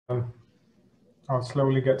I'll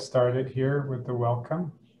slowly get started here with the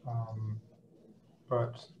welcome.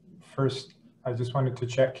 But first, I just wanted to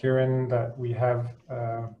check, Kieran, that we have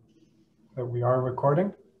that we are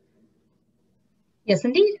recording. Yes,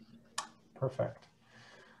 indeed. Perfect.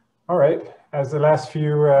 All right. As the last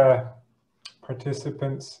few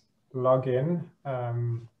participants log in,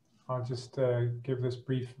 I'll just give this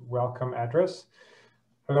brief welcome address.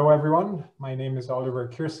 Hello, everyone. My name is Oliver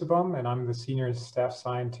Kirsebom, and I'm the Senior Staff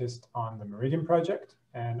Scientist on the MERIDIAN project.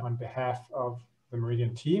 And on behalf of the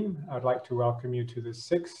MERIDIAN team, I'd like to welcome you to the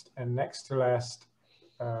 6th and next to last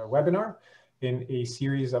webinar in a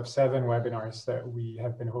series of 7 webinars that we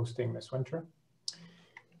have been hosting this winter.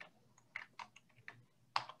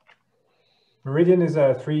 MERIDIAN is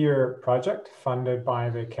a 3-year project funded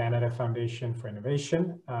by the Canada Foundation for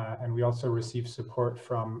Innovation, and we also receive support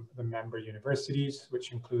from the member universities,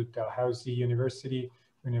 which include Dalhousie University,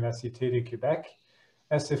 Université de Québec,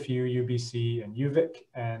 SFU, UBC, and UVic,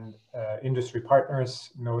 and industry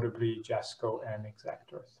partners, notably JASCO and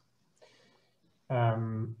Exactorth.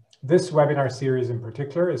 This webinar series in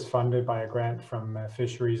particular is funded by a grant from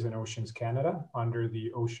Fisheries and Oceans Canada under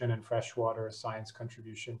the Ocean and Freshwater Science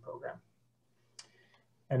Contribution Program.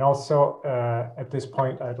 And also, at this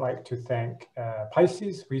point, I'd like to thank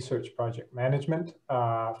Pisces Research Project Management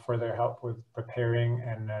for their help with preparing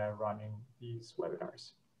and running these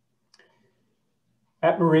webinars.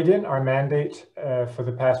 At MERIDIAN, our mandate for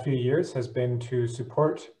the past few years has been to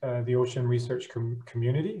support the ocean research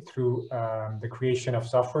community through the creation of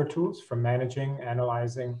software tools for managing,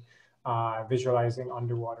 analyzing, visualizing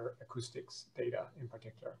underwater acoustics data in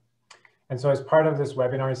particular. And so as part of this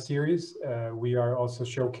webinar series, we are also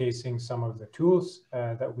showcasing some of the tools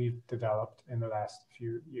that we've developed in the last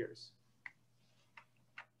few years.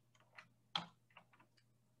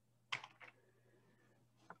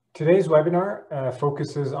 Today's webinar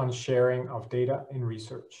focuses on sharing of data in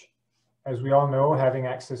research. As we all know, having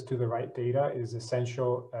access to the right data is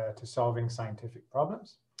essential to solving scientific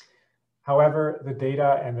problems. However, the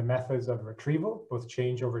data and the methods of retrieval both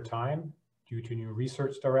change over time due to new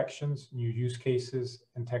research directions, new use cases,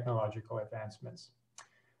 and technological advancements.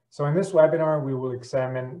 So in this webinar, we will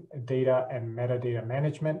examine data and metadata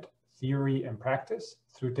management, theory and practice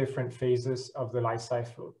through different phases of the life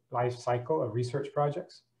cycle of research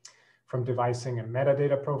projects, from devising a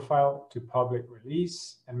metadata profile to public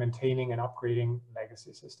release and maintaining and upgrading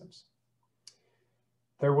legacy systems.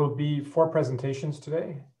 There will be 4 presentations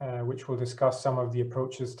today, which will discuss some of the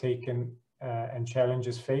approaches taken and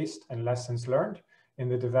challenges faced and lessons learned in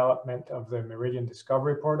the development of the MERIDIAN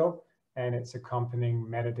Discovery Portal and its accompanying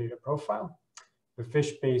metadata profile, the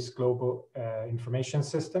fish-based global information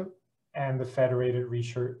system, and the Federated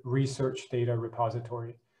Research Data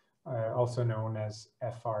Repository, also known as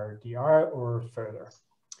FRDR or further.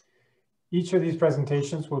 Each of these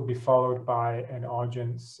presentations will be followed by an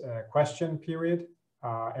audience question period,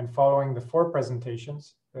 and following the 4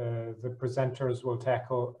 presentations, the presenters will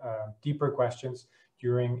tackle deeper questions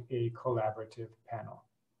during a collaborative panel.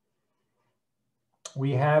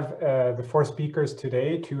 We have the 4 speakers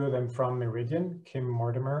today, 2 of them from MERIDIAN, Kim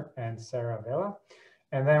Mortimer and Sarah Vela.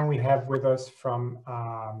 And then we have with us from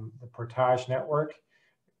the Portage network,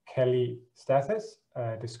 Kelly Stathis,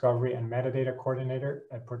 Discovery and Metadata Coordinator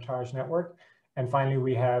at Portage Network. And finally,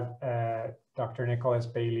 we have Dr. Nicolas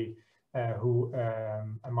Bailey, who,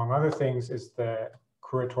 among other things, is the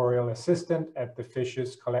curatorial assistant at the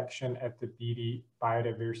fishes collection at the Beatty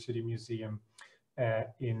Biodiversity Museum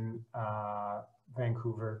in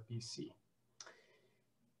Vancouver, BC.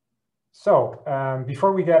 So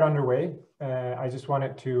before we get underway, I just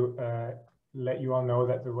wanted to let you all know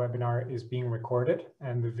that the webinar is being recorded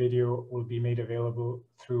and the video will be made available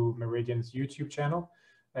through MERIDIAN's YouTube channel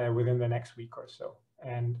within the next week or so.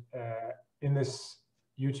 And in this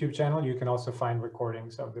YouTube channel, you can also find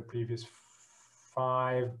recordings of the previous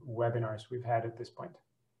 5 webinars we've had at this point,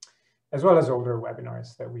 as well as older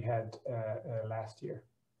webinars that we had last year.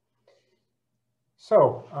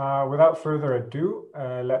 So without further ado,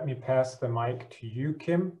 let me pass the mic to you,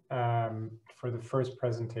 Kim, for the first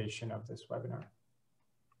presentation of this webinar.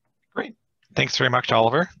 Great. Thanks very much,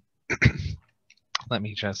 Oliver. Let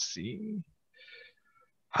me just see.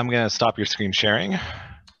 I'm going to stop your screen sharing.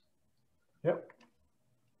 Yep.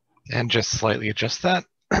 And just slightly adjust that.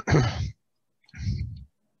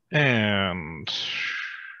 And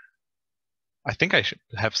I think I should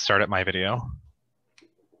have started my video.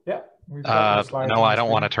 Yeah. No, I don't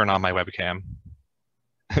want to turn on my webcam.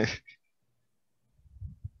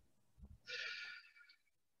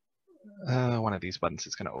 One of these buttons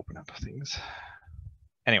is going to open up things.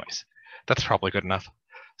 Anyways, that's probably good enough.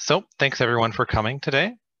 So thanks everyone for coming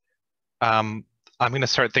today. I'm going to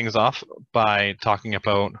start things off by talking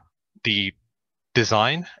about the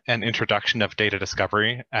design and introduction of data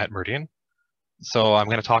discovery at Meridian. So I'm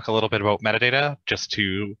going to talk a little bit about metadata just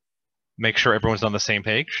to make sure everyone's on the same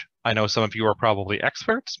page. I know some of you are probably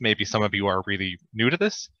experts, maybe some of you are really new to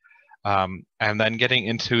this. And then getting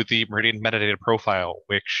into the Meridian metadata profile,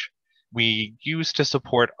 which we use to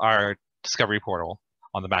support our discovery portal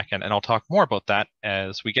on the back end. And I'll talk more about that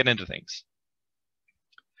as we get into things.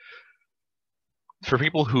 For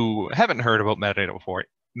people who haven't heard about metadata before,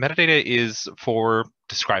 metadata is for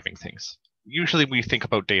describing things. Usually we think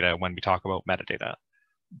about data when we talk about metadata,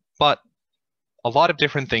 but a lot of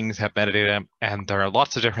different things have metadata, and there are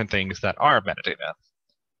lots of different things that are metadata.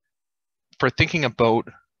 For thinking about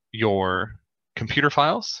your computer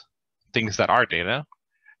files, things that are data,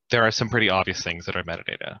 there are some pretty obvious things that are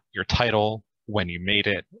metadata. Your title, when you made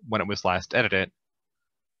it, when it was last edited.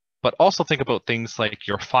 But also think about things like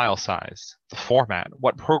your file size, the format,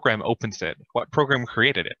 what program opens it, what program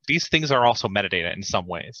created it. These things are also metadata in some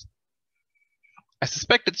ways. I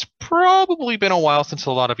suspect it's probably been a while since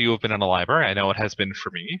a lot of you have been in a library. I know it has been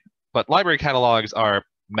for me, but library catalogs are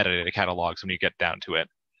metadata catalogs when you get down to it.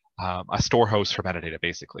 A storehouse for metadata,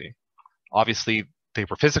 basically. Obviously, they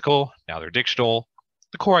were physical, now they're digital.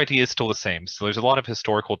 The core idea is still the same, so there's a lot of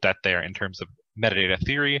historical debt there in terms of metadata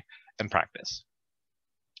theory and practice.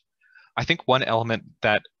 I think one element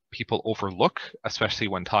that people overlook, especially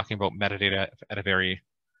when talking about metadata at a very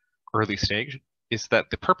early stage, is that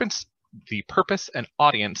the purpose and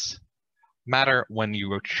audience matter when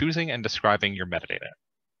you are choosing and describing your metadata.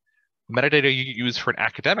 The metadata you use for an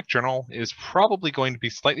academic journal is probably going to be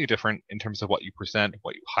slightly different in terms of what you present,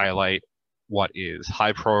 what you highlight, what is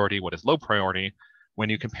high priority, what is low priority, when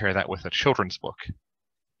you compare that with a children's book,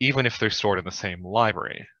 even if they're stored in the same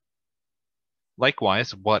library.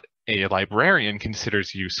 Likewise, what a librarian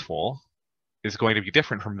considers useful is going to be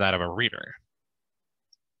different from that of a reader.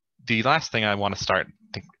 The last thing I want to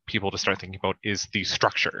people to start thinking about is the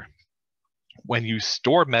structure. When you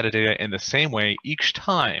store metadata in the same way each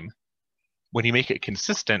time, when you make it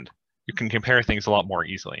consistent, you can compare things a lot more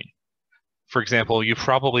easily. For example, you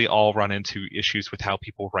probably all run into issues with how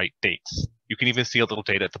people write dates. You can even see a little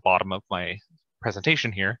date at the bottom of my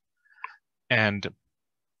presentation here. And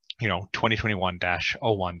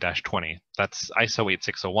 2021-01-20. That's ISO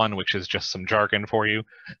 8601, which is just some jargon for you.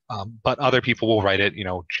 But other people will write it,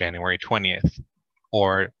 January 20th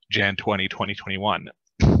or Jan 20, 2021.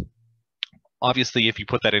 Obviously, if you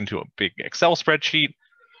put that into a big Excel spreadsheet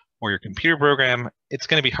or your computer program, it's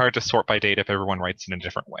going to be hard to sort by date if everyone writes in a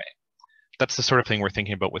different way. That's the sort of thing we're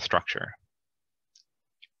thinking about with structure.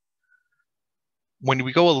 When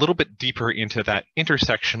we go a little bit deeper into that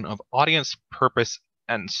intersection of audience, purpose,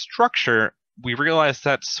 and structure, we realize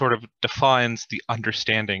that sort of defines the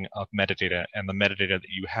understanding of metadata and the metadata that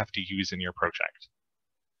you have to use in your project.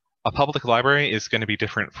 A public library is going to be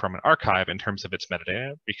different from an archive in terms of its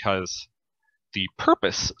metadata because the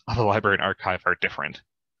purpose of a library and archive are different,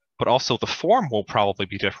 but also the form will probably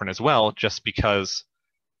be different as well, just because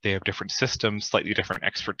they have different systems, slightly different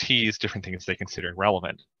expertise, different things they consider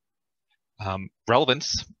relevant.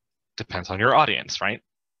 Relevance depends on your audience, right?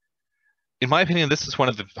 In my opinion, this is one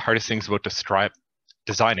of the hardest things about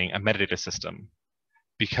designing a metadata system,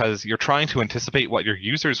 because you're trying to anticipate what your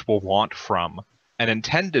users will want from and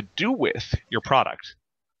intend to do with your product,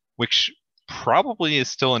 which probably is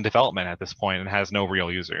still in development at this point and has no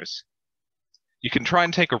real users. You can try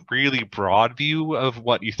and take a really broad view of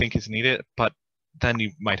what you think is needed, but then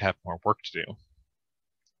you might have more work to do.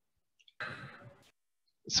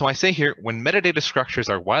 So I say here, when metadata structures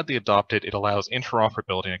are widely adopted, it allows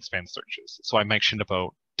interoperability and expands searches. So I mentioned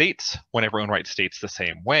about dates. When everyone writes dates the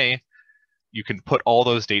same way, you can put all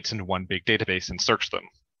those dates into one big database and search them,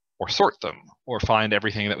 or sort them, or find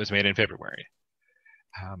everything that was made in February.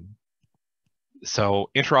 So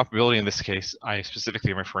interoperability in this case, I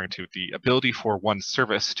specifically am referring to the ability for one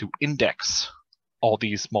service to index all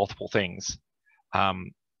these multiple things,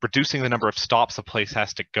 reducing the number of stops a place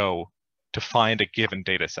has to go to find a given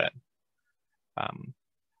data set.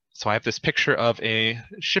 So I have this picture of a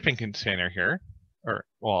shipping container here, or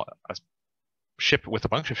well, a ship with a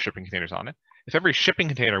bunch of shipping containers on it. If every shipping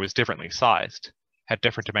container was differently sized, had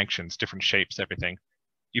different dimensions, different shapes, everything,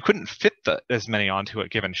 you couldn't fit as many onto a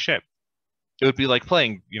given ship. It would be like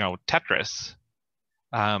playing, Tetris.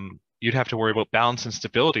 You'd have to worry about balance and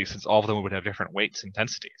stability since all of them would have different weights and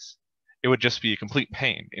densities. It would just be a complete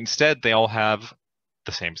pain. Instead, they all have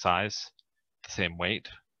the same size, the same weight,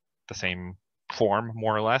 the same form,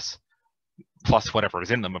 more or less, plus whatever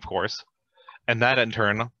is in them, of course. And that, in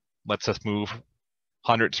turn, lets us move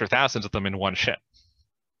hundreds or thousands of them in one ship.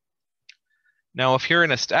 Now, if you're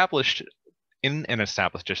in an established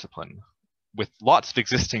discipline with lots of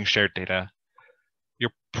existing shared data,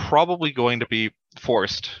 you're probably going to be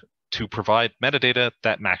forced to provide metadata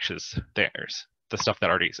that matches theirs, the stuff that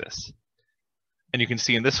already exists. And you can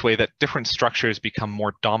see in this way that different structures become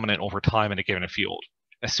more dominant over time in a given field.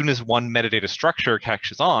 As soon as one metadata structure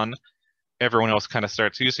catches on, everyone else kind of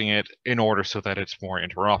starts using it in order so that it's more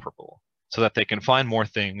interoperable, so that they can find more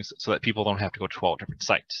things, so that people don't have to go to 12 different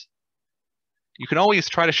sites. You can always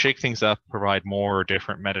try to shake things up, provide more or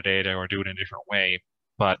different metadata, or do it in a different way,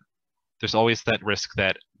 but there's always that risk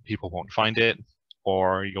that people won't find it,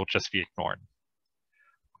 or you'll just be ignored.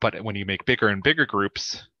 But when you make bigger and bigger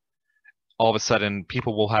groups, all of a sudden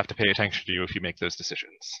people will have to pay attention to you if you make those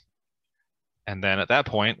decisions. And then at that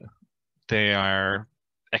point, they are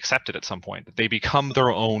accepted at some point. They become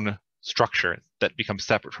their own structure that becomes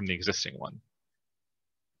separate from the existing one.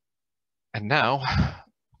 And now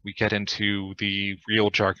we get into the real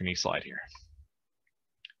jargony slide here.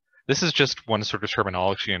 This is just one sort of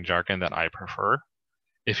terminology and jargon that I prefer.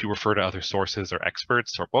 If you refer to other sources or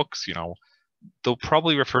experts or books, they'll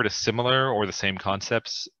probably refer to similar or the same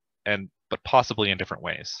concepts, but possibly in different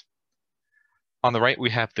ways. On the right, we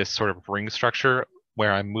have this sort of ring structure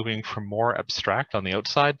where I'm moving from more abstract on the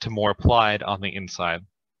outside to more applied on the inside.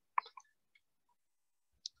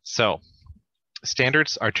 So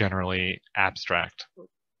standards are generally abstract.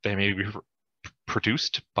 They may be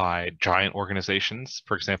produced by giant organizations.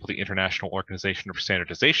 For example, the International Organization for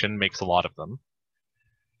Standardization makes a lot of them.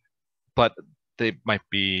 But they might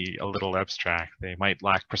be a little abstract. They might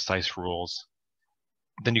lack precise rules.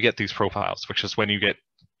 Then you get these profiles, which is when you get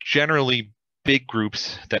generally big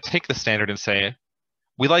groups that take the standard and say,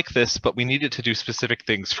 we like this, but we need it to do specific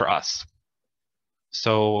things for us.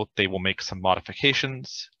 So they will make some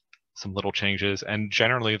modifications, some little changes, and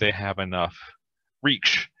generally they have enough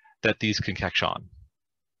reach that these can catch on.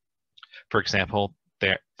 For example,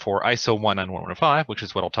 for ISO 19115, which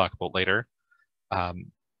is what I'll talk about later,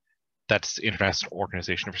 that's International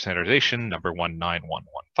Organization for Standardization, number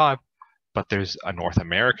 19115, but there's a North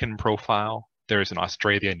American profile, there's an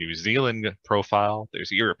Australia, New Zealand profile,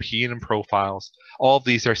 there's European profiles. All of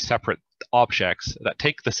these are separate objects that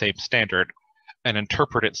take the same standard and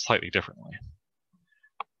interpret it slightly differently.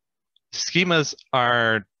 Schemas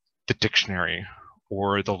are the dictionary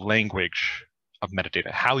or the language of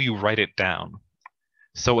metadata, how you write it down.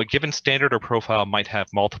 So a given standard or profile might have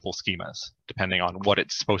multiple schemas, depending on what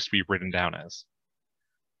it's supposed to be written down as.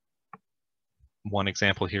 One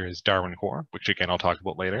example here is Darwin Core, which again I'll talk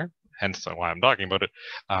about later, hence why I'm talking about it.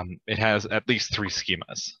 It has at least 3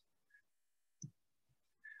 schemas.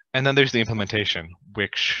 And then there's the implementation,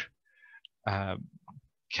 which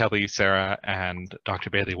Kelly, Sarah, and Dr.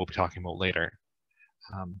 Bailey will be talking about later,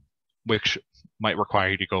 which might require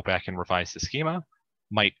you to go back and revise the schema,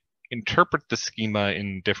 might interpret the schema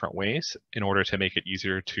in different ways in order to make it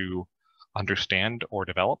easier to understand or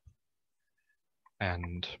develop.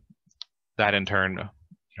 And that in turn,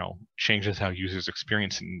 changes how users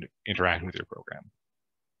experience and interact with your program.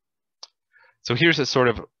 So here's a sort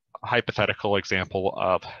of hypothetical example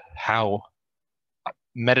of how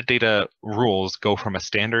metadata rules go from a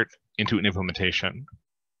standard into an implementation.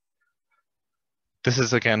 This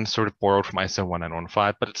is again sort of borrowed from ISO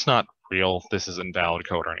 19115, but it's not real. This isn't valid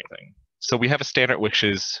code or anything. So we have a standard which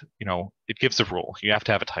is, it gives a rule. You have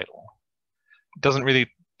to have a title. It doesn't really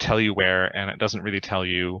tell you where, and it doesn't really tell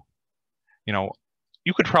you,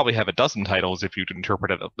 you could probably have a dozen titles if you'd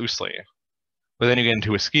interpret it loosely. But then you get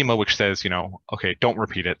into a schema which says, okay, don't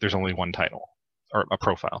repeat it. There's only one title or a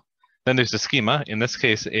profile. Then there's a schema. In this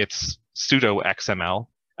case, it's pseudo XML,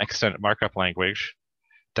 extended markup language,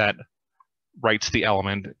 that writes the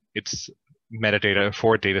element. It's metadata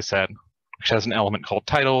for a data set, which has an element called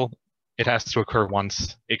title. It has to occur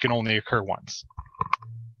once. It can only occur once.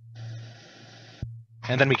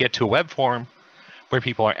 And then we get to a web form where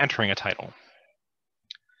people are entering a title.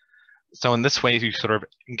 So in this way, you sort of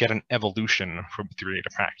get an evolution from theory to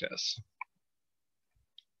practice.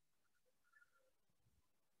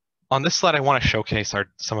 On this slide, I want to showcase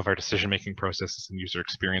some of our decision-making processes and user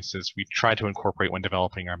experiences we try to incorporate when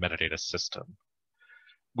developing our metadata system.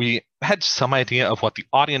 We had some idea of what the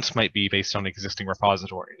audience might be based on existing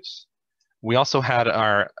repositories. We also had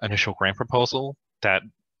our initial grant proposal that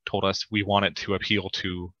told us we wanted to appeal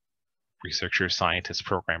to researchers, scientists,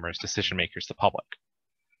 programmers, decision makers, the public.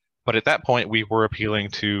 But at that point, we were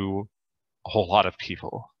appealing to a whole lot of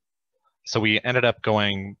people. So we ended up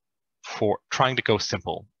trying to go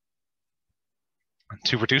simple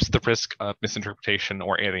to reduce the risk of misinterpretation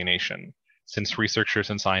or alienation. since researchers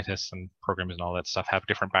and scientists and programmers and all that stuff have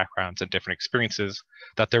different backgrounds and different experiences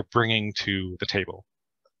that they're bringing to the table.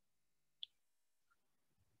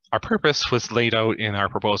 Our purpose was laid out in our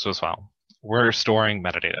proposal as well. We're storing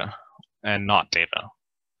metadata and not data.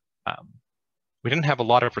 We didn't have a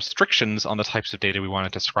lot of restrictions on the types of data we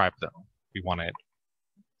wanted to describe, though. We wanted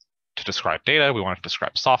to describe data, we wanted to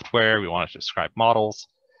describe software, we wanted to describe models,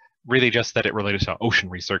 really just that it related to ocean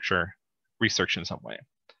research in some way.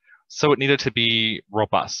 So it needed to be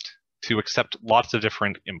robust, to accept lots of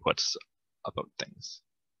different inputs about things.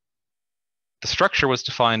 The structure was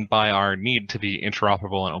defined by our need to be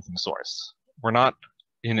interoperable and open source. We're not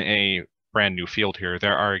in a brand new field here.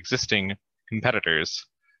 There are existing competitors,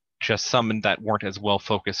 just some that weren't as well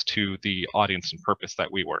focused to the audience and purpose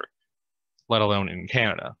that we were, let alone in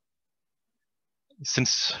Canada.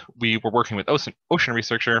 Since we were working with ocean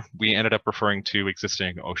researcher, we ended up referring to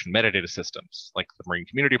existing ocean metadata systems, like the Marine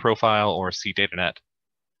Community Profile or CDataNet,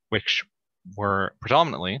 which were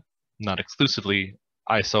predominantly, not exclusively,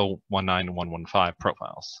 ISO 19115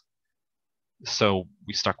 profiles. So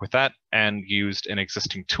we stuck with that and used an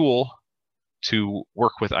existing tool to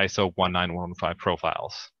work with ISO 19115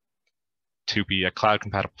 profiles to be a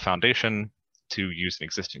cloud-compatible foundation, to use an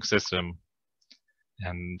existing system,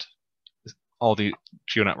 and all the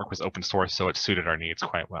GeoNetwork was open source, so it suited our needs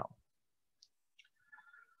quite well.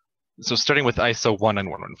 So starting with ISO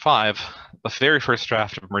 19115, the very first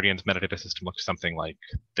draft of Meridian's metadata system looked something like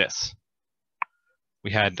this.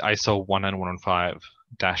 We had ISO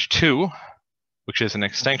 19115-2, which is an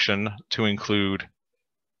extension to include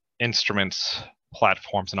instruments,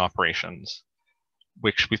 platforms, and operations,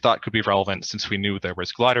 which we thought could be relevant since we knew there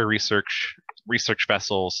was glider research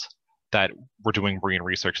vessels that were doing marine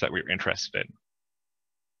research that we were interested in.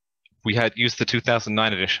 We had used the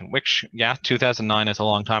 2009 edition, which, yeah, 2009 is a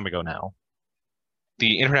long time ago now.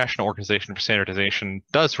 The International Organization for Standardization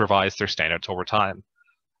does revise their standards over time.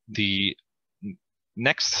 The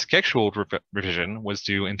next scheduled revision was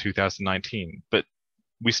due in 2019, but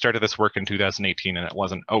we started this work in 2018 and it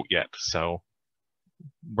wasn't out yet, so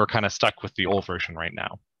we're kind of stuck with the old version right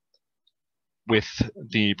now. With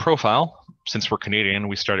the profile, since we're Canadian,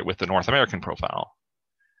 we started with the North American profile.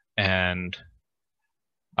 And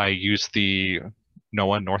I used the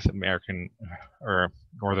NOAA, North American, or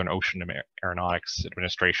Northern Ocean Aeronautics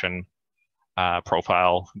Administration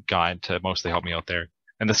profile guide to mostly help me out there.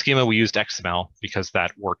 And the schema, we used XML because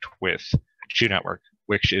that worked with GeoNetwork,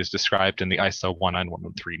 which is described in the ISO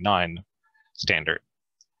 19139 standard.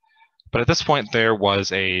 But at this point, there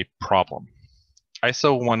was a problem.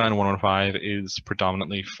 ISO 19115 is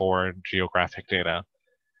predominantly for geographic data,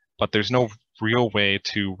 but there's no real way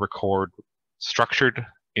to record structured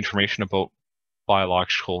information about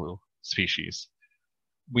biological species.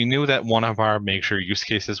 We knew that one of our major use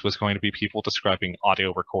cases was going to be people describing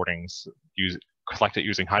audio recordings, collected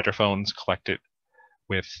using hydrophones, collected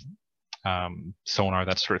with sonar,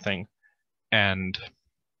 that sort of thing. And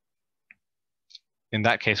in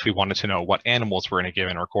that case, we wanted to know what animals were in a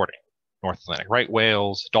given recording. North Atlantic right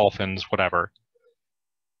whales, dolphins, whatever.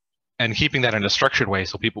 And keeping that in a structured way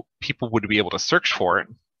so people would be able to search for it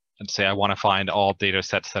and say, I want to find all data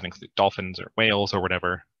sets that include dolphins or whales or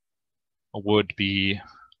whatever, would be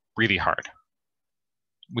really hard.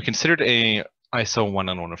 We considered a ISO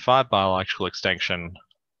 19115 biological extension,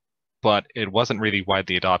 but it wasn't really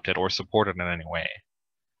widely adopted or supported in any way.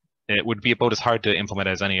 It would be about as hard to implement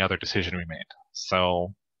as any other decision we made.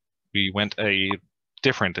 So we went a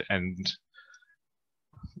different and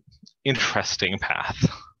interesting path.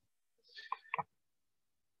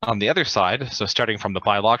 On the other side, so starting from the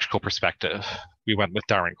biological perspective, we went with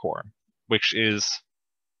Darwin Core, which is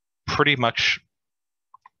pretty much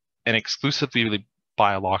an exclusively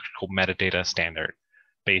biological metadata standard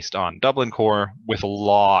based on Dublin Core with a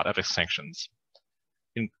lot of extensions.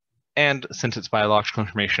 And since it's biological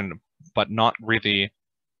information, but not really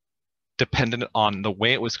dependent on the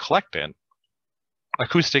way it was collected,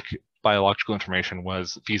 acoustic biological information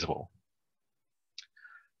was feasible.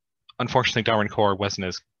 Unfortunately, Darwin Core wasn't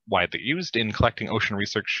as widely used in collecting ocean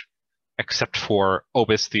research, except for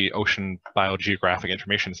OBIS, the Ocean Biogeographic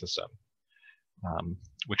Information System,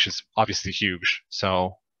 which is obviously huge,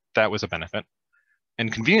 so that was a benefit.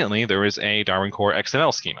 And conveniently, there is a Darwin Core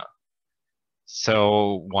XML schema.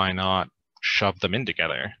 So why not shove them in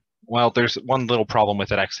together? Well, there's one little problem with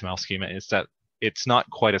that XML schema is that it's not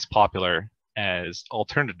quite as popular as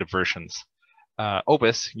alternative versions.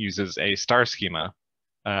 OBIS uses a star schema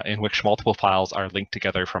in which multiple files are linked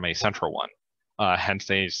together from a central one, hence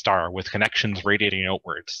a star with connections radiating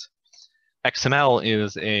outwards. XML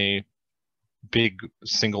is a big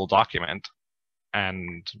single document,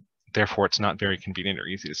 and Therefore, it's not very convenient or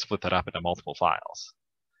easy to split that up into multiple files.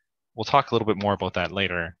 We'll talk a little bit more about that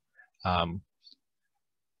later.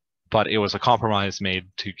 But it was a compromise made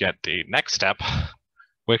to get the next step,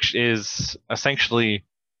 which is essentially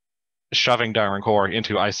shoving Darwin Core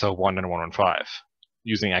into ISO 19115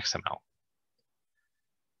 using XML.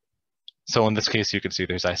 So in this case, you can see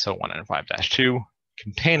there's ISO 195-2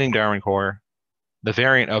 containing Darwin Core, the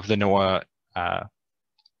variant of the NOAA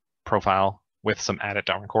profile with some added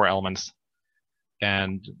Darwin Core elements,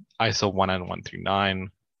 and ISO 19139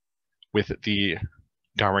 with the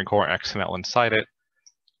Darwin Core XML inside it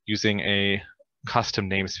using a custom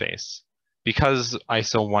namespace. Because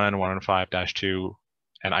ISO 19115-2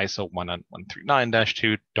 and ISO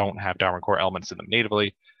 19139-2 don't have Darwin Core elements in them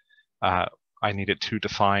natively, I needed to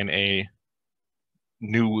define a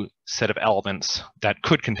new set of elements that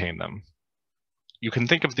could contain them. You can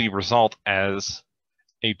think of the result as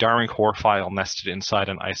a Darwin Core file nested inside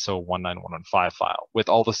an ISO 19115 file, with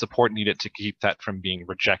all the support needed to keep that from being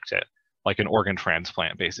rejected, like an organ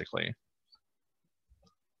transplant, basically.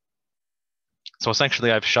 So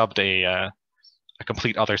essentially, I've shoved a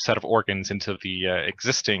complete other set of organs into the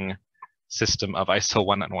existing system of ISO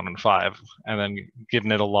 19115, and then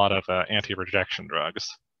given it a lot of anti-rejection drugs.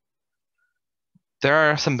 There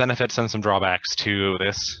are some benefits and some drawbacks to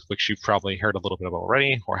this, which you've probably heard a little bit about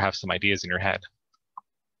already, or have some ideas in your head.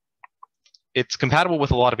 It's compatible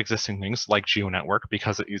with a lot of existing things, like GeoNetwork,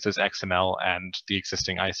 because it uses XML and the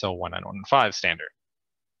existing ISO 19115 standard.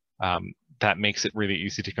 That makes it really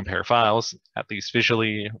easy to compare files, at least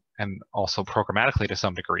visually, and also programmatically to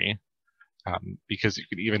some degree, because you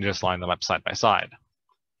could even just line them up side by side.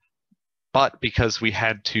 But because we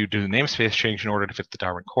had to do the namespace change in order to fit the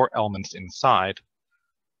Darwin Core elements inside,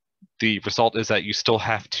 the result is that you still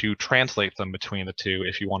have to translate them between the two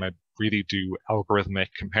if you want to really do algorithmic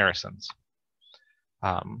comparisons.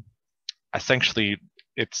 Essentially,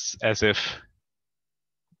 it's as if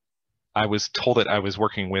I was told that I was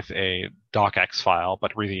working with a docx file,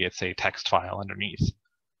 but really it's a text file underneath.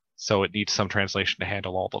 So it needs some translation to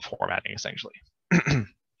handle all the formatting, essentially.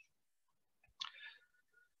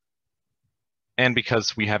 And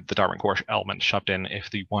because we have the Darwin Core elements shoved in,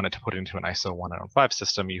 if you wanted to put it into an ISO 195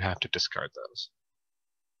 system, you have to discard those.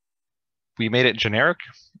 We made it generic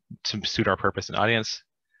to suit our purpose and audience,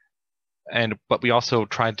 but we also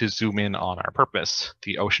tried to zoom in on our purpose,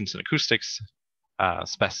 the oceans and acoustics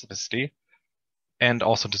specificity, and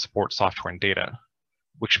also to support software and data,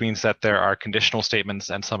 which means that there are conditional statements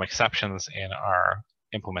and some exceptions in our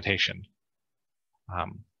implementation.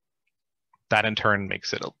 That in turn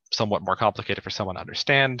makes it somewhat more complicated for someone to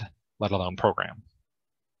understand, let alone program.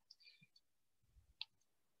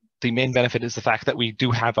 The main benefit is the fact that we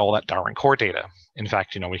do have all that Darwin Core data. In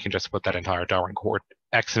fact, we can just put that entire Darwin Core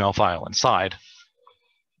XML file inside,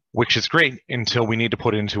 which is great until we need to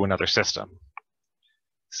put it into another system.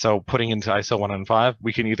 So putting into ISO 195,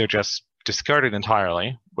 we can either just discard it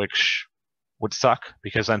entirely, which would suck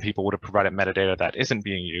because then people would have provided metadata that isn't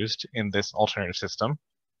being used in this alternative system,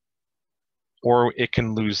 or it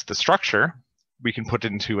can lose the structure. We can put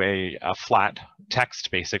it into a flat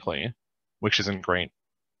text, basically, which isn't great,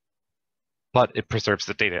 but it preserves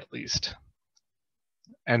the data at least.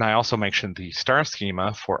 And I also mentioned the star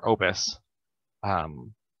schema for OBIS.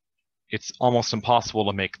 It's almost impossible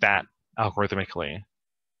to make that algorithmically.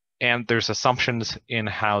 And there's assumptions in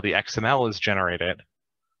how the XML is generated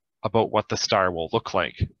about what the star will look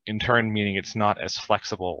like, in turn meaning it's not as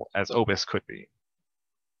flexible as OBIS could be.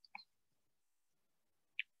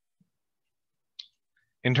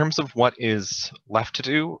 In terms of what is left to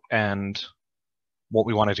do and what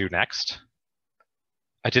we want to do next,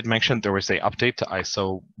 I did mention there was an update to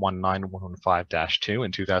ISO 19115-2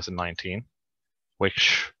 in 2019,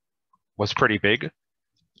 which was pretty big.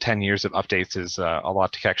 10 years of updates is a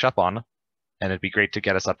lot to catch up on, and it'd be great to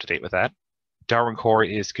get us up to date with that. Darwin Core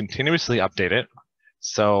is continuously updated,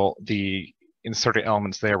 so the inserted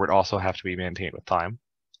elements there would also have to be maintained with time.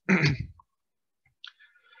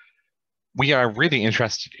 We are really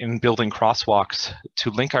interested in building crosswalks to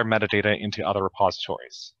link our metadata into other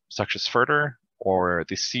repositories, such as FERDR or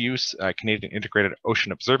the CUSE Canadian Integrated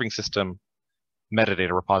Ocean Observing System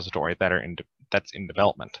metadata repository that's in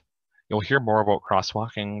development. You'll hear more about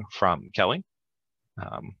crosswalking from Kelly.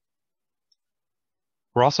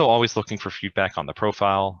 We're also always looking for feedback on the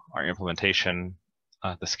profile, our implementation,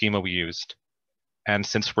 the schema we used. And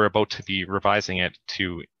since we're about to be revising it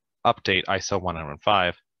to update ISO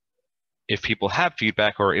 115, if people have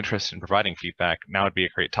feedback or are interested in providing feedback, now would be a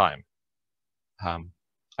great time.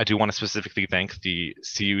 I do want to specifically thank the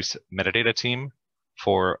CUSE metadata team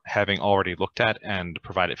for having already looked at and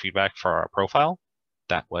provided feedback for our profile.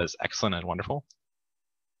 That was excellent and wonderful.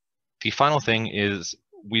 The final thing is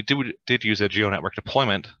we did use a GeoNetwork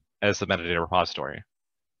deployment as the metadata repository,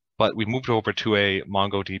 but we moved over to a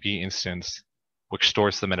MongoDB instance which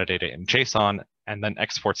stores the metadata in JSON and then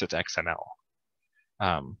exports it to XML.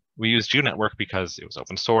 We used GeoNetwork because it was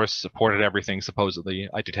open source, supported everything supposedly.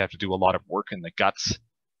 I did have to do a lot of work in the guts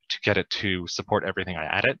to get it to support everything I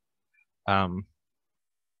added.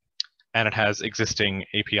 And it has existing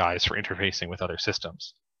APIs for interfacing with other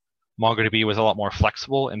systems. MongoDB was a lot more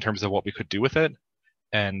flexible in terms of what we could do with it,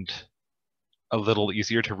 and a little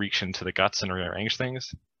easier to reach into the guts and rearrange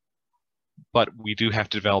things. But we do have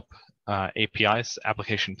to develop APIs,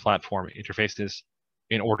 application platform interfaces,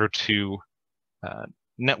 in order to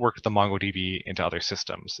network the MongoDB into other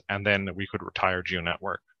systems, and then we could retire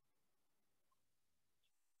GeoNetwork.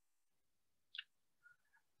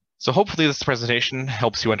 So hopefully this presentation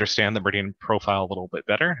helps you understand the Meridian profile a little bit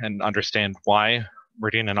better and understand why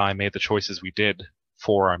Meridian and I made the choices we did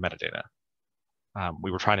for our metadata.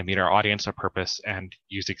 We were trying to meet our audience, our purpose, and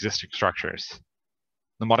use existing structures.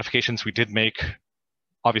 The modifications we did make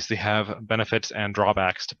obviously have benefits and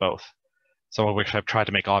drawbacks to both, some of which I've tried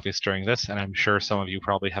to make obvious during this, and I'm sure some of you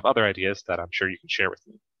probably have other ideas that I'm sure you can share with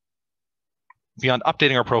me. Beyond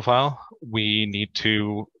updating our profile, we need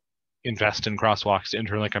to invest in crosswalks to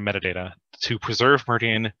interlink our metadata to preserve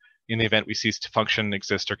Meridian in the event we cease to function,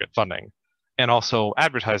 exist, or get funding, and also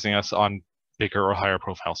advertising us on bigger or higher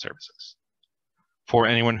profile services. For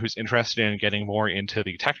anyone who's interested in getting more into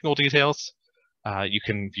the technical details, you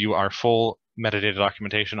can view our full metadata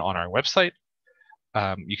documentation on our website.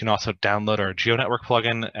 You can also download our GeoNetwork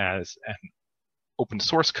plugin as an open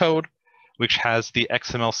source code, which has the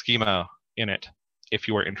XML schema in it, if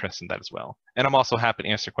you are interested in that as well. And I'm also happy to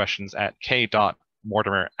answer questions at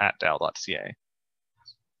k.mortimer@dal.ca.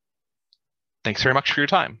 Thanks very much for your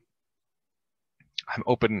time. I'm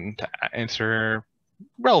open to answer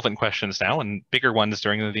relevant questions now and bigger ones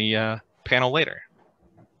during the panel later.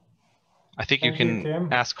 I think you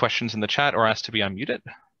can ask questions in the chat or ask to be unmuted.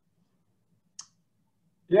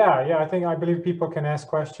 Yeah, I believe people can ask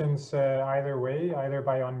questions either way, either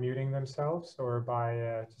by unmuting themselves or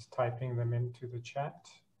by just typing them into the chat.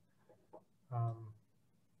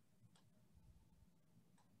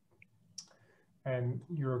 And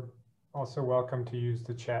you're also welcome to use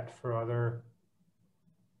the chat for other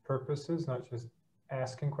purposes, not just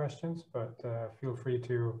asking questions, but feel free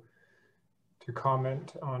to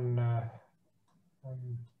comment on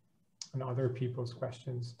other people's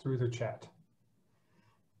questions through the chat.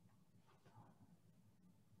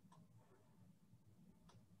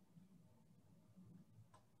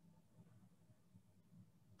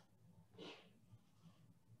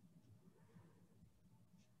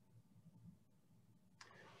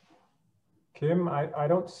 Kim, I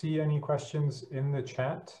don't see any questions in the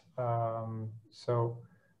chat.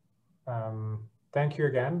 Thank you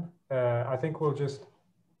again. I think we'll just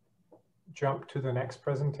jump to the next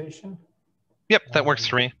presentation. Yep, that works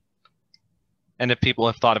for me. And if people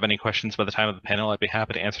have thought of any questions by the time of the panel, I'd be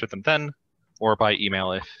happy to answer them then, or by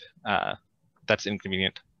email if that's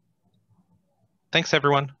inconvenient. Thanks,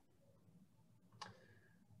 everyone.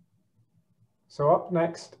 So up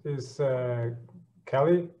next is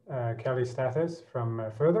Kelly Stathis from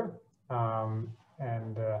Further.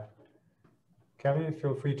 Kelly,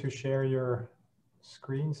 feel free to share your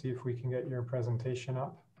screen, see if we can get your presentation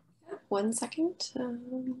up. 1 second.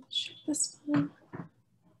 Share this one.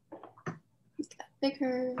 Make that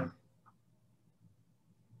bigger. All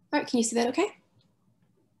right, can you see that okay?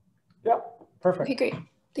 Yep, perfect. Okay, great.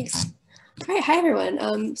 Thanks. All right, hi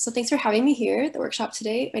everyone. So thanks for having me here at the workshop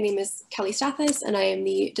today. My name is Kelly Stathis, and I am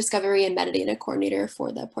the Discovery and Metadata Coordinator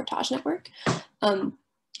for the Portage Network.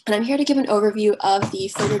 And I'm here to give an overview of the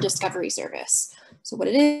Further Discovery Service. So what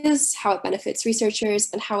it is, how it benefits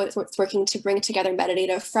researchers, and how it's working to bring together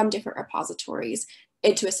metadata from different repositories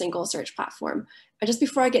into a single search platform. And just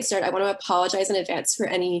before I get started, I want to apologize in advance for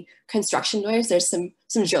any construction noise. There's some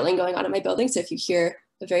drilling going on in my building, so if you hear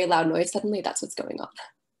a very loud noise suddenly, that's what's going on.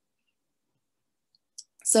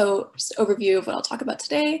 So just an overview of what I'll talk about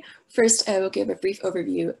today. First, I will give a brief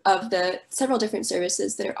overview of the several different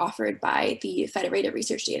services that are offered by the Federated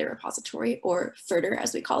Research Data Repository, or FRDR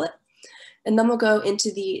as we call it. And then we'll go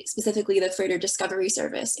into specifically the Further Discovery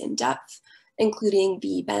Service in depth, including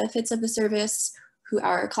the benefits of the service, who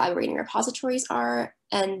our collaborating repositories are,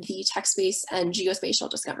 and the text-based and geospatial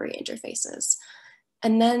discovery interfaces.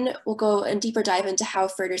 And then we'll go and deeper dive into how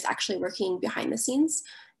FRDR is actually working behind the scenes,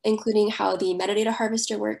 including how the metadata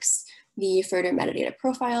harvester works, the FRDR metadata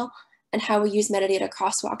profile, and how we use metadata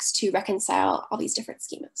crosswalks to reconcile all these different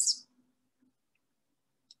schemas.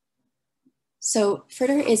 So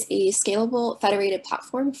FRDR is a scalable federated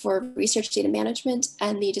platform for research data management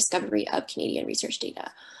and the discovery of Canadian research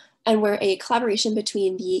data. And we're a collaboration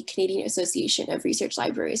between the Canadian Association of Research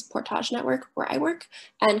Libraries Portage network, where I work,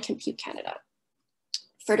 and Compute Canada.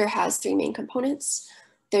 FRDR has three main components.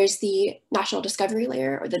 There's the National Discovery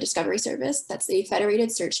Layer, or the Discovery Service. That's a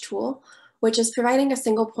federated search tool, which is providing a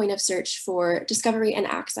single point of search for discovery and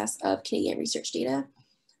access of Canadian research data.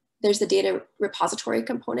 There's the data repository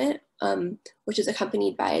component, which is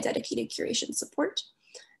accompanied by a dedicated curation support.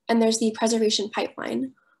 And there's the preservation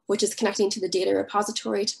pipeline, which is connecting to the data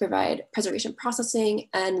repository to provide preservation processing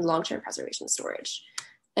and long-term preservation storage.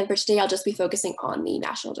 And for today, I'll just be focusing on the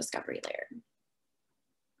National Discovery Layer.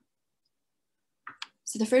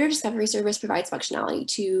 So the FRDR Discovery Service provides functionality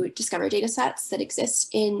to discover data sets that exist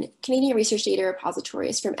in Canadian research data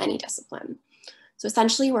repositories from any discipline. So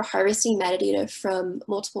essentially, we're harvesting metadata from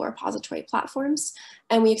multiple repository platforms,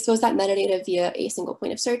 and we expose that metadata via a single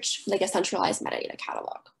point of search, like a centralized metadata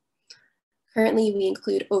catalog. Currently, we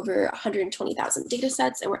include over 120,000 data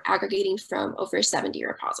sets, and we're aggregating from over 70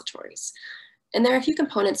 repositories. And there are a few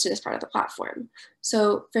components to this part of the platform.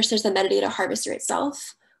 So first, there's the metadata harvester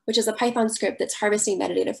itself, which is a Python script that's harvesting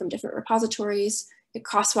metadata from different repositories. It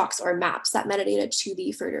crosswalks or maps that metadata to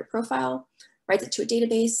the FRDR profile, writes it to a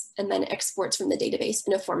database, and then exports from the database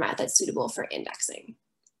in a format that's suitable for indexing.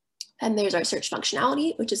 And there's our search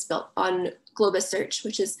functionality, which is built on Globus Search,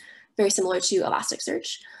 which is very similar to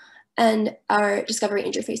Elasticsearch. And our discovery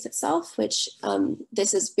interface itself, which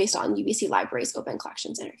this is based on UBC Libraries Open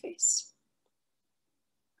Collections interface.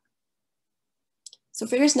 So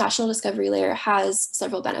FRDR's National Discovery Layer has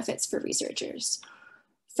several benefits for researchers.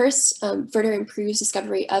 First, FRDR improves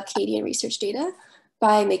discovery of Canadian research data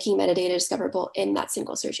by making metadata discoverable in that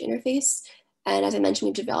single search interface. And as I mentioned,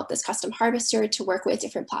 we've developed this custom harvester to work with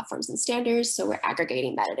different platforms and standards. So we're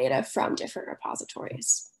aggregating metadata from different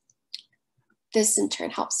repositories. This in turn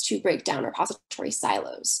helps to break down repository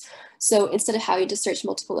silos. So instead of having to search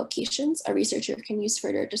multiple locations, a researcher can use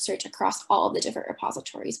FRDR to search across all of the different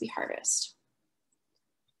repositories we harvest.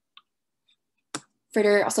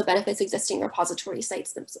 FRDR also benefits existing repository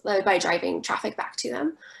sites by driving traffic back to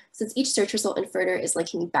them, since each search result in FRDR is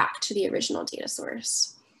linking back to the original data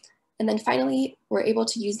source. And then finally, we're able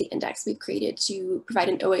to use the index we've created to provide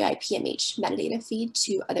an OAI PMH metadata feed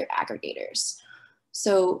to other aggregators.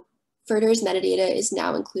 So FRDR's metadata is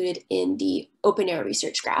now included in the OpenAir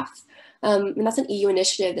Research Graph. And that's an EU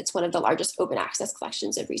initiative that's one of the largest open access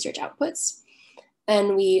collections of research outputs.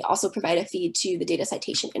 And we also provide a feed to the data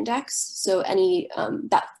citation index. So any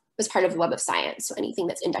that was part of the Web of Science. So anything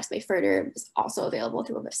that's indexed by FRDR is also available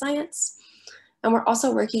through Web of Science. And we're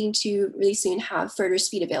also working to really soon have FRDR's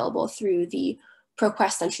feed available through the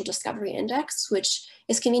ProQuest Central Discovery Index, which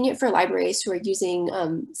is convenient for libraries who are using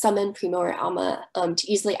Summon, Primo, or Alma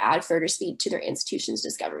to easily add FRDR's feed to their institution's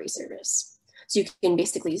discovery service. So you can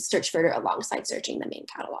basically search FRDR alongside searching the main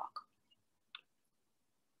catalog.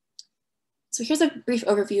 So here's a brief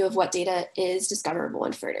overview of what data is discoverable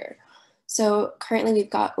in FRDR. So currently we've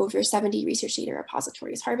got over 70 research data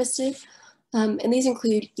repositories harvested. And these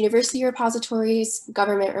include university repositories,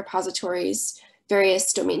 government repositories,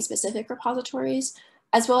 various domain-specific repositories,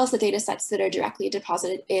 as well as the data sets that are directly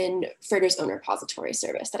deposited in FRDR's own repository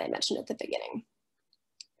service that I mentioned at the beginning.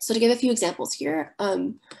 So to give a few examples here,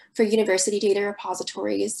 for university data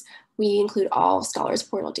repositories, we include all Scholars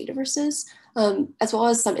Portal dataverses, as well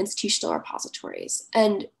as some institutional repositories.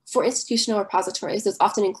 And for institutional repositories, those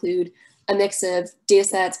often include a mix of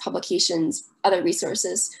datasets, publications, other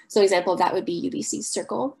resources. So an example of that would be UBC's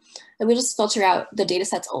Circle. And we just filter out the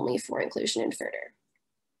datasets only for inclusion in FRDR.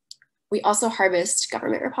 We also harvest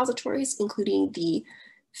government repositories, including the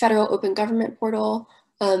Federal Open Government Portal,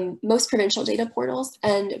 most provincial data portals,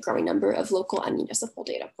 and a growing number of local and municipal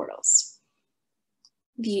data portals.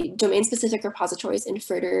 The domain-specific repositories in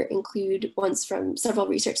FRDR include ones from several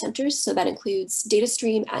research centers, so that includes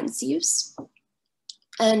DataStream and CUSE.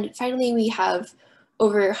 And finally, we have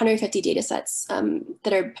over 150 data sets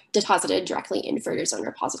that are deposited directly in FRDR's own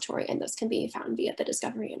repository, and those can be found via the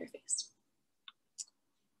discovery interface.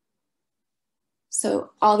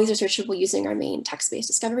 So all of these are searchable using our main text-based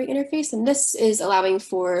discovery interface, and this is allowing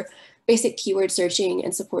for basic keyword searching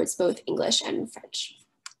and supports both English and French.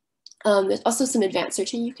 There's also some advanced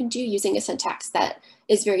searching you can do using a syntax that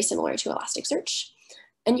is very similar to Elasticsearch.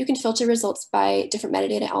 And you can filter results by different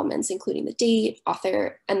metadata elements, including the date,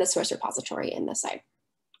 author, and the source repository in the site.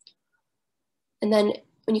 And then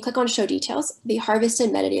when you click on Show Details, the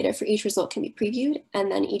harvested metadata for each result can be previewed,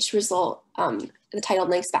 and then each result, the title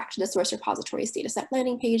links back to the source repository's dataset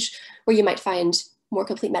landing page, where you might find more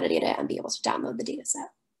complete metadata and be able to download the dataset.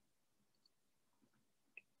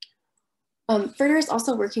 Further is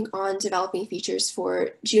also working on developing features for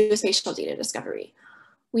geospatial data discovery.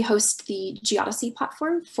 We host the Geodesy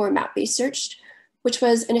platform for map-based search, which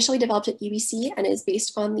was initially developed at UBC and is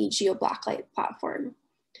based on the GeoBlacklight platform.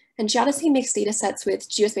 And Geodesy makes data sets with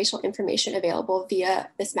geospatial information available via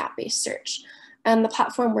this map-based search. And the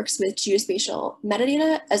platform works with geospatial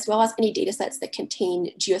metadata as well as any data sets that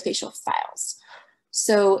contain geospatial files.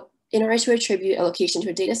 So in order to attribute a location to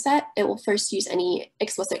a data set, it will first use any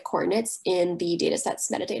explicit coordinates in the data set's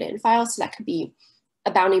metadata and files. So that could be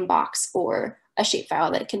a bounding box or a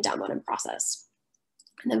shapefile that it can download and process.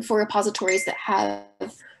 And then for repositories that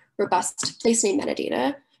have robust place name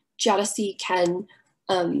metadata, Geodesy can,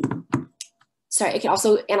 it can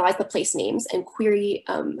also analyze the place names and query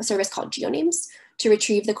a service called GeoNames to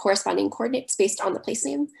retrieve the corresponding coordinates based on the place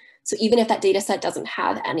name. So even if that data set doesn't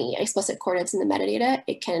have any explicit coordinates in the metadata,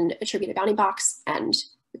 it can attribute a bounding box and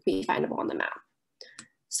be findable on the map.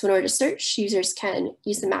 So in order to search, users can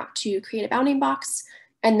use the map to create a bounding box,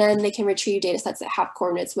 and then they can retrieve data sets that have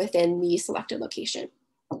coordinates within the selected location.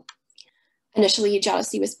 Initially,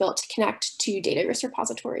 Geodesy was built to connect to Dataverse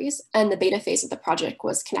repositories, and the beta phase of the project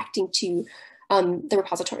was connecting to the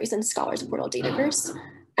repositories in Scholars Portal Dataverse.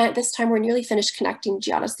 And at this time, we're nearly finished connecting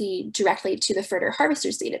Geodesy directly to the Further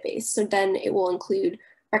Harvesters database. So then it will include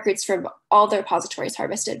records from all the repositories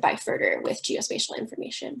harvested by Further with geospatial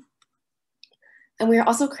information. And we are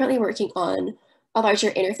also currently working on a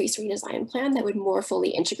larger interface redesign plan that would more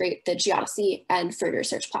fully integrate the Geodesy and Further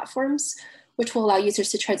search platforms, which will allow users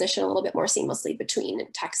to transition a little bit more seamlessly between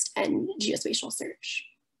text and geospatial search.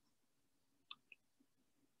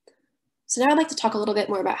 So now I'd like to talk a little bit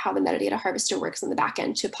more about how the metadata harvester works on the back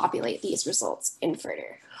end to populate these results in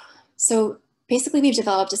Further. So basically, we've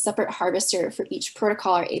developed a separate harvester for each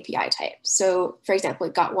protocol or API type. So for example,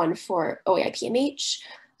 we've got one for OAI-PMH,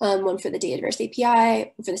 one for the Dataverse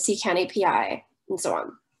API, for the CCAN API, and so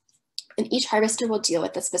on. And each harvester will deal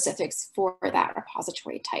with the specifics for that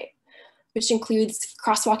repository type, which includes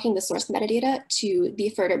crosswalking the source metadata to the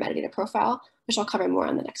Further metadata profile, which I'll cover more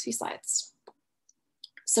on the next few slides.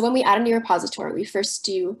 So when we add a new repository, we first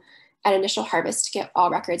do an initial harvest to get all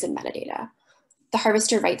records and metadata. The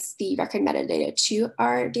harvester writes the record metadata to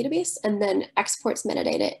our database and then exports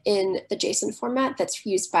metadata in the JSON format that's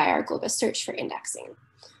used by our Globus search for indexing.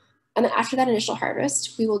 And then after that initial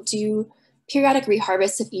harvest, we will do periodic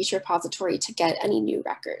reharvests of each repository to get any new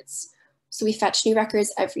records. So we fetch new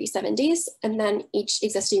records every 7 days, and then each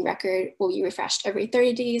existing record will be refreshed every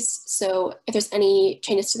 30 days. So if there's any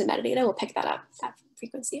changes to the metadata, we'll pick that up at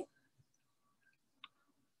frequency.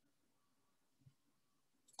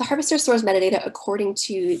 The harvester stores metadata according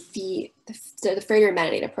to the Further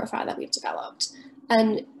metadata profile that we've developed.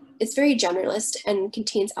 And it's very generalist and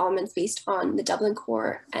contains elements based on the Dublin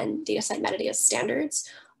core and dataset metadata standards,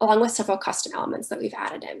 along with several custom elements that we've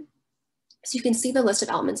added in. So you can see the list of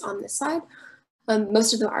elements on this slide.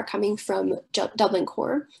 Most of them are coming from Dublin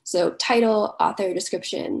core. So title, author,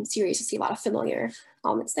 description, series, you see a lot of familiar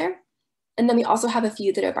elements there. And then we also have a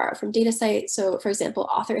few that are borrowed from DataSite. So for example,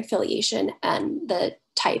 author affiliation and the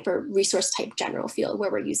type or resource type general field where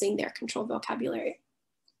we're using their control vocabulary.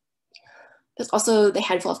 There's also the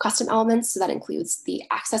handful of custom elements. So that includes the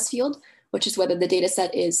access field, which is whether the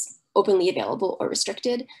dataset is openly available or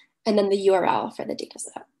restricted, and then the URL for the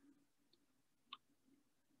dataset.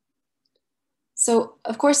 So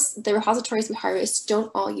of course, the repositories we harvest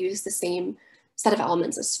don't all use the same set of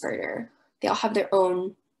elements as Further. They all have their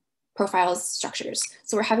own profiles structures.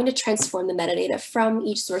 So we're having to transform the metadata from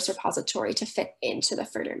each source repository to fit into the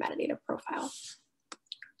Further metadata profile.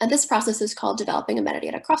 And this process is called developing a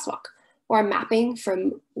metadata crosswalk, or mapping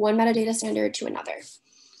from one metadata standard to another.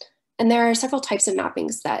 And there are several types of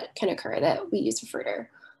mappings that can occur that we use for Further.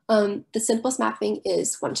 The simplest mapping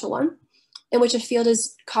is one-to-one, in which a field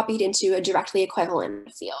is copied into a directly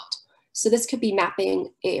equivalent field. So this could be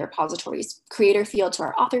mapping a repository's creator field to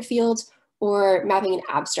our author field, or mapping an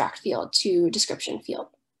abstract field to description field.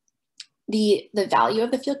 The value of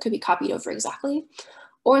the field could be copied over exactly,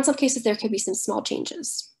 or in some cases there could be some small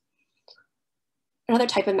changes. Another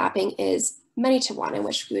type of mapping is many-to-one, in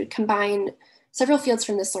which we would combine several fields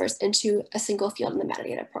from the source into a single field in the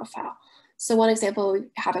metadata profile. So one example we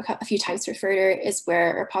have a few times for Further is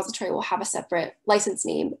where a repository will have a separate license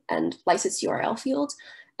name and license URL field,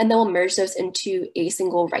 and then we'll merge those into a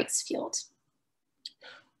single rights field.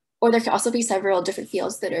 Or there could also be several different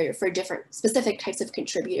fields that are for different specific types of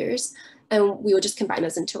contributors, and we will just combine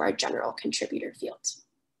those into our general contributor field.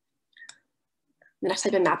 The next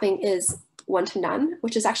type of mapping is one-to-none,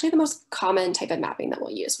 which is actually the most common type of mapping that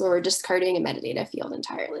we'll use, where we're discarding a metadata field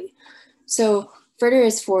entirely. So Further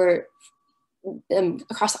is for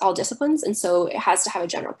across all disciplines, and so it has to have a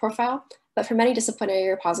general profile. But for many disciplinary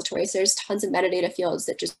repositories, there's tons of metadata fields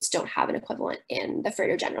that just don't have an equivalent in the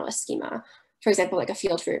further generalist schema. For example, like a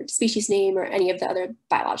field for species name or any of the other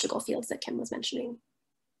biological fields that Kim was mentioning.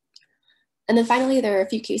 And then finally, there are a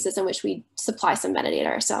few cases in which we supply some metadata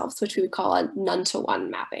ourselves, which we would call a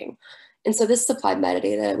none-to-one mapping. And so this supplied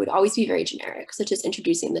metadata would always be very generic, such as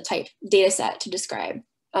introducing the type data set to describe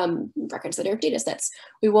records that are data sets.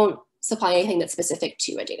 We won't supply anything that's specific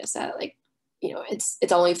to a data set. Like, you know, it's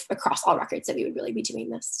only across all records that we would really be doing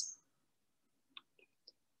this.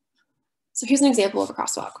 So here's an example of a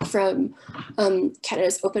crosswalk from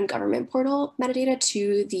Canada's Open Government Portal metadata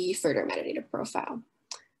to the further metadata profile.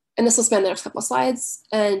 And this will span the next couple of slides.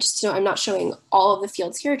 And just to know, I'm not showing all of the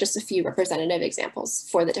fields here, just a few representative examples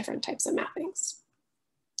for the different types of mappings.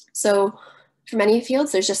 So for many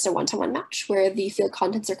fields, there's just a one-to-one match where the field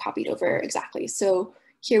contents are copied over exactly. So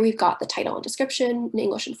here we've got the title and description in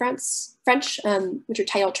English and French, which are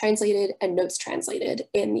title translated and notes translated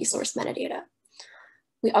in the source metadata.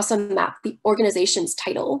 We also map the organization's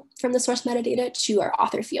title from the source metadata to our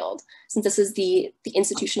author field, since this is the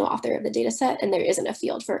institutional author of the data set, and there isn't a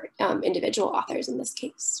field for individual authors in this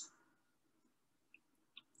case.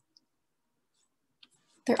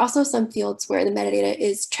 There are also some fields where the metadata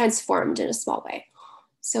is transformed in a small way.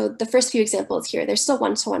 So the first few examples here, there's still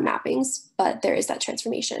one-to-one mappings, but there is that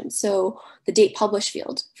transformation. So the date published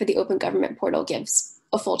field for the Open Government Portal gives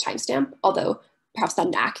a full timestamp, although perhaps not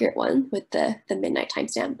an accurate one with the midnight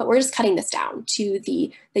timestamp, but we're just cutting this down to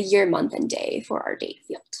the year, month, and day for our date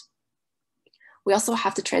field. We also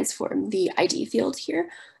have to transform the ID field here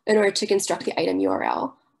in order to construct the item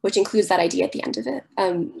URL, which includes that ID at the end of it.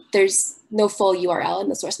 There's no full URL in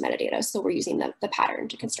the source metadata, so we're using the pattern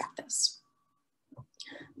to construct this.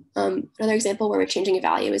 Another example where we're changing a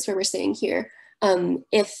value is where we're saying here,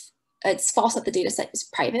 if it's false that the data set is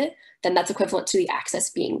private, then that's equivalent to the access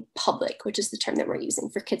being public, which is the term that we're using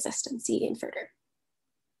for consistency in further.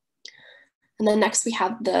 And then next we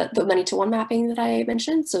have the many-to-one mapping that I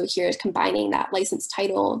mentioned. So here's combining that license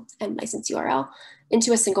title and license URL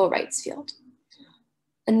into a single rights field.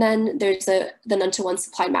 And then there's the none-to-one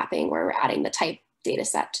supply mapping where we're adding the type data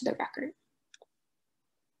set to the record.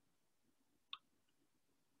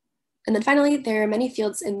 And then finally, there are many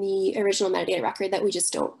fields in the original metadata record that we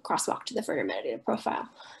just don't crosswalk to the further metadata profile.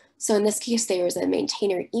 So in this case, there is a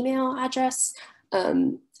maintainer email address,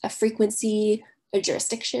 a frequency, a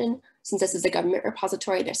jurisdiction. Since this is a government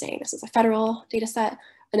repository, they're saying this is a federal data set,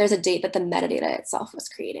 and there's a date that the metadata itself was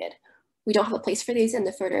created. We don't have a place for these in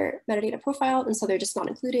the further metadata profile, and so they're just not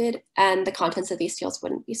included, and the contents of these fields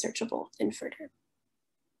wouldn't be searchable in further.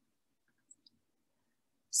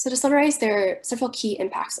 So to summarize, there are several key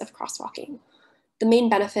impacts of crosswalking. The main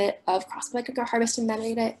benefit of crosswalking or harvesting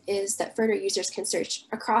metadata is that further users can search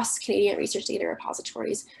across Canadian research data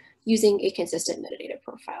repositories using a consistent metadata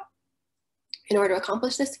profile. In order to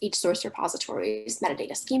accomplish this, each source repository's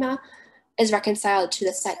metadata schema is reconciled to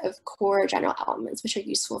the set of core general elements which are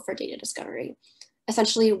useful for data discovery.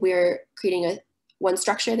 Essentially, we're creating one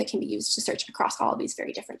structure that can be used to search across all of these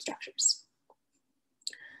very different structures.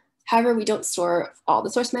 However, we don't store all the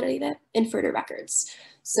source metadata in further records.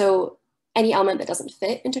 So any element that doesn't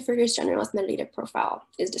fit into further's generalist metadata profile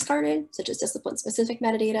is discarded, such as discipline-specific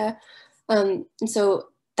metadata. And so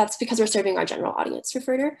that's because we're serving our general audience for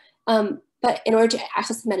further. But in order to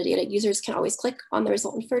access the metadata, users can always click on the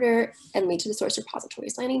result in further and lead to the source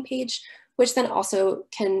repository's landing page, which then also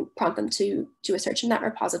can prompt them to do a search in that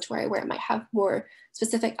repository where it might have more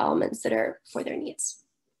specific elements that are for their needs.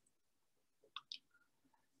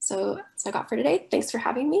 So that's all I got for today. Thanks for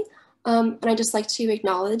having me. And I'd just like to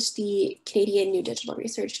acknowledge the Canadian New Digital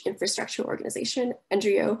Research Infrastructure Organization,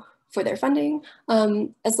 NGO, for their funding,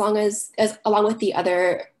 along with the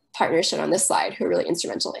other partners shown on this slide who are really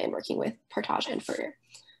instrumental in working with Portage and further.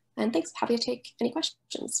 And thanks, happy to take any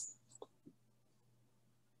questions.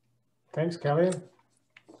 Thanks, Kelly.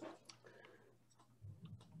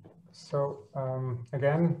 So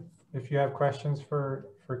again, if you have questions for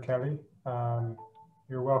Kelly,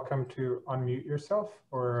 you're welcome to unmute yourself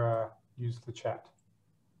or use the chat.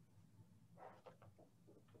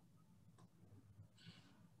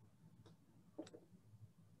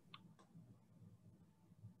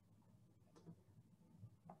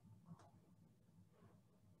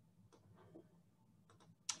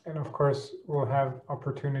 And of course, we'll have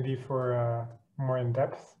opportunity for more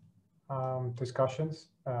in-depth discussions,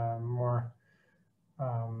 more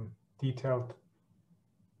detailed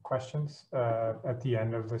questions at the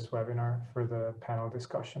end of this webinar for the panel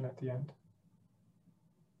discussion at the end.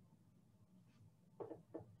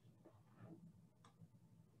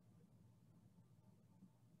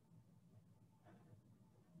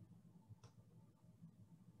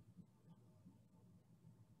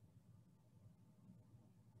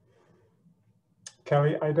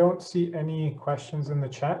 Kelly. I don't see any questions in the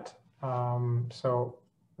chat. So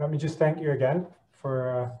let me just thank you again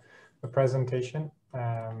for the presentation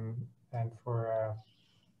and for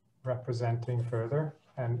representing further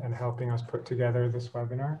and helping us put together this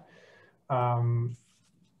webinar.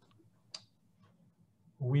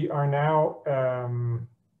 We are now,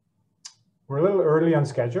 we're a little early on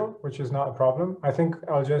schedule, which is not a problem. I think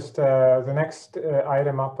I'll just, the next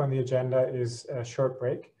item up on the agenda is a short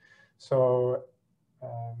break. So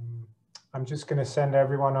I'm just going to send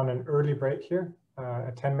everyone on an early break here,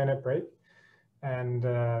 a 10-minute break, and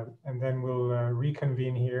then we'll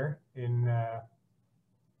reconvene here in a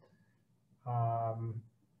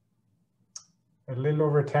little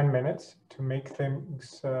over 10 minutes to make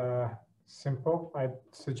things simple. I'd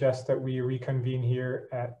suggest that we reconvene here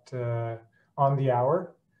at on the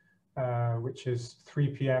hour, which is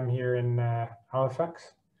 3 p.m. here in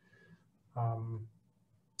Halifax.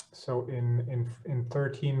 So in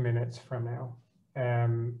 13 minutes from now.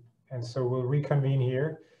 And so we'll reconvene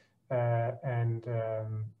here and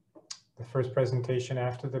the first presentation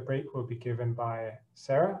after the break will be given by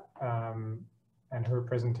Sarah, and her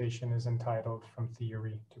presentation is entitled From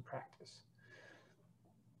Theory to Practice.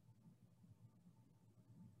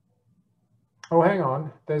 Oh, hang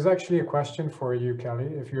on. There's actually a question for you, Kelly,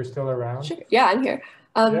 if you're still around. Sure. Yeah, I'm here.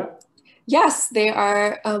 Yeah. Yes, they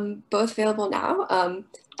are both available now, and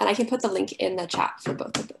I can put the link in the chat for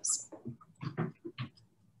both of those.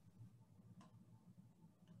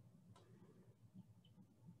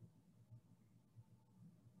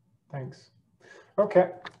 Thanks.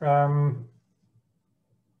 Okay.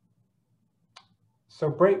 So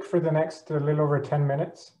break for the next little over 10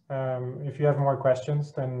 minutes. If you have more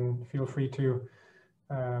questions, then feel free to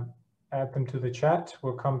add them to the chat.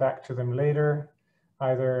 We'll come back to them later.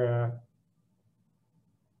 Either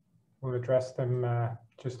we'll address them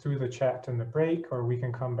just through the chat in the break, or we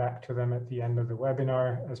can come back to them at the end of the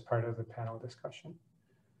webinar as part of the panel discussion.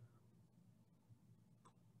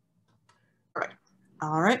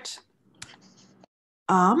 All right.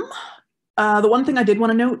 The one thing I did want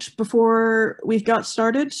to note before we got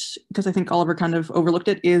started, because I think Oliver kind of overlooked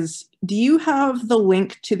it, is do you have the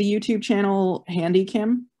link to the YouTube channel handy,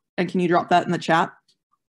 Kim? And can you drop that in the chat?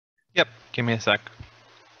 Yep, give me a sec.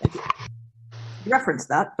 You referenced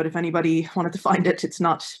that, but if anybody wanted to find it, it's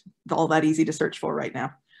not all that easy to search for right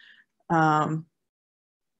now. All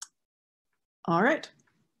right.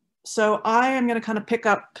 So I am going to kind of pick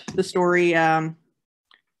up the story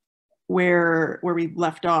where we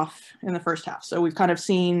left off in the first half. So we've kind of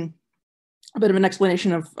seen a bit of an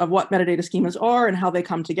explanation of what metadata schemas are and how they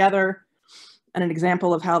come together, and an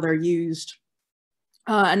example of how they're used.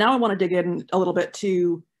 And now I want to dig in a little bit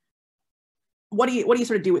to what do you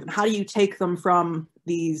sort of do with them? How do you take them from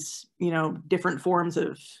these, different forms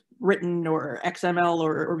of written or XML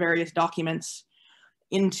or various documents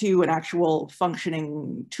into an actual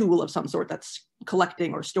functioning tool of some sort that's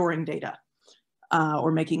collecting or storing data?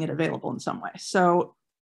 Or making it available in some way. So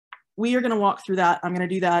we are going to walk through that. I'm going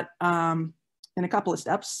to do that in a couple of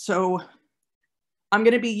steps. So I'm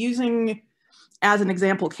going to be using as an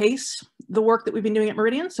example case the work that we've been doing at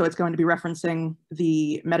Meridian. So it's going to be referencing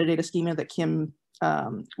the metadata schema that Kim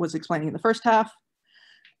was explaining in the first half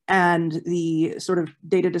and the sort of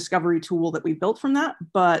data discovery tool that we built from that.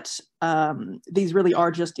 But these really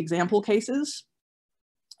are just example cases.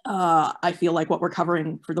 I feel like what we're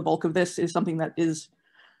covering for the bulk of this is something that is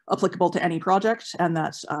applicable to any project, and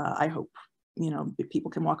that I hope people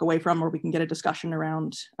can walk away from, or we can get a discussion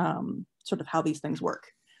around sort of how these things work.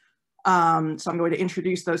 So I'm going to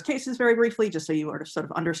introduce those cases very briefly, just so you sort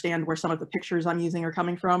of understand where some of the pictures I'm using are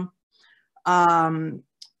coming from.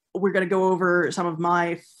 We're going to go over some of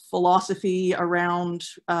my philosophy around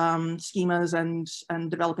schemas and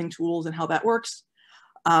developing tools and how that works.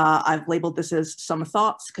 I've labeled this as some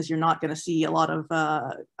thoughts because you're not going to see a lot of,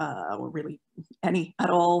 or really any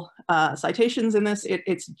at all, citations in this.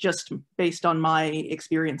 It's just based on my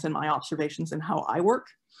experience and my observations and how I work.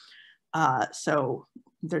 So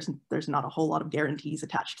there's not a whole lot of guarantees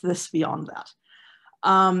attached to this beyond that.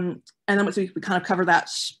 And then once we kind of cover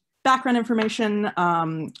that background information,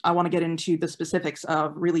 I want to get into the specifics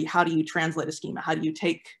of really how do you translate a schema? How do you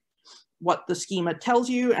take what the schema tells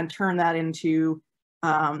you and turn that into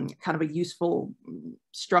kind of a useful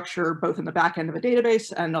structure, both in the back end of a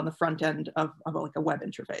database and on the front end of like a web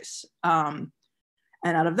interface. And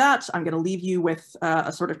out of that, I'm going to leave you with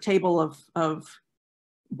a sort of table of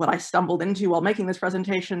what I stumbled into while making this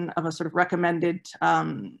presentation, of a sort of recommended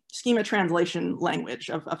schema translation language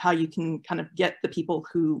of how you can kind of get the people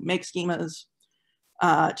who make schemas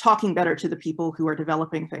talking better to the people who are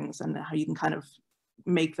developing things, and how you can kind of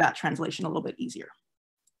make that translation a little bit easier.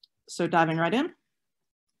 So diving right in.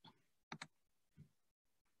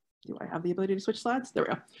 Do I have the ability to switch slides? There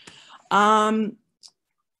we go.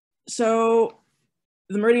 So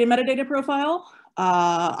the MERIDIAN metadata profile,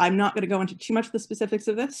 I'm not going to go into too much of the specifics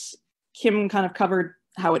of this. Kim kind of covered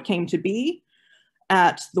how it came to be.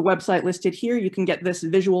 At the website listed here, you can get this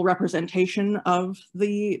visual representation of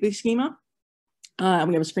the schema. We have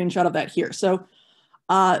a screenshot of that here. So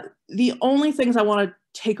the only things I want to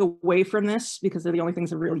take away from this, because they're the only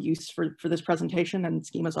things of real use for this presentation, and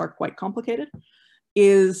schemas are quite complicated,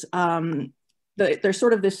 is there's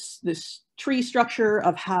sort of this tree structure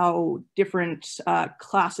of how different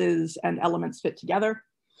classes and elements fit together.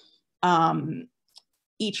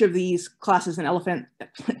 Each of these classes and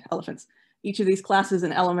each of these classes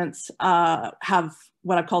and elements have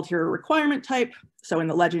what I've called here a requirement type. So in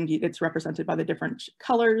the legend, it's represented by the different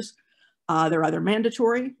colors. They're either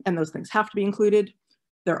mandatory, and those things have to be included.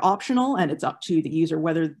 They're optional, and it's up to the user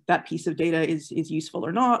whether that piece of data is useful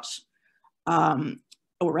or not,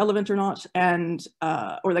 or relevant or not, and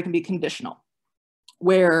or they can be conditional,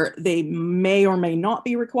 where they may or may not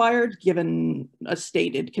be required given a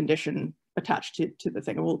stated condition attached to the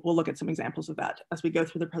thing. And we'll look at some examples of that as we go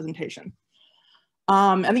through the presentation.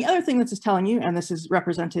 And the other thing this is telling you, and this is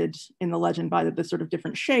represented in the legend by the sort of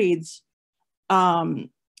different shades,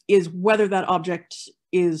 is whether that object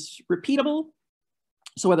is repeatable.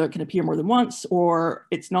 So whether it can appear more than once, or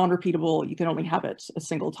it's non-repeatable, you can only have it a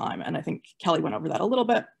single time. And I think Kelly went over that a little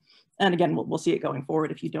bit. And again, we'll see it going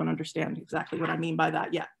forward if you don't understand exactly what I mean by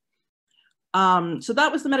that yet. So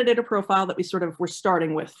that was the metadata profile that we sort of were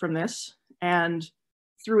starting with from this. And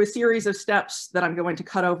through a series of steps that I'm going to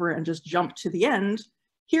cut over and just jump to the end,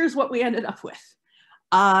 here's what we ended up with.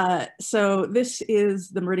 So this is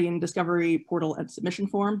the MERIDIAN Discovery Portal and Submission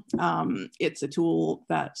Form. It's a tool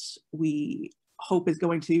that we hope is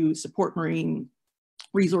going to support marine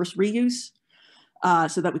resource reuse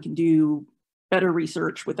so that we can do better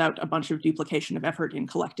research without a bunch of duplication of effort in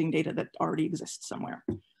collecting data that already exists somewhere.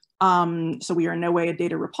 So we are in no way a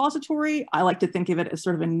data repository. I like to think of it as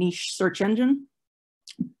sort of a niche search engine,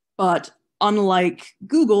 but unlike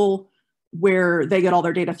Google, where they get all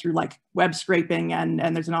their data through like web scraping and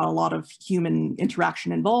there's not a lot of human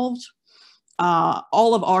interaction involved,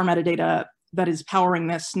 all of our metadata that is powering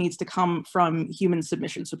this needs to come from human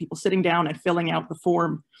submission. So people sitting down and filling out the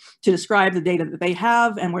form to describe the data that they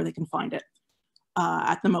have and where they can find it.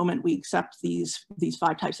 At the moment, we accept these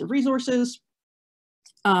 5 types of resources.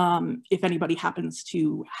 If anybody happens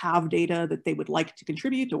to have data that they would like to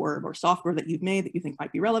contribute, or software that you've made that you think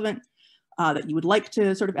might be relevant, that you would like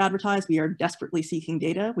to sort of advertise, we are desperately seeking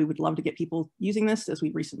data. We would love to get people using this, as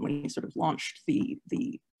we recently sort of launched the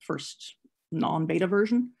first non-beta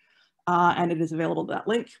version, and it is available to that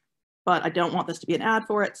link. But I don't want this to be an ad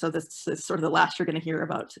for it, so this is sort of the last you're going to hear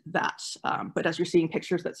about that. But as you're seeing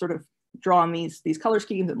pictures that sort of draw on these color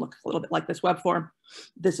schemes and look a little bit like this web form,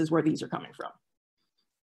 this is where these are coming from.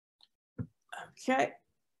 Okay.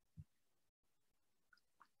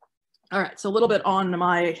 All right, so a little bit on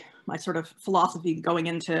my sort of philosophy going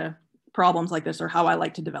into problems like this, or how I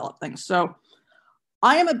like to develop things. So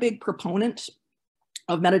I am a big proponent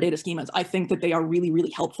of metadata schemas. I think that they are really, really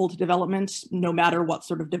helpful to development, no matter what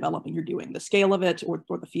sort of development you're doing, the scale of it or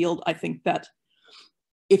the field. I think that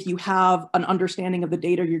if you have an understanding of the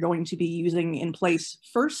data you're going to be using in place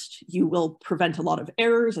first, you will prevent a lot of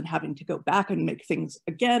errors and having to go back and make things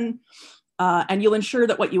again. And you'll ensure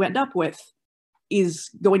that what you end up with is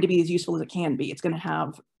going to be as useful as it can be. It's going to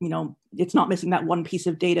have, it's not missing that one piece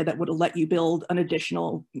of data that would have let you build an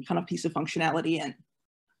additional kind of piece of functionality in.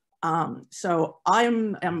 So I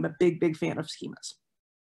am a big fan of schemas.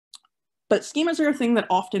 But schemas are a thing that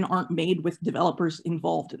often aren't made with developers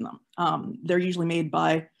involved in them. They're usually made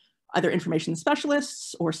by either information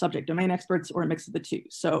specialists or subject domain experts, or a mix of the two.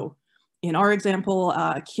 So in our example,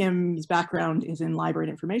 Kim's background is in library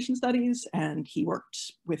and information studies, and they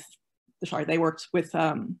worked with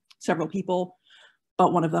several people,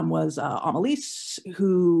 but one of them was Annalise,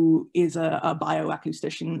 who is a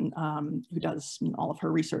bioacoustician who does all of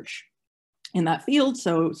her research in that field.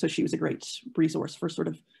 So she was a great resource for sort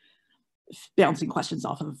of bouncing questions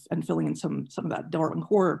off of and filling in some of that Darwin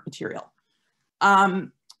core material.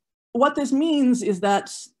 What this means is that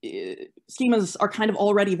schemas are kind of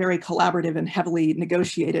already very collaborative and heavily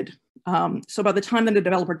negotiated. So by the time that a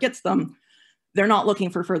developer gets them, they're not looking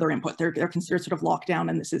for further input. They're considered sort of locked down,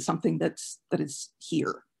 and this is something that is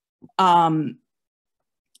here. And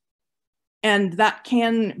that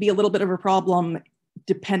can be a little bit of a problem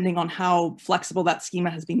depending on how flexible that schema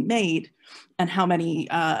has been made and how many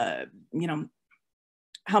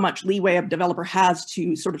leeway a developer has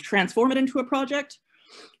to sort of transform it into a project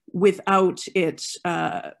without it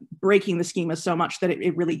breaking the schema so much that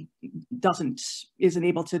it really isn't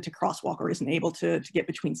able to crosswalk or isn't able to get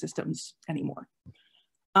between systems anymore.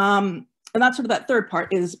 And that's sort of that third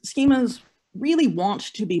part is schemas really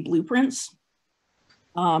want to be blueprints.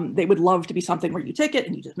 They would love to be something where you take it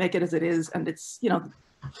and you just make it as it is, and it's, you know,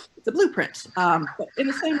 it's a blueprint. But in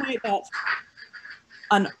the same way that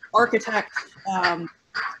an architect,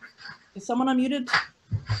 is someone unmuted?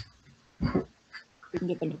 We can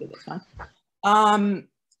get them muted, that's fine.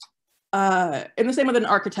 In the same way that an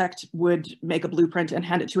architect would make a blueprint and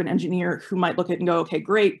hand it to an engineer who might look at it and go, okay,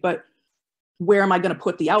 great, but where am I going to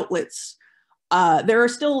put the outlets? There are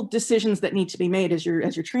still decisions that need to be made as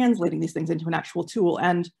you're translating these things into an actual tool,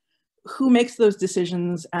 and who makes those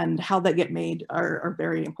decisions and how they get made are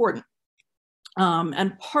very important.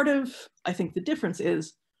 And part of, I think, the difference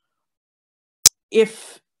is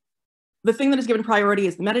if the thing that is given priority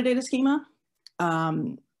is the metadata schema,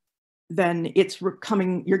 then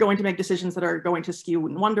you're going to make decisions that are going to skew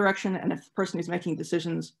in one direction, and if the person who's making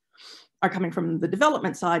decisions are coming from the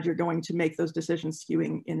development side, you're going to make those decisions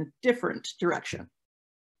skewing in a different direction.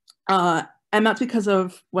 And that's because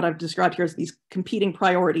of what I've described here as these competing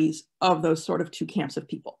priorities of those sort of two camps of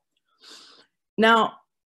people. Now,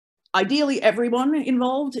 ideally, everyone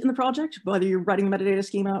involved in the project, whether you're writing a metadata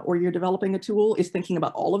schema or you're developing a tool, is thinking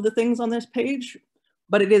about all of the things on this page,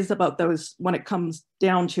 but it is about those when it comes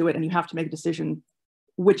down to it and you have to make a decision,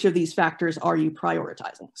 which of these factors are you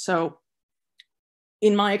prioritizing? So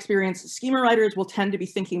in my experience, schema writers will tend to be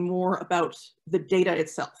thinking more about the data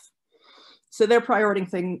itself. So they're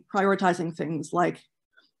prioritizing things like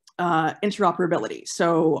interoperability.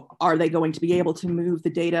 So are they going to be able to move the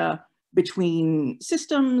data between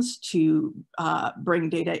systems to bring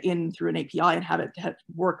data in through an API and have it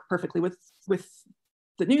work perfectly with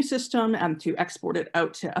the new system and to export it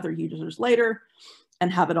out to other users later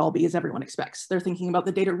and have it all be as everyone expects? They're thinking about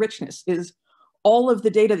the data richness. Is all of the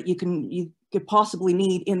data that you could possibly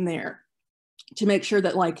need in there to make sure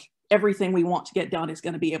that like everything we want to get done is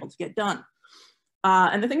going to be able to get done.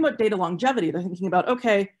 And the thing about data longevity, they're thinking about,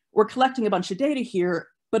 okay, we're collecting a bunch of data here,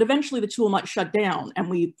 but eventually the tool might shut down and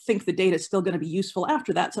we think the data is still going to be useful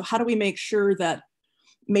after that. So how do we make sure that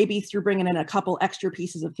maybe through bringing in a couple extra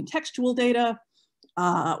pieces of contextual data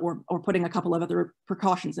or putting a couple of other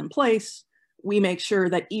precautions in place, we make sure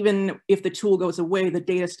that even if the tool goes away, the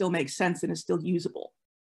data still makes sense and is still usable.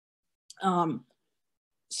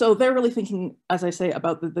 So they're really thinking, as I say,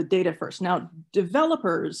 about the data first. Now,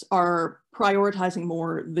 developers are prioritizing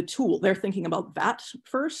more the tool. They're thinking about that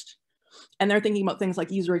first, and they're thinking about things like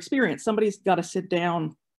user experience. Somebody's got to sit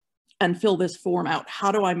down and fill this form out.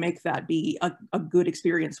 How do I make that be a good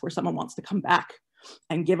experience where someone wants to come back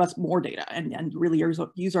and give us more data and really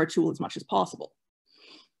use our tool as much as possible?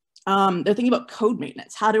 They're thinking about code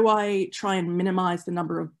maintenance. How do I try and minimize the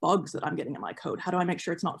number of bugs that I'm getting in my code? How do I make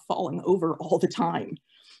sure it's not falling over all the time?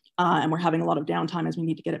 And we're having a lot of downtime as we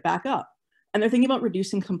need to get it back up. And they're thinking about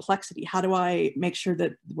reducing complexity. How do I make sure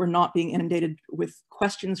that we're not being inundated with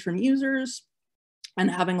questions from users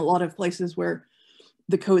and having a lot of places where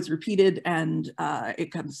the code's repeated and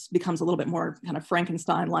it becomes a little bit more kind of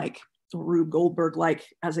Frankenstein-like or Rube Goldberg-like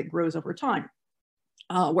as it grows over time?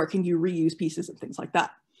 Where can you reuse pieces and things like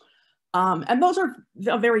that? And those are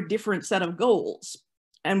a very different set of goals.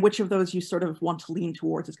 And which of those you sort of want to lean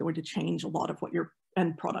towards is going to change a lot of what your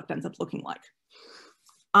end product ends up looking like.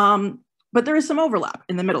 But there is some overlap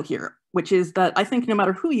in the middle here, which is that I think no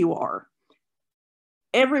matter who you are,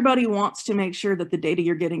 everybody wants to make sure that the data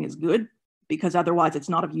you're getting is good, because otherwise it's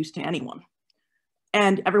not of use to anyone.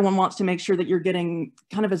 And everyone wants to make sure that you're getting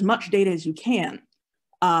kind of as much data as you can,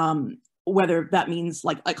 whether that means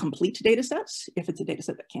like a complete data set, if it's a data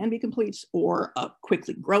set that can be complete, or a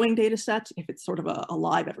quickly growing data set, if it's sort of a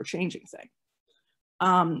live, ever-changing thing.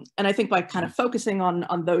 And I think by kind of focusing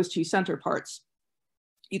on those two center parts,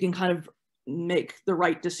 you can kind of make the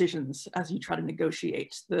right decisions as you try to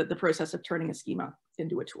negotiate the process of turning a schema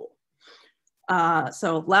into a tool.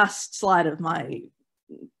 So last slide of my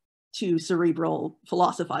too cerebral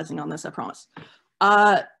philosophizing on this, I promise.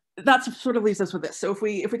 That sort of leaves us with this. So if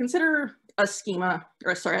we consider a spectrum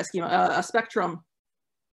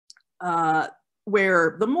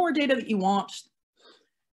where the more data that you want,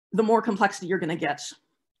 the more complexity you're going to get.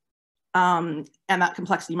 And that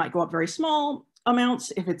complexity might go up very small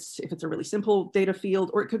amounts if it's a really simple data field,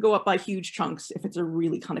 or it could go up by huge chunks if it's a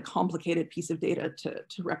really kind of complicated piece of data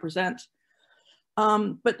to represent.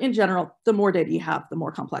 But in general, the more data you have, the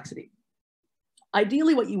more complexity.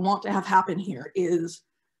 Ideally, what you want to have happen here is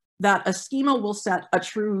that a schema will set a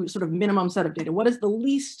true sort of minimum set of data. What is the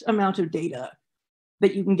least amount of data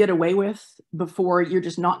that you can get away with before you're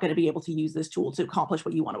just not going to be able to use this tool to accomplish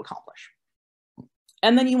what you want to accomplish?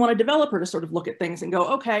 And then you want a developer to sort of look at things and go,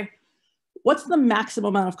 okay, what's the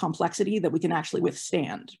maximum amount of complexity that we can actually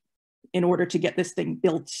withstand in order to get this thing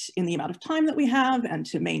built in the amount of time that we have and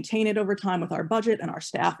to maintain it over time with our budget and our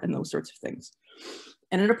staff and those sorts of things.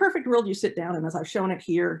 And in a perfect world, you sit down, and as I've shown it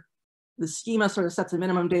here, the schema sort of sets a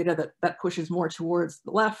minimum data that pushes more towards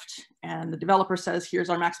the left, and the developer says, here's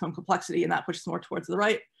our maximum complexity, and that pushes more towards the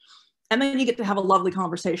right. And then you get to have a lovely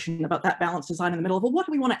conversation about that balanced design in the middle of, well, what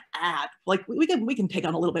do we want to add? Like, we can take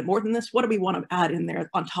on a little bit more than this. What do we want to add in there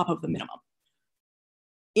on top of the minimum?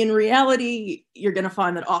 In reality, you're going to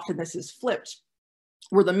find that often this is flipped,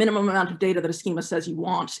 where the minimum amount of data that a schema says you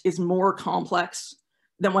want is more complex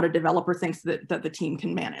than what a developer thinks that the team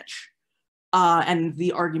can manage. And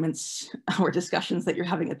the arguments or discussions that you're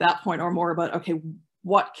having at that point are more about, okay,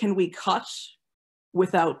 what can we cut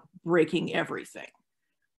without breaking everything?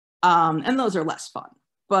 And those are less fun.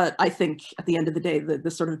 But I think at the end of the day,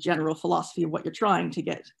 the sort of general philosophy of what you're trying to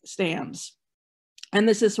get stands. And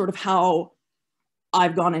this is sort of how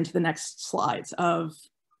I've gone into the next slides of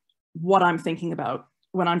what I'm thinking about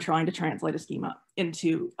when I'm trying to translate a schema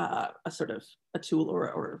into a sort of a tool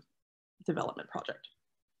or development project.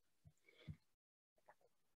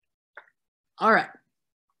 All right,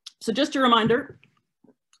 so just a reminder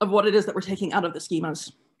of what it is that we're taking out of the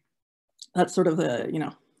schemas. That's sort of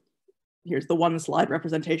the, here's the one slide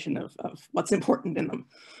representation of what's important in them.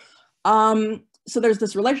 So there's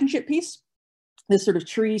this relationship piece, this sort of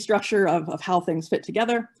tree structure of how things fit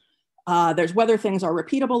together. There's whether things are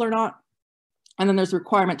repeatable or not. And then there's the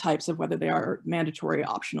requirement types of whether they are mandatory,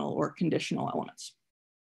 optional, or conditional elements.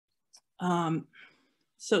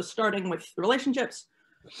 So starting with the relationships,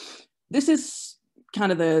 this is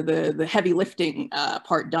kind of the heavy lifting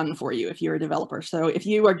part done for you if you're a developer. So if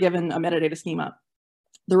you are given a metadata schema,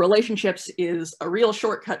 the relationships is a real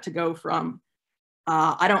shortcut to go from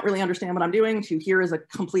I don't really understand what I'm doing to here is a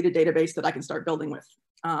completed database that I can start building with.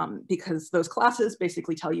 Because those classes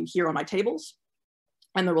basically tell you here are my tables,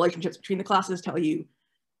 and the relationships between the classes tell you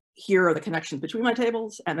here are the connections between my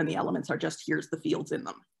tables, and then the elements are just here's the fields in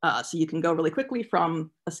them. So you can go really quickly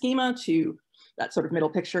from a schema to that sort of middle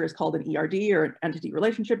picture is called an ERD or an entity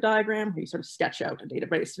relationship diagram, where you sort of sketch out a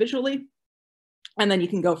database visually. And then you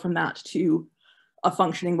can go from that to a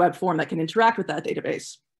functioning web form that can interact with that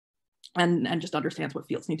database and just understands what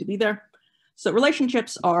fields need to be there. So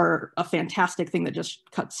relationships are a fantastic thing that just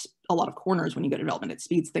cuts a lot of corners when you go to development. It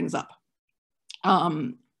speeds things up.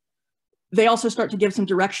 They also start to give some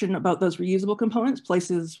direction about those reusable components,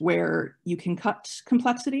 places where you can cut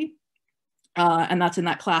complexity. And that's in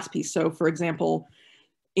that class piece. So for example,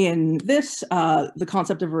 in this, the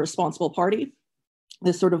concept of a responsible party,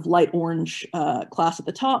 this sort of light orange class at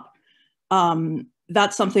the top,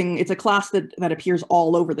 that's something, it's a class that appears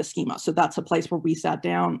all over the schema. So that's a place where we sat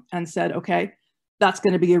down and said, okay, that's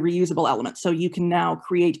going to be a reusable element. So you can now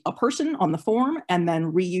create a person on the form and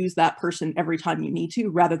then reuse that person every time you need to,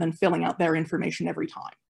 rather than filling out their information every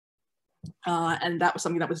time. And that was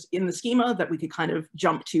something that was in the schema that we could kind of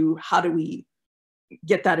jump to. How do we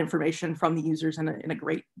get that information from the users in a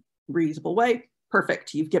great reusable way?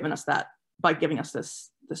 Perfect. You've given us that by giving us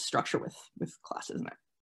this structure with classes in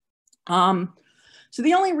it. So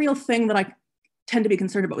the only real thing that I tend to be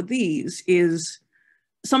concerned about with these is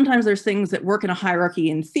sometimes there's things that work in a hierarchy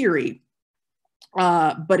in theory,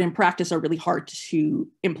 but in practice are really hard to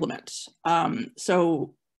implement.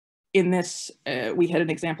 So in this, we had an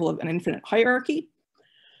example of an infinite hierarchy.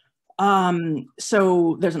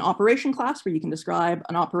 So there's an operation class where you can describe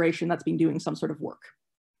an operation that's been doing some sort of work.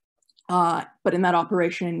 But in that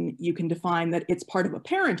operation, you can define that it's part of a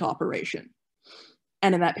parent operation.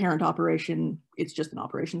 And in that parent operation, it's just an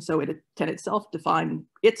operation. So it can itself define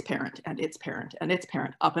its parent and its parent and its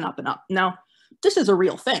parent, up and up and up. Now, this is a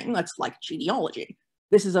real thing. That's like genealogy.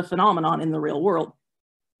 This is a phenomenon in the real world.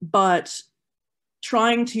 But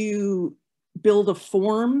trying to build a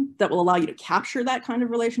form that will allow you to capture that kind of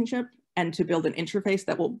relationship and to build an interface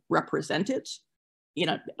that will represent it in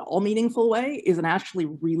an all meaningful way is an actually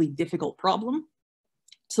really difficult problem.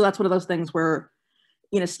 So that's one of those things where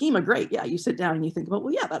in a schema, great, yeah, you sit down and you think about,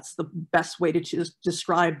 well, yeah, that's the best way to just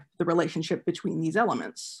describe the relationship between these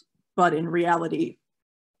elements. But in reality,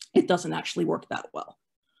 it doesn't actually work that well.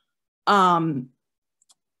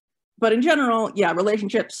 But in general, yeah,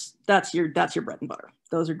 relationships, that's your bread and butter.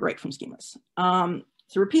 Those are great from schemas. So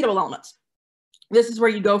repeatable elements. This is where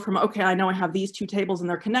you go from, okay, I know I have these two tables and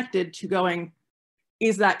they're connected, to going,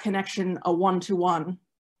 is that connection a one-to-one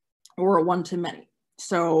or a one-to-many?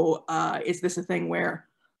 So is this a thing where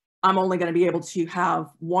I'm only going to be able to have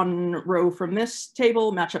one row from this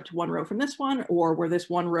table match up to one row from this one, or where this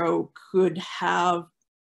one row could have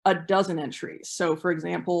a dozen entries? So for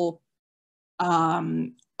example,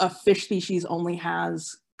 a fish species only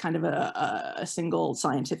has kind of a single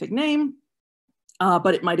scientific name,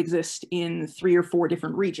 but it might exist in 3 or 4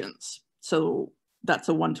 different regions. So that's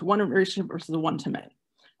a one-to-one relation versus a one-to-many.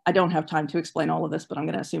 I don't have time to explain all of this, but I'm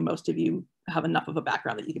going to assume most of you have enough of a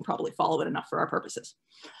background that you can probably follow it enough for our purposes.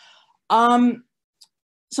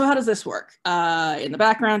 So how does this work? In the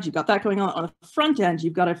background, you've got that going on. On the front end,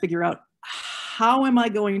 you've got to figure out, how am I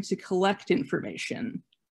going to collect information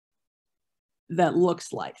that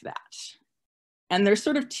looks like that? And there's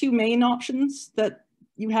sort of 2 main options that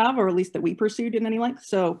you have, or at least that we pursued in any length.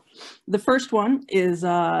 So the first one is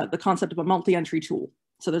the concept of a multi-entry tool.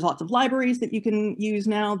 So there's lots of libraries that you can use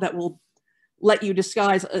now that will let you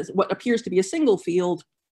disguise what appears to be a single field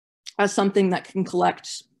as something that can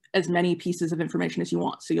collect as many pieces of information as you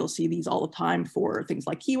want. So you'll see these all the time for things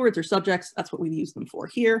like keywords or subjects. That's what we've used them for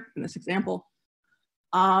here in this example.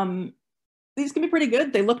 These can be pretty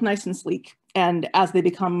good. They look nice and sleek. And as they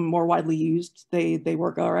become more widely used, they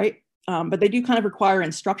work all right. But they do kind of require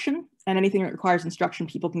instruction, and anything that requires instruction,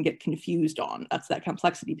 people can get confused on. That's that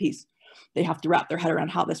complexity piece. They have to wrap their head around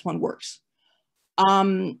how this one works.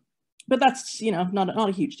 But that's, you know, not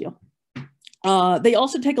a huge deal. They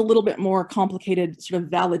also take a little bit more complicated sort of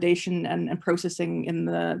validation and processing in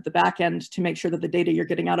the back end to make sure that the data you're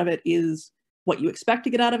getting out of it is what you expect to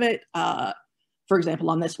get out of it. For example,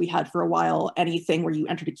 on this, we had for a while anything where you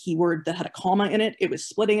entered a keyword that had a comma in it, it was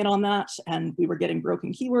splitting it on that, and we were getting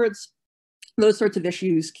broken keywords. Those sorts of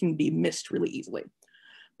issues can be missed really easily.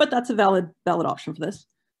 But that's a valid option for this.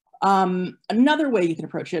 Another way you can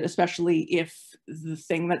approach it, especially if the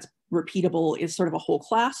thing that's repeatable is sort of a whole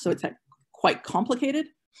class, so it's quite complicated,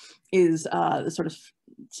 is the sort of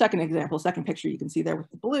second picture you can see there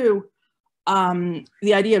with the blue.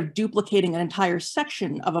 The idea of duplicating an entire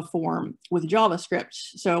section of a form with JavaScript.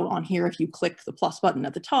 So on here, if you click the plus button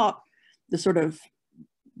at the top, the sort of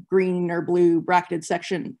green or blue bracketed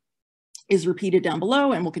section is repeated down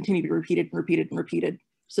below and will continue to be repeated and repeated and repeated,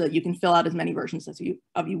 so that you can fill out as many versions as you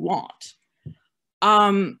want.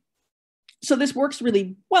 So this works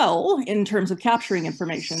really well in terms of capturing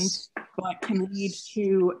information, but can lead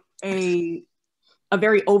to a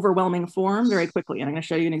very overwhelming form very quickly. And I'm going to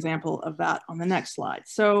show you an example of that on the next slide.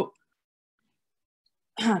 So,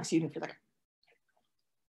 excuse me for a second.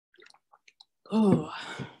 Oh.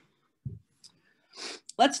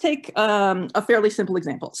 Let's take a fairly simple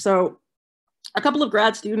example. So a couple of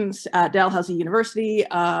grad students at Dalhousie University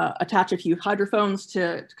attach a few hydrophones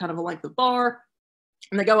to kind of a length of bar,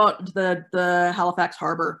 and they go out into the Halifax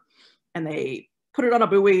harbor, and they put it on a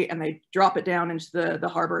buoy, and they drop it down into the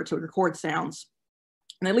harbor to record sounds.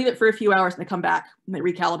 And they leave it for a few hours, and they come back, and they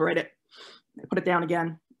recalibrate it. They put it down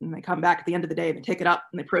again, and they come back at the end of the day, and they take it up,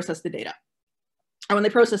 and they process the data. And when they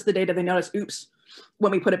process the data, they notice, oops,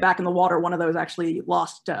 when we put it back in the water, one of those actually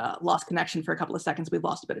lost connection for a couple of seconds. We've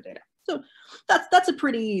lost a bit of data. So that's a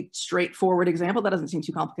pretty straightforward example. That doesn't seem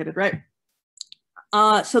too complicated, right?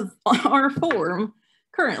 So our form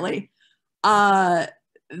currently,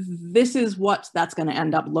 this is what that's going to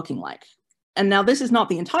end up looking like. And now this is not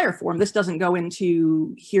the entire form. This doesn't go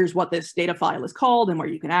into here's what this data file is called and where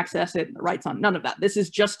you can access it and the rights on, none of that. This is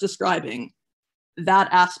just describing that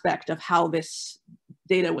aspect of how this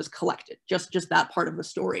data was collected, just that part of the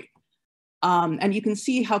story. And you can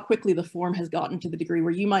see how quickly the form has gotten to the degree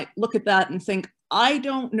where you might look at that and think, I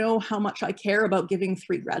don't know how much I care about giving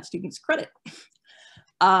 3 grad students credit,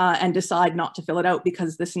 and decide not to fill it out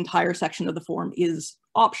because this entire section of the form is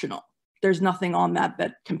optional. There's nothing on that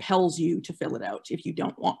that compels you to fill it out if you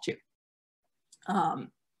don't want to.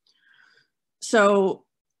 So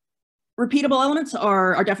repeatable elements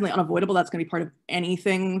are definitely unavoidable. That's going to be part of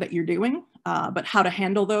anything that you're doing. But how to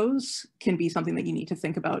handle those can be something that you need to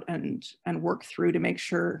think about and work through to make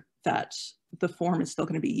sure that the form is still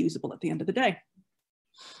going to be usable at the end of the day.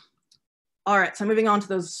 All right, so moving on to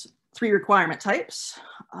those 3 requirement types.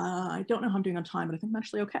 I don't know how I'm doing on time, but I think I'm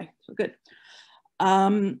actually okay, so good.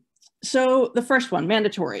 So the first one,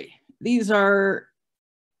 mandatory. These are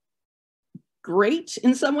great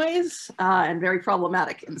in some ways and very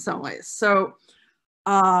problematic in some ways. So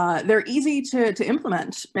they're easy to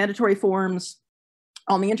implement. Mandatory forms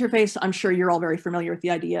on the interface, I'm sure you're all very familiar with the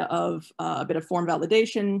idea of a bit of form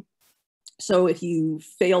validation. So if you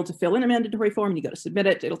fail to fill in a mandatory form and you go to submit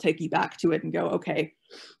it, it'll take you back to it and go, okay,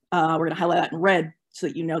 we're going to highlight that in red so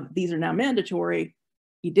that you know that these are now mandatory.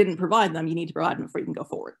 You didn't provide them, you need to provide them before you can go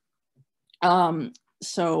forward.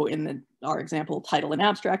 So in our example, title and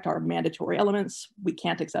abstract are mandatory elements. We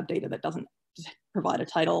can't accept data that doesn't provide a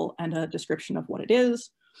title and a description of what it is.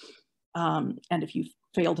 And if you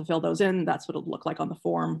fail to fill those in, that's what it'll look like on the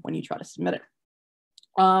form when you try to submit it.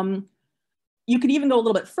 You could even go a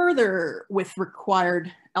little bit further with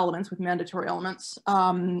required elements, with mandatory elements,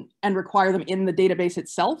 and require them in the database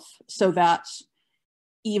itself, so that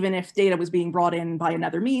even if data was being brought in by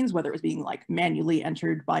another means, whether it was being like manually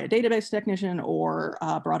entered by a database technician or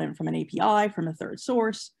brought in from an API from a third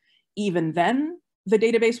source, even then the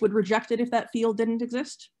database would reject it if that field didn't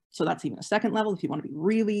exist. So that's even a second level if you want to be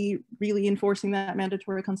really, really enforcing that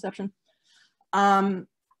mandatory conception. The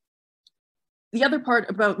other part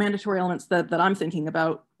about mandatory elements that I'm thinking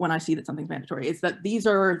about when I see that something's mandatory is that these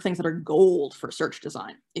are things that are gold for search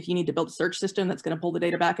design. If you need to build a search system that's going to pull the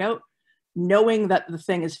data back out, knowing that the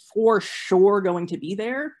thing is for sure going to be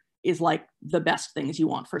there is like the best things you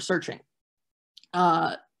want for searching.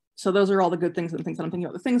 So those are all the good things and things that I'm thinking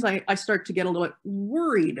about. The things I start to get a little bit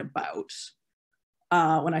worried about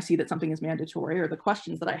when I see that something is mandatory, or the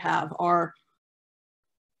questions that I have are,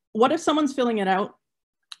 what if someone's filling it out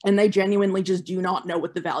and they genuinely just do not know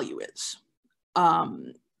what the value is?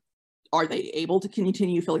 Are they able to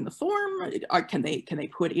continue filling the form? Can they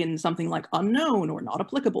put in something like unknown or not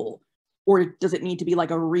applicable? Or does it need to be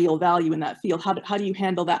like a real value in that field? How do you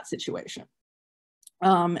handle that situation?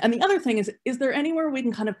 And the other thing is there anywhere we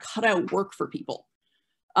can kind of cut out work for people?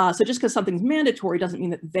 So just because something's mandatory doesn't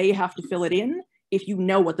mean that they have to fill it in if you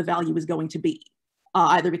know what the value is going to be,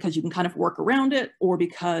 either because you can kind of work around it, or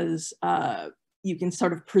because you can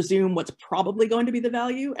sort of presume what's probably going to be the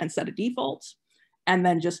value and set a default, and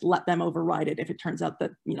then just let them override it if it turns out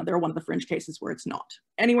that, you know, they're one of the fringe cases where it's not.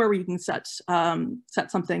 Anywhere where you can set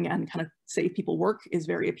something and kind of save people work is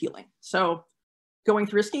very appealing. So going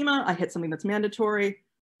through a schema, I hit something that's mandatory.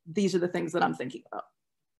 These are the things that I'm thinking about.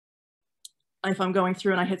 If I'm going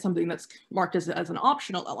through and I hit something that's marked as an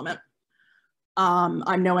optional element,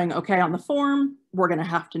 I'm knowing, okay, on the form, we're going to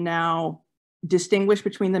have to now distinguish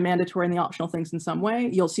between the mandatory and the optional things in some way.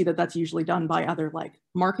 You'll see that that's usually done by either like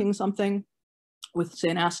marking something with, say,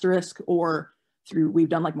 an asterisk, or through, we've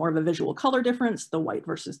done like more of a visual color difference, the white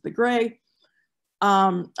versus the gray.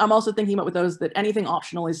 I'm also thinking about with those that anything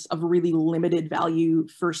optional is of really limited value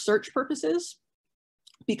for search purposes,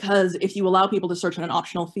 because if you allow people to search in an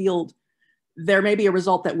optional field, there may be a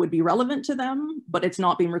result that would be relevant to them, but it's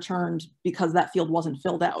not being returned because that field wasn't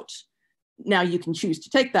filled out. Now you can choose to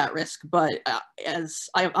take that risk, but as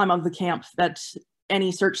I'm of the camp that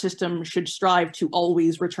any search system should strive to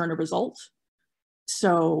always return a result.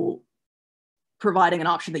 So providing an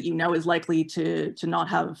option that you know is likely to not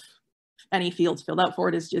have any fields filled out for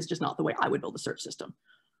it is just not the way I would build a search system.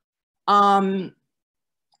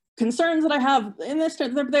 Concerns that I have in this,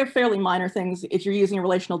 they're fairly minor things. If you're using a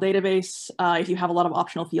relational database, if you have a lot of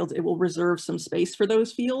optional fields, it will reserve some space for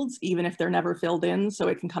those fields, even if they're never filled in. So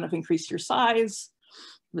it can kind of increase your size.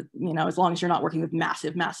 But, you know, as long as you're not working with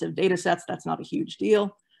massive, massive data sets, that's not a huge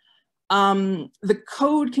deal. The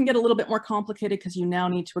code can get a little bit more complicated because you now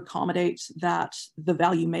need to accommodate that the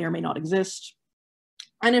value may or may not exist.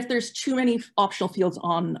 And if there's too many optional fields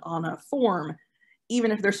on a form,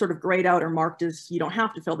 even if they're sort of grayed out or marked as you don't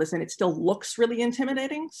have to fill this in, it still looks really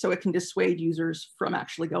intimidating. So it can dissuade users from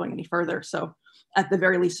actually going any further. So at the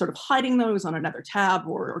very least, sort of hiding those on another tab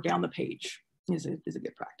or down the page is a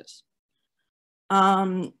good practice.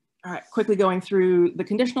 All right, quickly going through the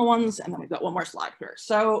conditional ones, and then we've got one more slide here.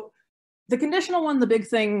 So the conditional one, the big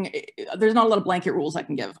thing, there's not a lot of blanket rules I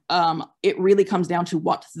can give. It really comes down to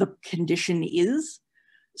what the condition is.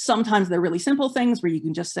 Sometimes they're really simple things where you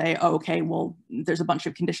can just say, oh, okay, well, there's a bunch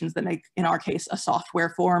of conditions that make, in our case, a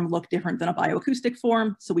software form look different than a bioacoustic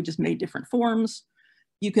form. So we just made different forms.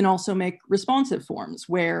 You can also make responsive forms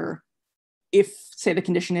where if, say, the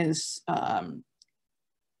condition is,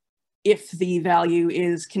 if the value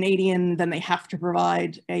is Canadian, then they have to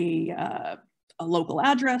provide a local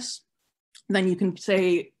address. Then you can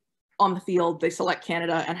say on the field, they select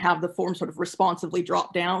Canada and have the form sort of responsively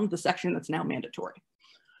drop down the section that's now mandatory.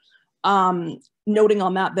 Noting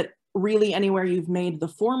on that really anywhere you've made the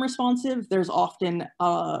form responsive, there's often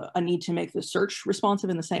a need to make the search responsive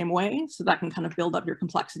in the same way. So that can kind of build up your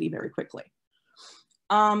complexity very quickly.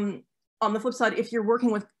 On the flip side, if you're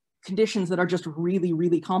working with conditions that are just really,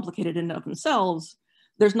 really complicated in and of themselves,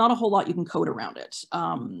 there's not a whole lot you can code around it.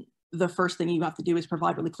 The first thing you have to do is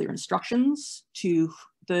provide really clear instructions to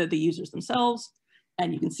the users themselves.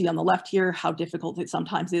 And you can see on the left here how difficult it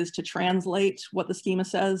sometimes is to translate what the schema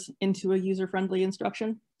says into a user-friendly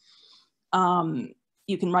instruction.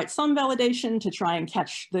 You can write some validation to try and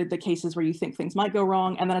catch the cases where you think things might go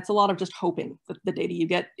wrong. And then it's a lot of just hoping that the data you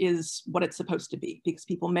get is what it's supposed to be, because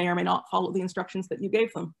people may or may not follow the instructions that you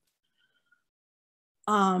gave them.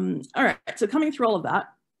 All right, so coming through all of that,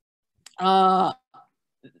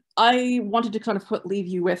 I wanted to kind of leave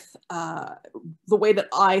you with the way that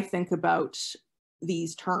I think about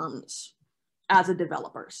these terms as a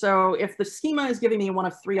developer. So if the schema is giving me one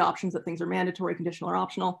of three options that things are mandatory, conditional, or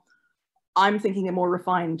optional, I'm thinking in more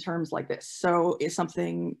refined terms like this. So is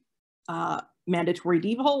something mandatory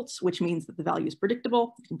defaults, which means that the value is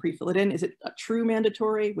predictable, you can pre-fill it in. Is it a true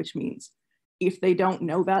mandatory, which means if they don't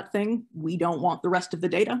know that thing, we don't want the rest of the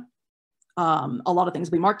data. A lot of things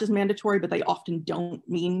will be marked as mandatory, but they often don't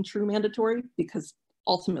mean true mandatory, because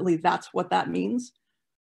ultimately that's what that means.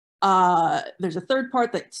 There's a third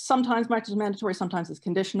part that sometimes marked as mandatory, sometimes is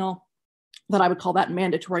conditional, that I would call that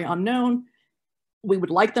mandatory unknown. We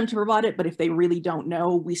would like them to provide it, but if they really don't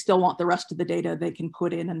know, we still want the rest of the data they can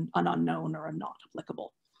put in an unknown or a not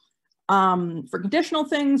applicable. For conditional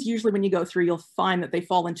things, usually when you go through, you'll find that they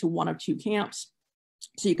fall into one of two camps.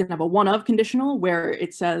 So you can have a one of conditional where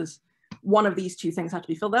it says one of these two things have to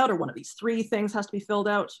be filled out, or one of these three things has to be filled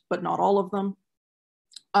out, but not all of them.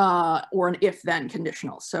 Or an if-then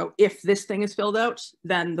conditional. So if this thing is filled out,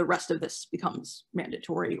 then the rest of this becomes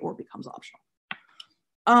mandatory or becomes optional.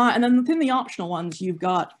 And then within the optional ones, you've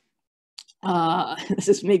got, this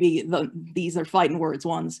is maybe these are fighting words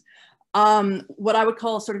ones. What I would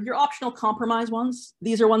call sort of your optional compromise ones.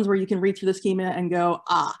 These are ones where you can read through the schema and go,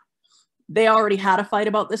 they already had a fight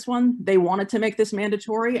about this one. They wanted to make this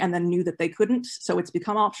mandatory and then knew that they couldn't, so it's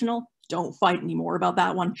become optional. Don't fight anymore about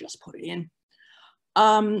that one, just put it in.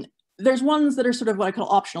 There's ones that are sort of what I call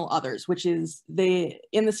optional others, which is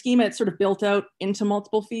in the schema, it's sort of built out into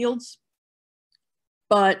multiple fields.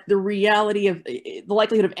 But the reality of the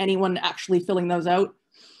likelihood of anyone actually filling those out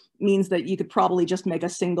means that you could probably just make a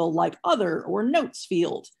single like other or notes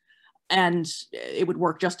field, and it would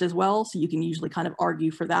work just as well. So you can usually kind of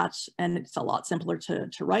argue for that, and it's a lot simpler to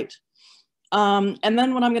write. And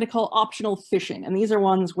then what I'm going to call optional fishing, and these are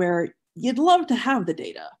ones where you'd love to have the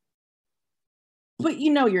data, but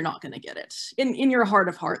you know you're not going to get it. In your heart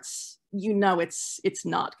of hearts, you know it's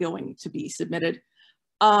not going to be submitted.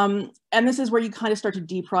 And this is where you kind of start to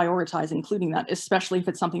deprioritize including that, especially if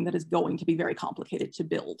it's something that is going to be very complicated to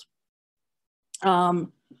build.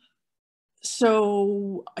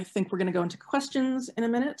 So I think we're going to go into questions in a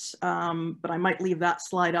minute, but I might leave that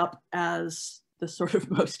slide up as the sort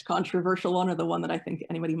of most controversial one, or the one that I think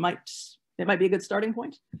it might be a good starting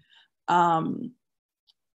point.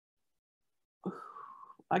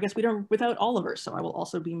 I guess we don't without Oliver, so I will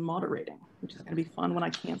also be moderating, which is going to be fun when I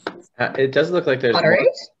can't. It does look like there's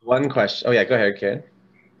one question. Oh yeah, go ahead, Karen.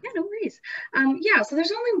 Yeah, no worries. Yeah, so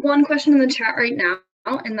there's only one question in the chat right now,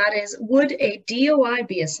 and that is, would a DOI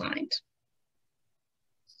be assigned?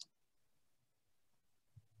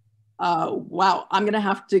 Wow, I'm going to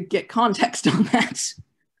have to get context on that.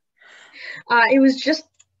 It was just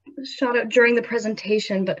shot out during the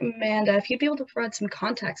presentation, but Amanda, if you'd be able to provide some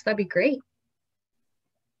context, that'd be great.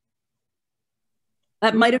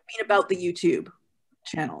 That might have been about the YouTube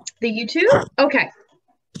channel. The YouTube? Okay.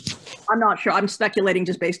 I'm not sure. I'm speculating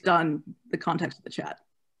just based on the context of the chat.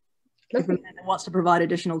 If Amanda wants to provide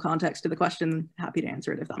additional context to the question, happy to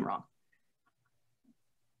answer it if I'm wrong.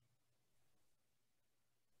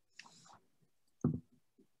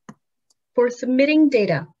 For submitting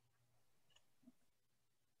data.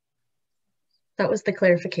 That was the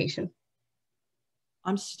clarification.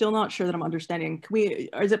 I'm still not sure that I'm understanding.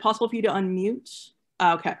 Is it possible for you to unmute?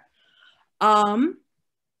 Okay. Would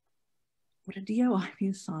a DOI be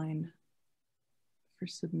assigned for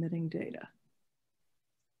submitting data?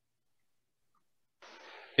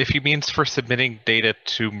 If he means for submitting data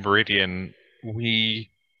to Meridian, we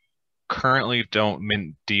currently don't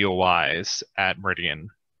mint DOIs at Meridian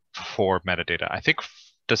for metadata. I think,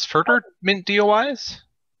 does Furter mint DOIs?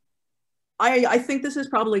 I think this is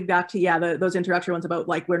probably back to, yeah, those introductory ones about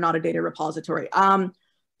like, we're not a data repository.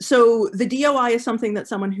 So the DOI is something that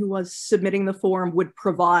someone who was submitting the form would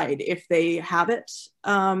provide if they have it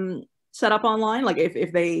set up online. Like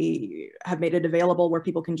if they have made it available where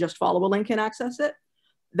people can just follow a link and access it,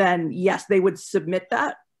 then yes, they would submit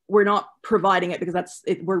that. We're not providing it because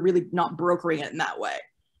we're really not brokering it in that way.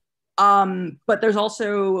 But there's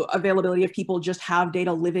also availability if people just have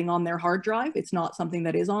data living on their hard drive. It's not something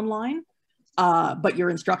that is online. But your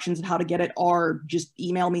instructions on how to get it are just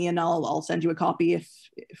email me and I'll send you a copy if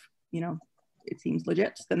you know it seems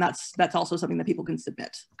legit. Then that's also something that people can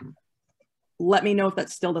submit. Let me know if that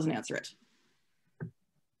still doesn't answer it.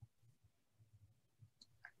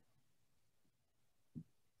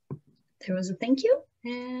 There was a thank you.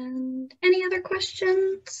 And any other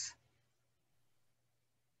questions?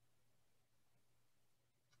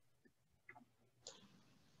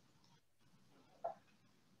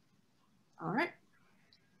 All right.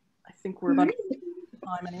 I think we're about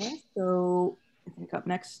time anyway. So I think up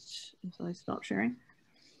next, until I stop sharing,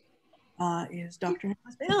 is Dr.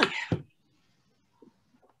 Nicolas Bailey.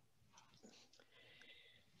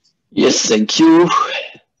 Yes, thank you.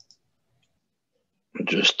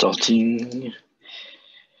 Just starting.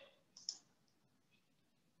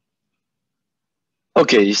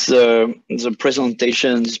 Okay, so the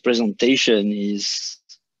presentation. This presentation is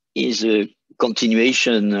a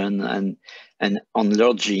continuation and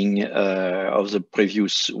enlarging of the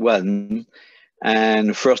previous one.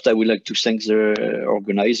 And first, I would like to thank the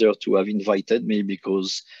organizer to have invited me,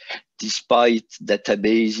 because despite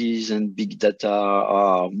databases and big data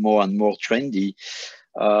are more and more trendy,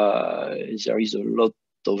 there is a lot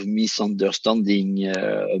of misunderstanding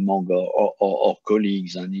among our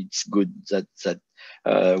colleagues, and it's good that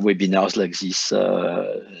webinars like this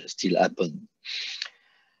still happen.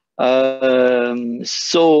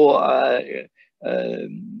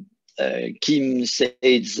 Kim said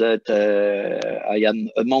that I am,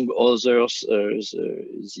 among others,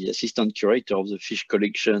 the assistant curator of the fish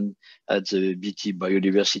collection at the BT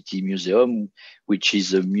Biodiversity Museum, which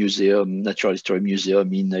is a museum, natural history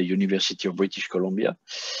museum in the University of British Columbia.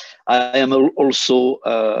 I am also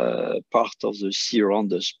part of the Sea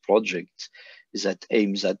Around Us project that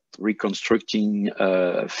aims at reconstructing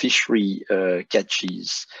fishery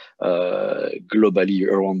catches globally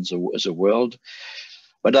around the world.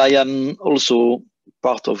 But I am also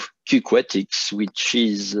part of Aquatics, which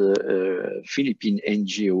is a Philippine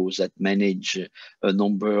NGO that manage a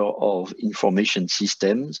number of information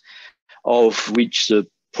systems, of which the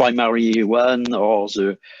primary one, or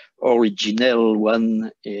the original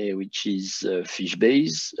one, which is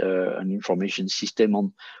FishBase, an information system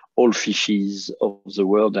on all fishes of the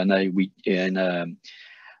world, and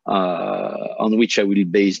on which I will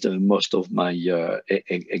base most of my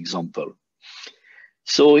example.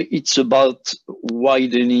 So it's about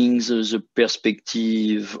widening the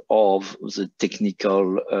perspective of the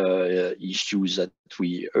technical issues that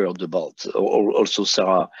we heard about. Also,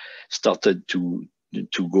 Sarah started to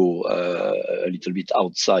go a little bit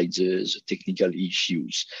outside the technical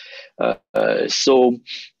issues. So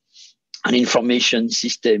an information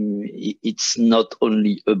system, it's not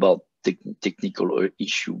only about technical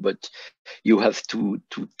issue, but you have to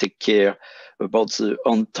take care about the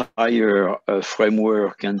entire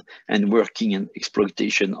framework and working and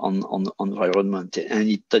exploitation on environment, and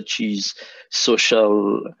it touches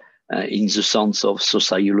social in the sense of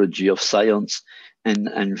sociology of science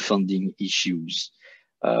and funding issues.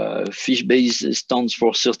 FishBase stands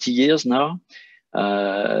for 30 years now,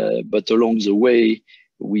 but along the way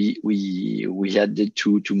we had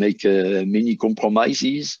to make many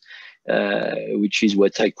compromises. Which is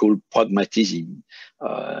what I call pragmatism.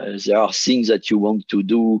 There are things that you want to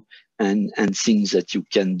do and things that you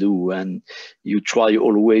can do, and you try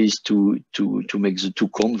always to make the two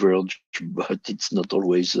converge, but it's not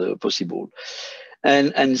always possible.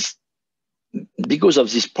 And because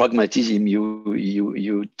of this pragmatism,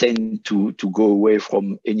 you tend to go away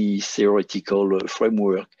from any theoretical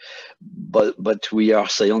framework. But we are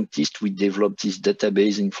scientists. We develop this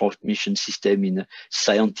database information system in a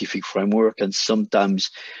scientific framework, and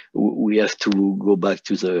sometimes we have to go back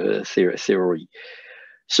to the theory.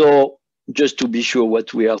 So just to be sure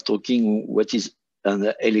what we are talking, what is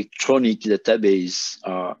an electronic database?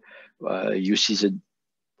 You see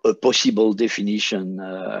a possible definition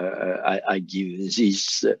I give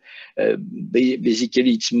this.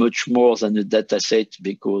 Basically, it's much more than a data set,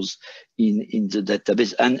 because in the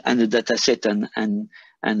database and a data set and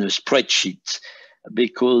a spreadsheet,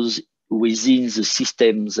 because within the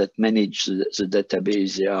systems that manage the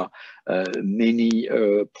database, there are many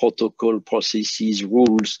protocol processes,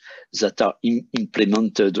 rules that are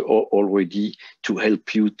implemented already to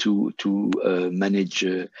help you to manage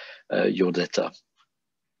your data.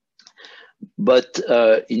 But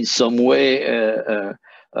in some way,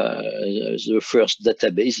 the first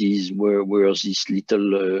databases were these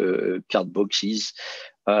little card boxes,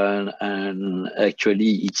 and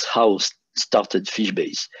actually it's how started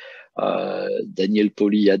FishBase. Daniel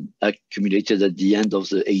Pauly had accumulated at the end of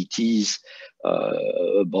the 80s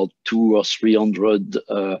about 200 or 300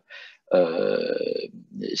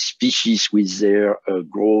 species with their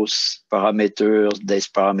growth parameters,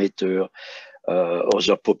 death parameter,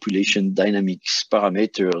 other population dynamics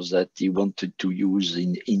parameters that he wanted to use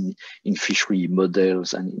in fishery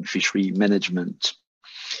models and in fishery management.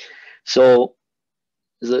 So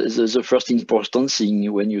the first important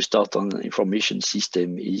thing when you start on an information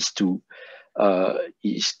system is to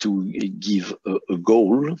give a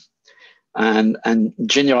goal. And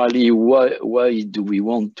generally, why do we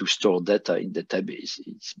want to store data in database?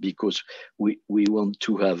 It's because we want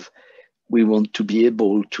to be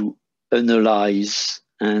able to analyze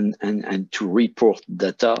and to report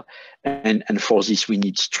data, and for this we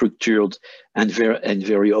need structured and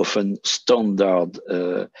very often standard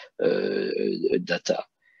data.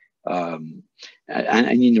 And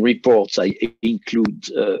in reports, I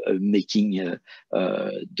include making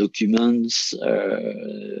documents,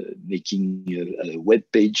 making web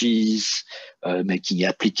pages, making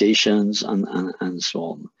applications, and so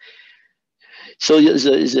on. So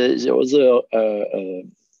the other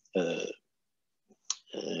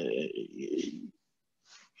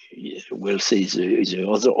we'll say the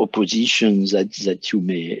other opposition that you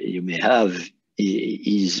may have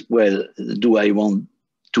is, well, do I want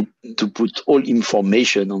to put all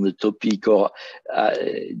information on the topic, or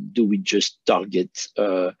do we just target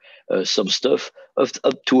some stuff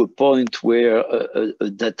up to a point where a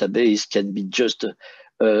database can be just a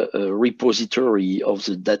repository of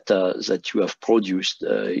the data that you have produced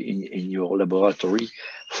in your laboratory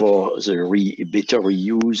for the better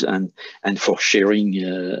reuse and for sharing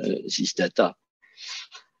this data.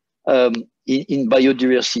 In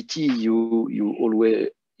biodiversity, you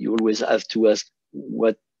always have to ask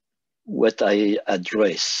what I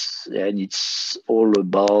address, and it's all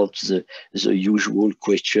about the usual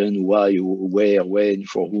question: why, where, when,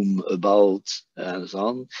 for whom, about, and so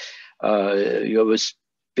on. You have a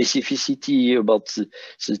specificity about the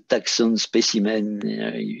taxon specimen.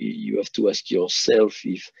 You have to ask yourself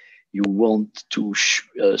if you want to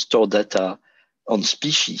store data on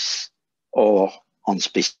species or on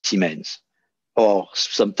specimens, or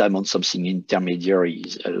sometime on something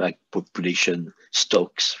intermediaries like population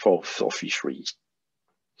stocks for fisheries.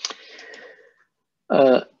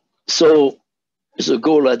 So the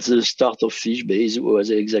goal at the start of FishBase was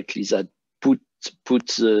exactly that: put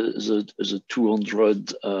the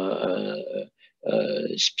 200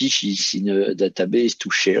 species in a database to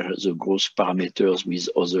share the growth parameters with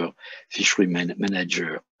other fishery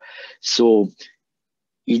manager. So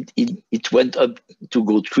it went up to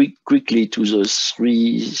go quickly to the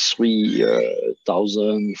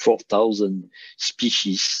 3,000, 4,000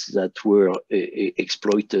 species that were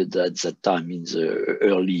exploited at that time in the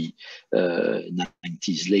early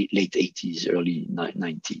 90s, late 80s, early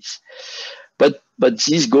 90s. But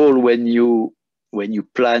this goal, when you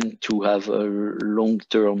plan to have a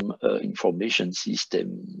long-term information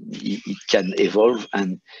system, it can evolve,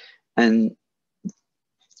 and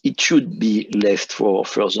it should be left for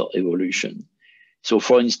further evolution. So,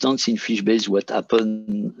 for instance, in FishBase, what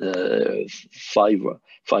happened 5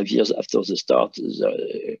 years after the start,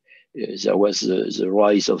 there was the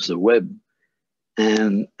rise of the web,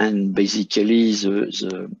 and basically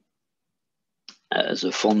the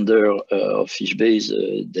founder of FishBase,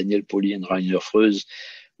 Daniel Pauly and Rainer Freuse,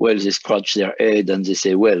 well, they scratch their head and they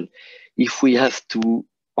say, well, if we have to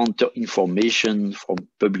enter information from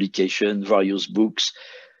publication, various books,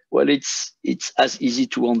 well, it's as easy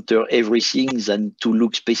to enter everything than to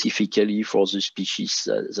look specifically for the species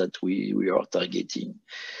that we are targeting.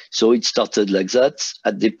 So it started like that.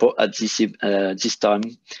 At this time,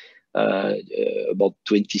 about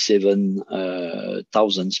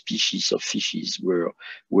 27,000 species of fishes were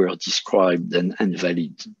described and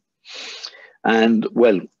valid. And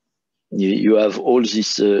well, you have all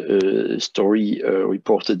this story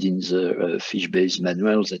reported in the FishBase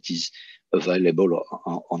manual that is available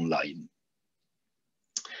online.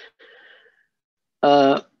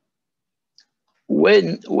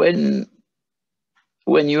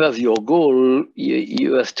 When you have your goal,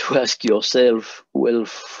 you have to ask yourself, well,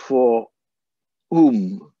 for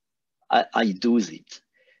whom I do it?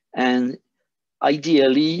 And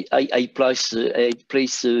ideally, I place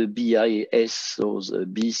BIS, so the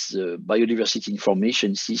BIS, Biodiversity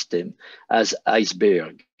Information System, as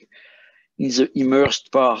iceberg. In the immersed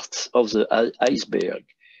part of the iceberg,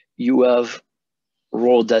 you have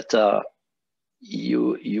raw data,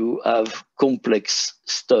 you have complex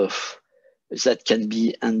stuff that can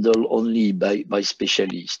be handled only by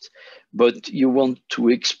specialists. But you want to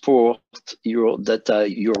export your data,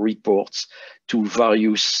 your reports, to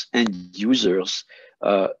various end users,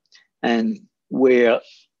 and where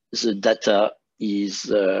the data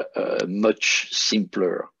is much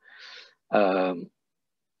simpler.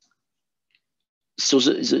 So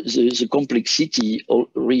the complexity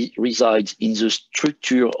resides in the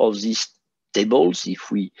structure of these tables.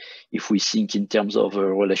 If we think in terms of a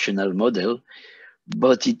relational model,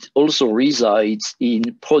 but it also resides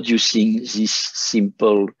in producing these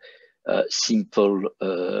simple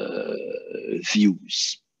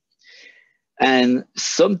views. And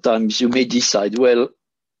sometimes you may decide, well,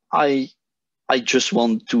 I just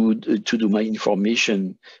want to do my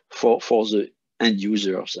information for the end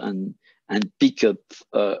users and pick up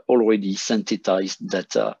already synthesized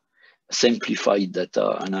data, simplified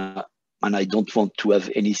data, and I don't want to have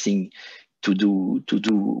anything to do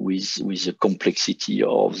with the complexity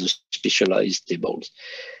of the specialized tables.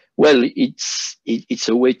 Well, it's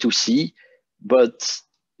a way to see, but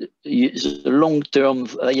the long-term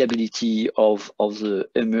viability of the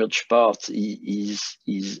emerge part is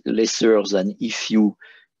lesser than if you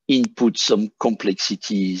input some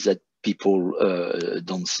complexity that people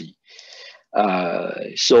don't see.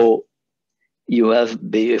 So you have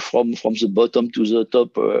from the bottom to the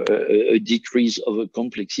top a decrease of a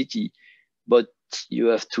complexity, but you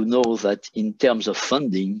have to know that in terms of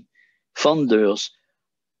funding, funders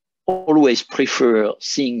always prefer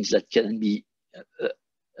things that can be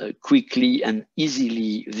quickly and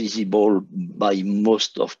easily visible by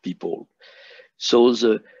most of people. So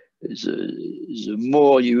the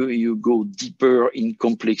more you go deeper in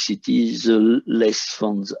complexity, the less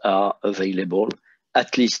funds are available,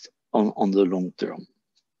 at least on the long term.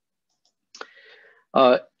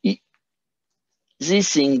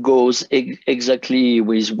 This thing goes exactly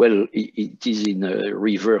with, well, it is in a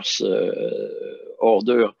reverse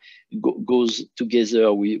order, goes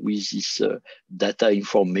together with this data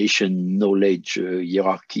information knowledge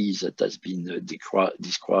hierarchy that has been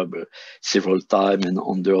described several times and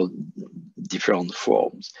under different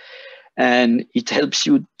forms. And it helps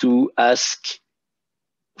you to ask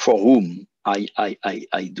for whom I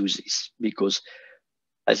do this, because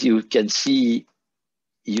as you can see,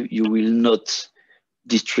 you will not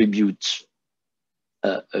distribute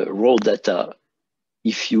raw data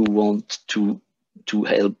if you want to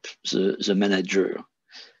help the manager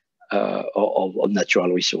of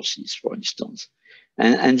natural resources, for instance.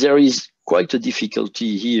 And there is quite a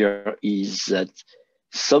difficulty here, is that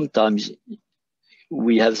sometimes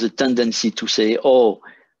we have the tendency to say, oh,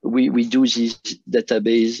 we do this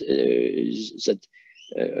database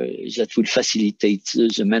that will facilitate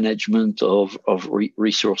the management of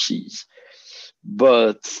resources.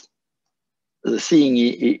 But the thing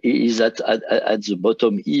is that at the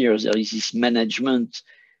bottom here, there is this management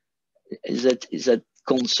that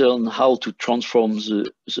concern how to transform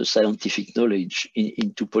the scientific knowledge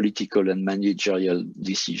into political and managerial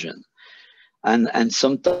decision. And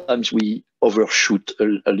sometimes we overshoot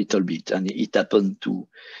a little bit, and it happened to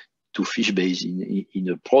Fishbase in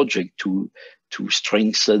a project to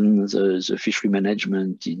strengthen the fishery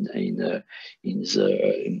management in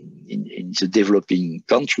the developing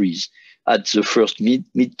countries. At the first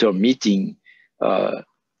midterm meeting,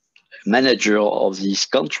 manager of this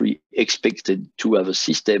country expected to have a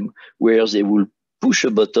system where they will push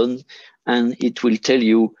a button and it will tell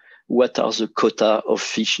you what are the quota of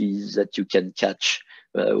fishes that you can catch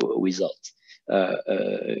without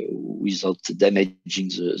damaging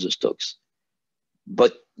the stocks.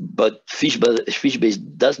 But Fishbase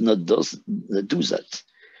does not do that,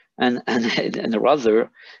 and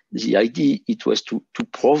rather the idea it was to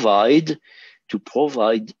provide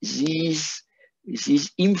this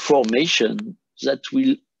information that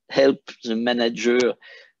will help the manager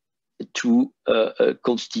to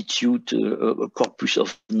constitute a corpus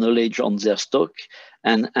of knowledge on their stock,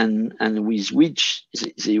 and with which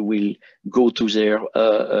they will go to their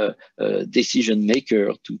decision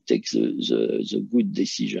maker to take the good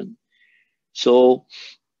decision. So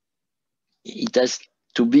it has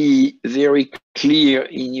to be very clear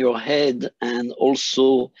in your head, and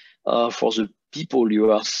also for the people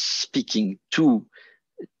you are speaking to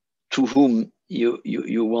whom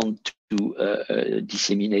you want to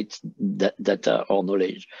disseminate that data or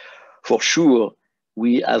knowledge. For sure,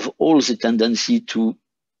 we have all the tendency to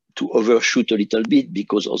overshoot a little bit,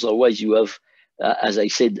 because otherwise you have, as I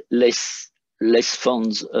said, less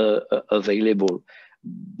funds available.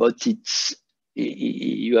 But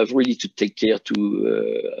you have really to take care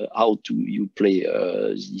to how you play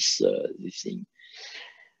this thing.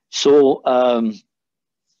 So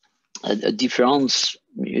a difference.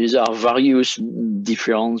 There are various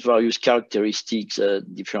characteristics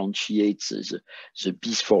that differentiate the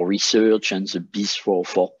piece for research and the piece for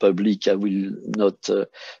public. I will not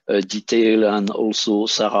detail, and also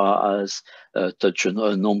Sarah has touched on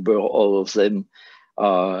a number of them,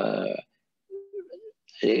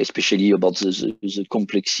 especially about the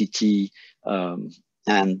complexity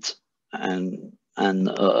and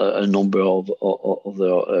a number of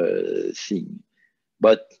other things.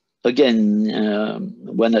 But again,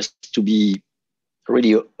 one has to be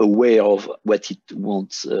really aware of what it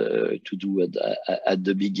wants to do at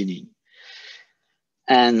the beginning.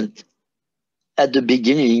 And at the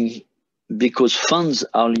beginning, because funds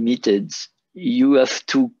are limited, you have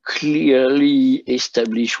to clearly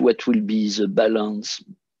establish what will be the balance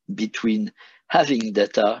between having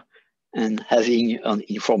data and having an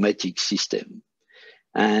informatics system.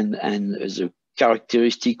 And the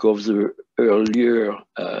characteristic of the earlier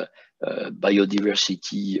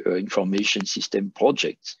biodiversity information system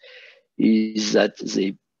projects is that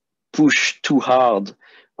they push too hard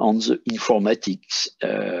on the informatics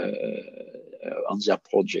on their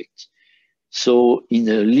project. So in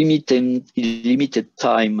a limited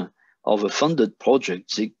time of a funded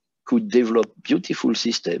project, they could develop beautiful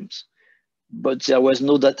systems, but there was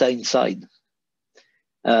no data inside.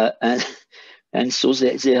 And so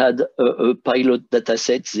they had a pilot data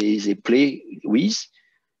set they play with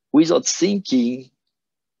without thinking,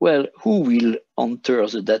 well, who will enter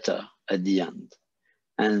the data at the end?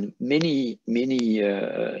 And many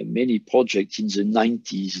projects in the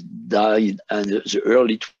 90s died, and the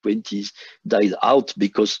early 20s died out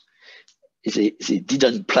because they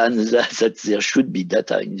didn't plan that there should be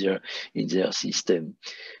data in their system.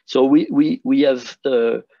 So we have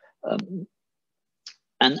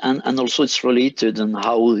and also it's related on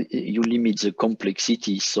how you limit the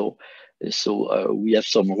complexity. So we have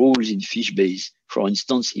some rules in Fishbase. For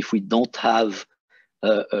instance, if we don't have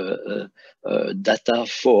data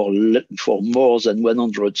for more than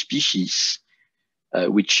 100 species,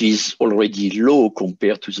 which is already low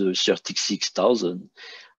compared to the 36,000,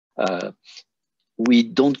 we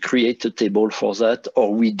don't create a table for that,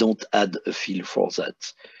 or we don't add a field for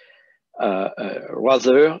that.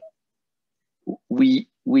 Rather,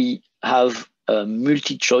 we have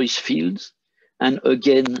multi-choice fields, and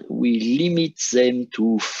again, we limit them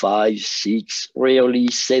to 5, 6, rarely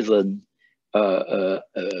 7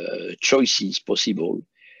 choices possible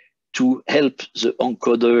to help the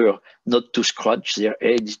encoder not to scratch their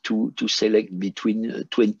head to select between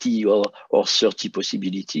 20 or 30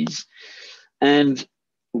 possibilities. And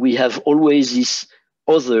we have always this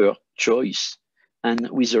other choice, and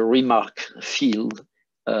with a remark field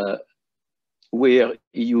where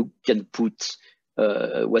you can put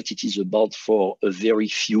what it is about for a very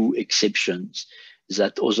few exceptions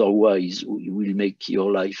that otherwise will make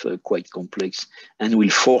your life quite complex and will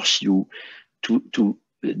force you to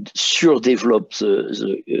sure-develop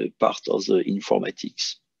the part of the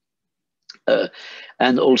informatics.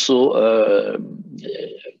 And also,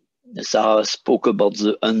 Sarah spoke about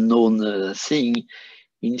the unknown thing.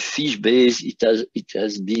 In Fishbase, it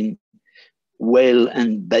has been well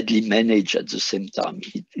and badly managed at the same time.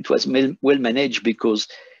 It was well managed because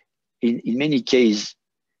in many cases,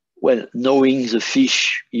 well, knowing the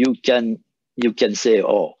fish, you can say,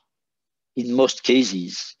 oh, in most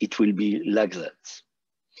cases, it will be like that.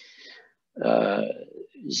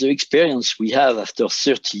 The experience we have after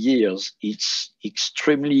 30 years, it's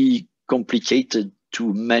extremely complicated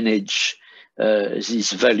to manage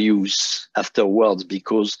these values afterwards,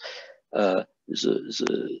 because the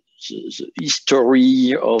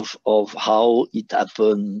history of how it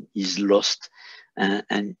happened is lost,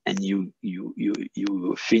 and you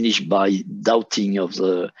finish by doubting of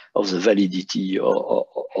the validity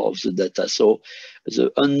of the data. So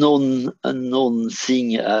the unknown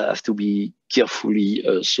thing have to be carefully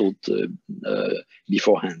thought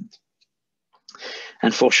beforehand.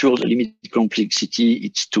 And for sure, the limit complexity,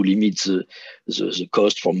 it's to limit the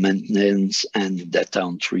cost for maintenance and data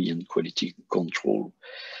entry and quality control.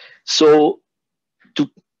 So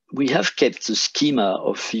we have kept the schema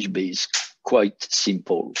of Fishbase quite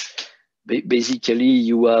simple. Basically,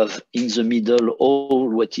 you have in the middle all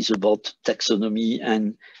what is about taxonomy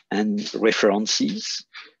and references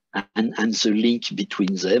and the link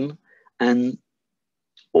between them. And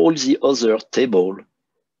all the other tables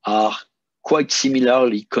are quite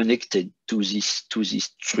similarly connected to these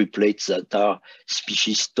triplets that are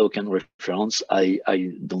species, stock, and reference. I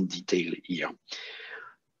don't detail here.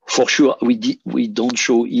 For sure, we don't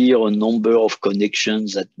show here a number of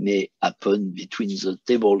connections that may happen between the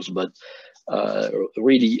tables, but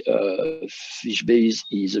really, Fishbase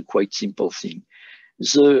is a quite simple thing.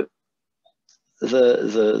 The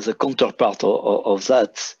counterpart of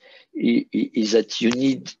that is that you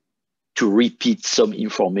need to repeat some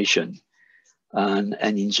information. And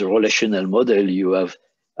in the relational model, you have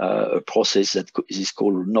a process that is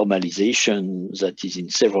called normalization that is in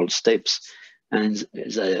several steps, and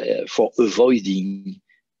for avoiding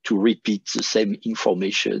to repeat the same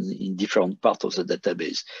information in different parts of the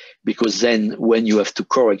database. Because then when you have to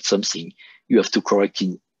correct something, you have to correct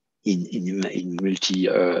in in multi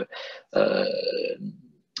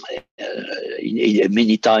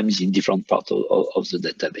many times in different parts of the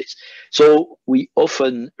database. So we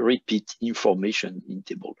often repeat information in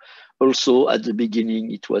table. Also at the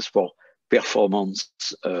beginning, it was for performance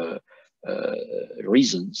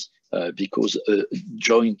reasons, because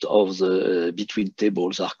joint of the between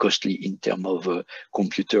tables are costly in terms of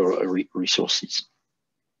computer resources.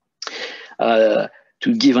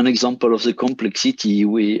 To give an example of the complexity,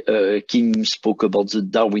 Kim spoke about the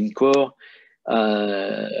Darwin core.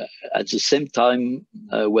 At the same time,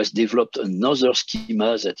 was developed another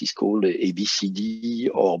schema that is called ABCD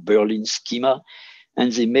or Berlin schema,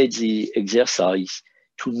 and they made the exercise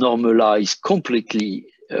to normalize completely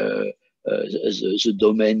the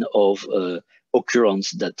domain of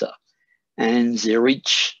occurrence data. And they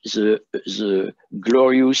reach the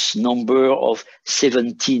glorious number of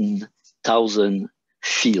 17,000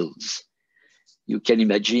 fields. You can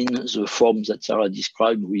imagine the form that Sarah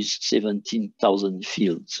described with 17,000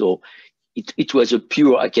 fields. So it was a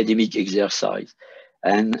pure academic exercise.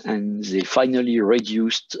 And they finally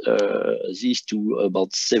reduced this to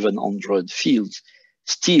about 700 fields.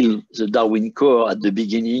 Still, the Darwin core at the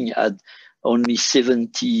beginning had only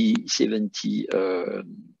 70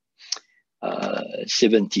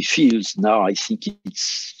 fields. Now I think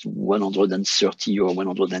it's 130 or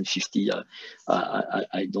 150.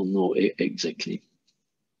 I don't know exactly.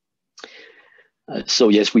 So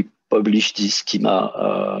yes, we published this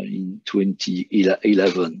schema in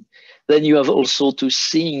 2011. Then you have also to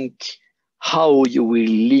think how you will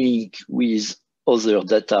link with other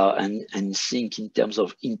data and think in terms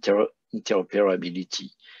of interoperability.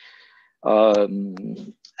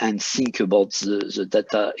 And think about the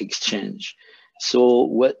data exchange. So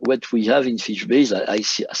what we have in Fishbase, I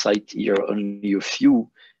cite here only a few.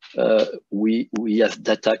 We have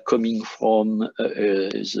data coming from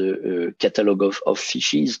the catalog of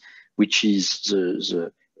fishes, which is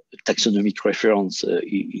the taxonomic reference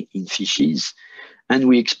in fishes. And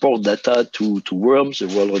we export data to worms, the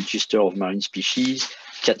World Register of Marine Species,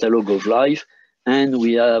 catalog of life. And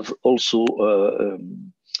we have also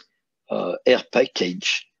air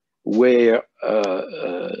package where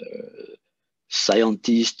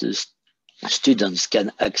scientists, students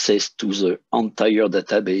can access to the entire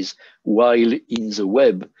database, while in the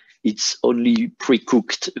web, it's only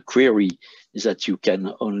pre-cooked query that you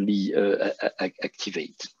can only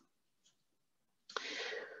activate.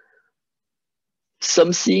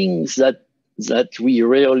 Something that we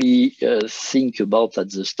rarely think about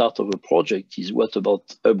at the start of a project is what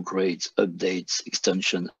about upgrades, updates,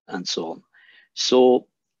 extension, and so on. So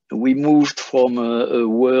we moved from a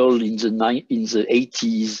world in the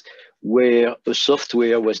 80s where a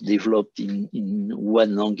software was developed in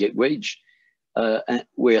one language,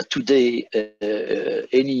 where today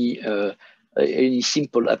any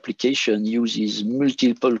simple application uses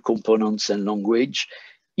multiple components and language,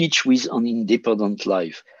 each with an independent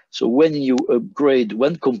life. So when you upgrade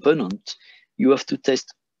one component, you have to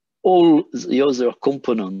test all the other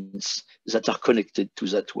components that are connected to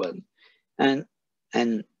that one. And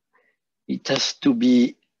it has to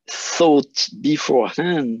be thought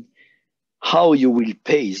beforehand how you will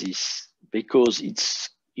pay this, because it's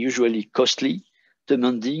usually costly,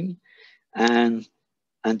 demanding. And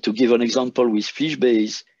to give an example with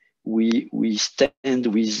Fishbase, we stand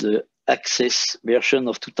with the Access version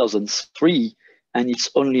of 2003, and it's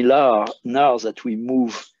only now that we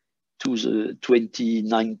move to the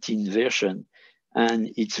 2019 version.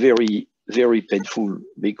 And it's very, very painful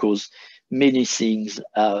because many things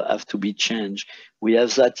have to be changed. We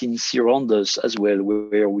have that in Cyrandos as well,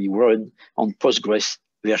 where we run on Postgres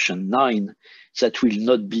version 9 that will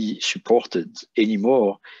not be supported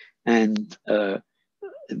anymore. And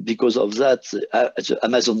because of that, the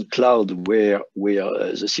Amazon cloud, where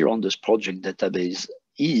the Cyrandos project database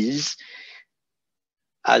is,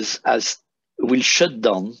 will shut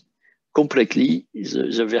down completely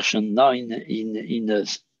the version 9 in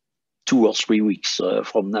 2 or 3 weeks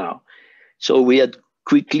from now. So we had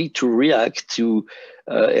quickly to react to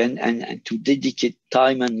and to dedicate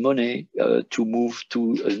time and money to move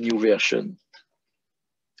to a new version.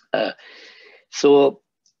 So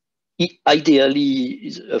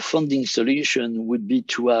ideally, a funding solution would be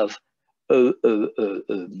to have a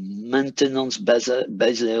maintenance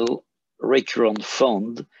basal recurrent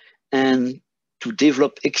fund, and to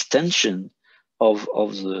develop extension of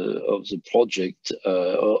the project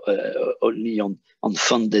only on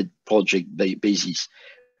funded project basis,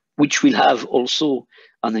 which will have also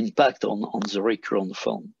an impact on the recurrent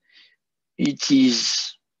fund. It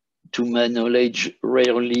is, to my knowledge,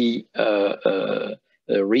 rarely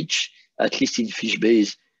reached, at least in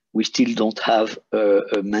Fishbase. we still don't have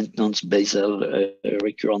a maintenance Basel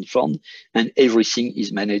recurrent fund, and everything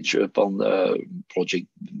is managed upon a project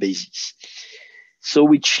basis. So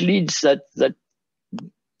which leads that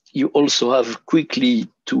you also have quickly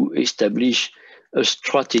to establish a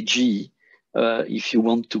strategy if you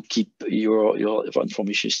want to keep your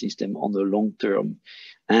information system on the long term.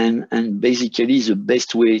 And basically the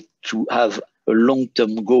best way to have a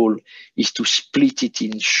long-term goal is to split it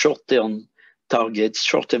in short-term targets,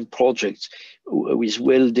 short-term projects with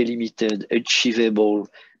well-delimited, achievable,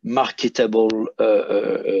 marketable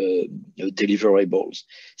deliverables,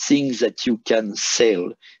 things that you can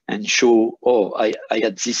sell and show, oh, I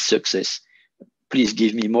had this success, please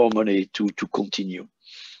give me more money to continue.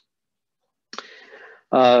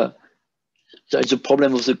 There's a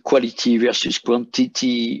problem of the quality versus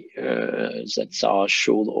quantity that Sarah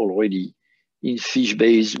showed already. In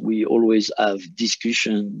Fishbase, we always have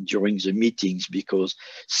discussion during the meetings because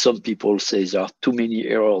some people say there are too many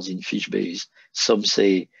errors in Fishbase. Some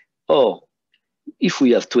say, oh, if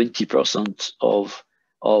we have 20% of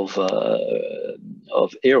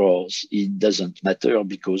errors, it doesn't matter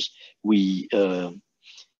because we can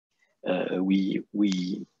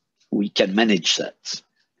manage that.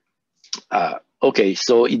 Okay,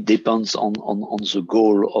 so it depends on the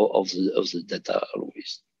goal of the data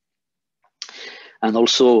always. And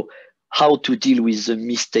also how to deal with the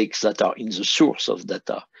mistakes that are in the source of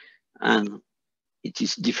data. And it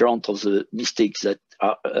is different of the mistakes that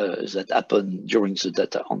are that happen during the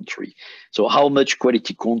data entry. So how much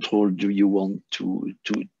quality control do you want to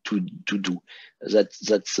do?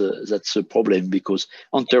 That's a problem, because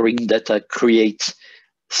entering data creates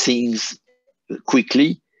things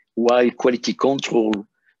quickly, while quality control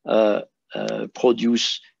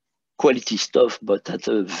produce quality stuff, but at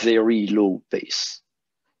a very low pace.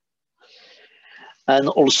 And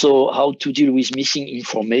also how to deal with missing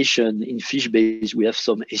information. In Fishbase, we have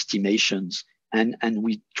some estimations, and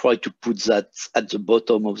we try to put that at the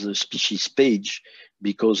bottom of the species page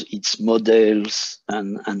because it's models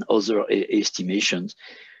and other estimations.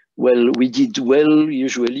 Well, we did well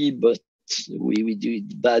usually, but we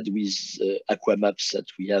did bad with Aquamaps that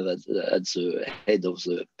we have at the head of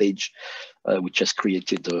the page, which has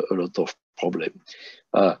created a lot of problem.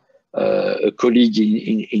 A colleague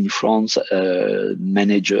in France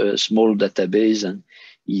manages a small database, and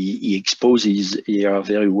he exposes here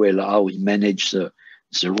very well how he managed the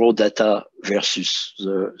raw data versus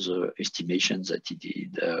the estimations that he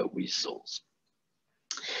did with those.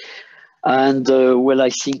 And well,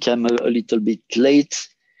 I think I'm a little bit late.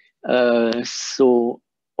 So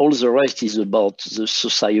all the rest is about the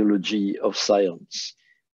sociology of science.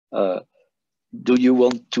 Do you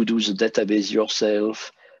want to do the database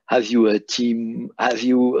yourself? Have you a team? Have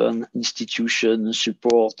you an institution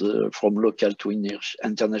support from local to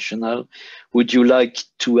international? Would you like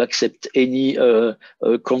to accept any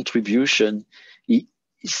contribution?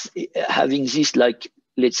 Having this, like,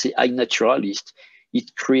 let's say, iNaturalist,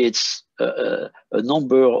 it creates a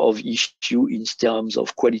number of issues in terms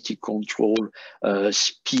of quality control,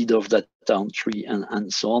 speed of data entry,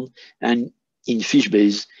 and so on. And in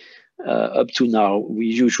Fishbase, up to now, we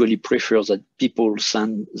usually prefer that people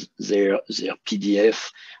send their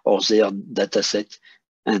PDF or their dataset,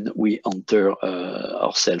 and we enter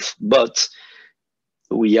ourselves. But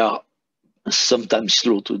we are sometimes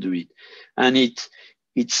slow to do it, and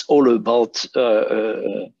it's all about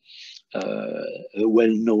a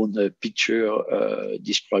well-known picture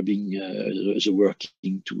describing the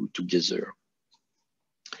working together.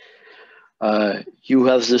 You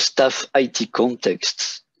have the staff IT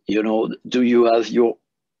context. You know, do you have your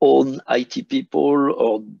own IT people,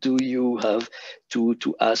 or do you have to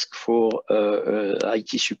ask for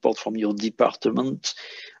IT support from your department?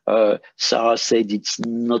 Sarah said it's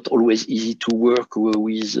not always easy to work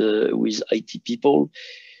with IT people,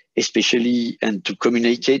 especially, and to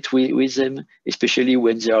communicate with them, especially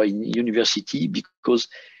when they are in university, because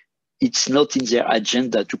it's not in their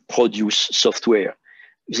agenda to produce software.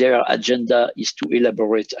 Their agenda is to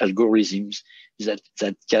elaborate algorithms that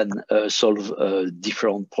can solve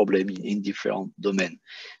different problems in different domains.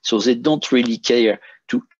 So they don't really care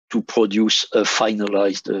to produce a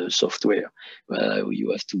finalized software.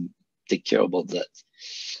 You have to take care about that.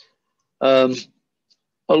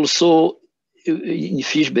 Also, in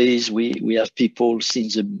Fishbase, we have people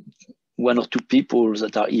since one or two people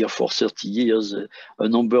that are here for 30 years, a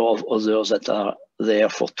number of others that are there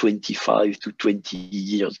for 25 to 20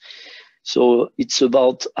 years. So it's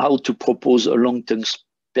about how to propose a long-term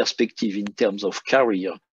perspective in terms of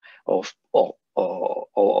career of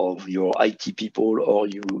your IT people or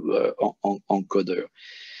you encoder.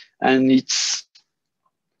 And it's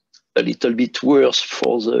a little bit worse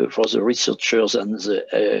for the researchers and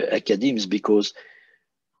the academics, because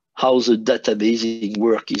how the databasing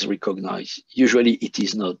work is recognized. Usually it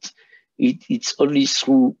is not. It's only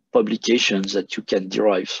through publications that you can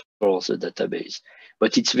derive for the database.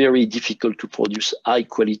 But it's very difficult to produce high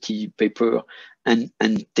quality paper and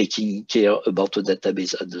taking care about the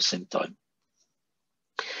database at the same time.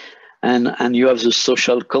 And you have the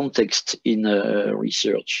social context in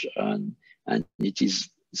research, and it is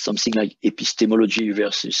something like epistemology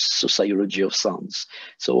versus sociology of science.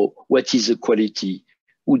 So what is the quality?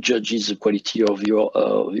 Who judges the quality of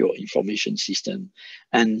your information system?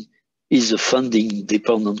 And is the funding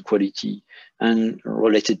depend on quality? And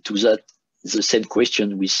related to that, the same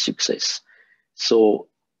question with success. So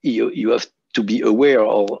you have to be aware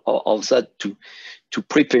of that to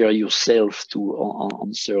prepare yourself to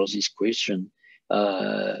answer this question,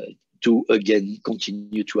 to again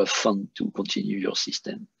continue to have fun, to continue your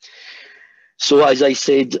system. So as I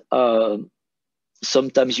said,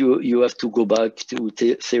 sometimes you have to go back to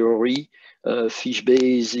theory.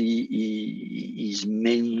 Fishbase is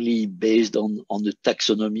mainly based on the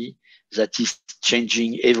taxonomy that is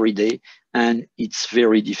changing every day, and it's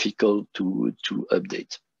very difficult to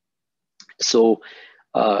update. So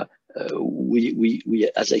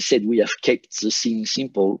we, as I said, we have kept the thing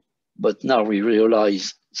simple, but now we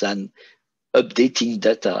realize that updating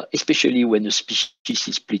data, especially when a species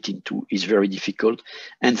is split in two, is very difficult.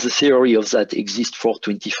 And the theory of that exists for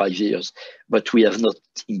 25 years, but we have not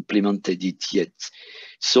implemented it yet.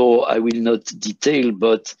 So I will not detail,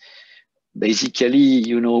 but basically,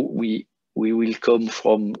 you know, we will come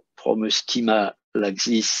from a schema like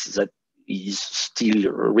this that is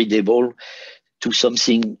still readable to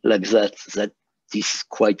something like that is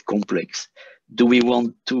quite complex. Do we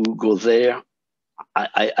want to go there?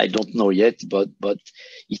 I don't know yet, but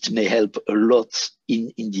it may help a lot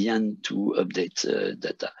in the end to update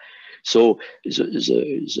data. So it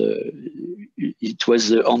was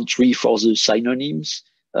the entry for the synonyms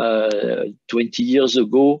 20 years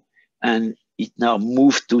ago, and it now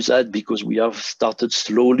moved to that because we have started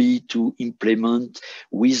slowly to implement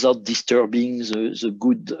without disturbing the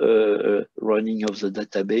good running of the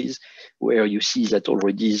database, where you see that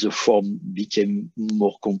already the form became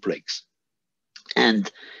more complex.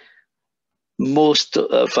 And most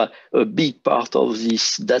of a big part of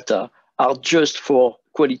this data are just for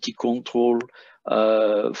quality control,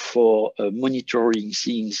 for monitoring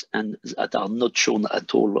things, and that are not shown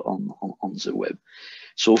at all on the web.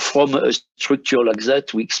 So from a structure like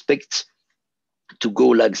that, we expect to go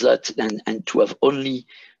like that and to have only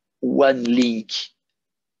one link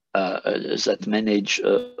that manage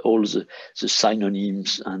all the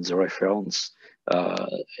synonyms and the reference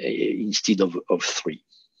instead of three.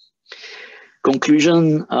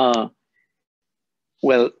 Conclusion,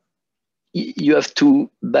 well, you have to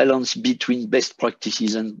balance between best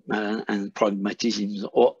practices and pragmatism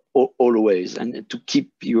always, and to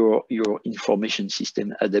keep your information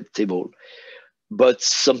system adaptable. But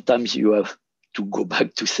sometimes you have to go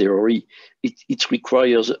back to theory. It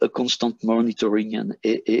requires a constant monitoring and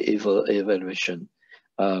evaluation.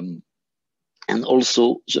 And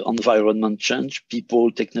also the environment change,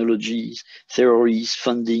 people, technologies, theories,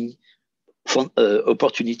 funding,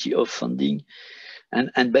 opportunity of funding.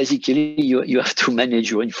 And basically you have to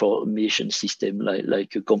manage your information system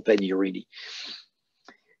like a company really.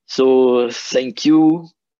 So thank you.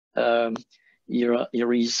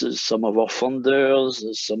 Here is some of our founders,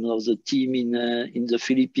 some of the team in the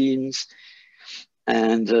Philippines.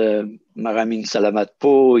 And Maraming salamat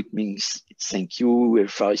po, it means thank you.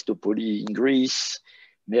 Evaristopoli in Greece,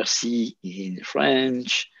 merci in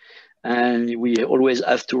French. And we always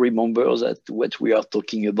have to remember that what we are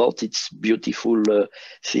talking about, it's beautiful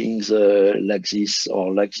things like this,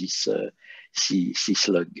 or like this sea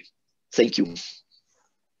slug. Thank you.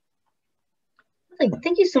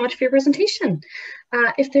 Thank you so much for your presentation.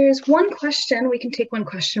 If there's one question, we can take one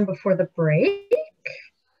question before the break.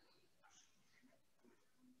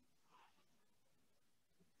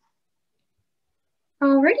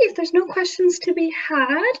 Alrighty, if there's no questions to be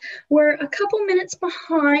had, we're a couple minutes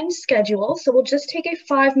behind schedule, so we'll just take a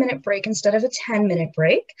 5-minute break instead of a 10-minute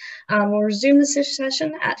break. We'll resume the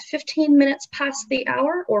session at 15 minutes past the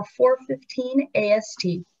hour, or 4:15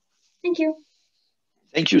 AST. Thank you.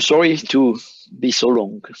 Thank you. Sorry to be so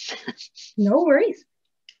long. No worries.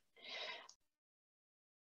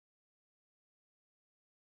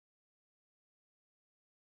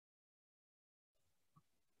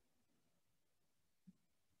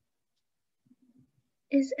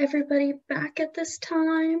 Is everybody back at this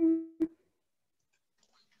time?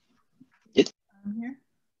 Yes. I'm here.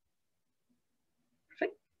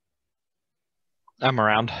 Perfect. I'm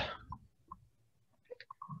around.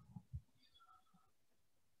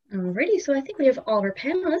 Alrighty, so I think we have all of our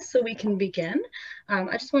panelists, so we can begin.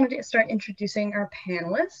 I just wanted to start introducing our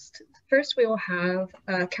panelists. First, we will have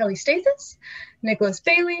Kelly Stathis, Nicolas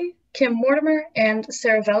Bailey, Kim Mortimer, and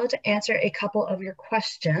Sarah Vela to answer a couple of your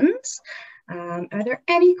questions. Are there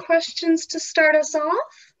any questions to start us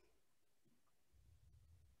off?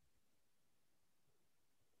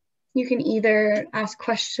 You can either ask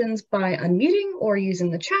questions by unmuting or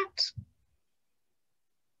using the chat.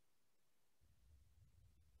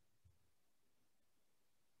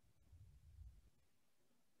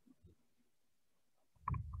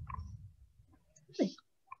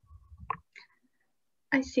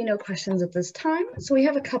 I see no questions at this time. So we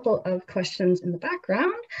have a couple of questions in the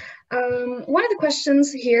background. One of the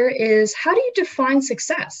questions here is, how do you define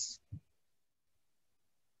success?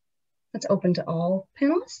 That's open to all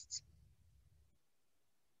panelists.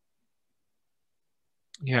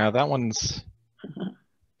 Yeah, that one's... Do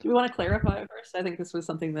we want to clarify first? I think this was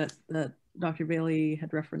something that Dr. Bailey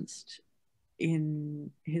had referenced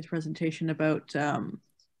in his presentation about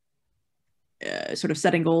sort of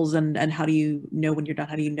setting goals and how do you know when you're done?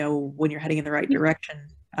 How do you know when you're heading in the right direction?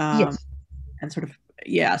 Yes. And sort of,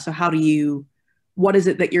 yeah, so how do you, what is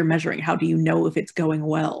it that you're measuring? How do you know if it's going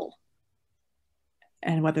well?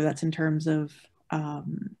 And whether that's in terms of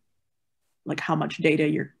like how much data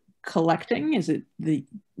you're collecting? Is it the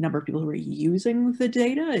number of people who are using the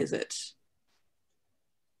data? Is it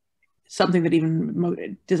something that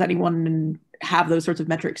even, does anyone have those sorts of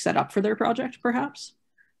metrics set up for their project, perhaps?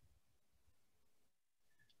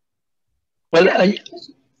 Well,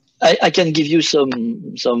 I can give you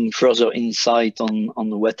some further insight on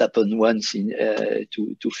what happened once in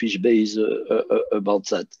to Fishbase about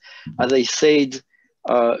that. As I said,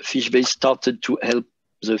 Fishbase started to help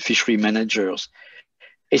the fishery managers,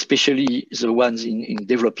 especially the ones in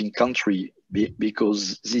developing country,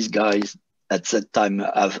 because these guys at that time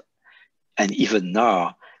have, and even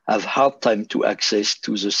now, have hard time to access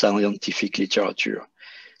to the scientific literature.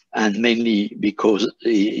 And mainly because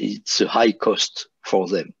it's a high cost for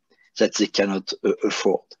them that they cannot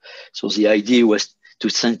afford. So the idea was to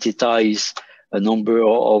synthesize a number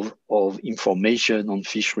of information on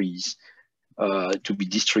fisheries to be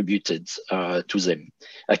distributed to them.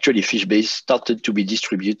 Actually, Fishbase started to be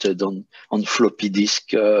distributed on floppy disk,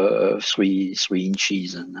 3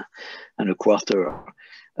 inches and a quarter.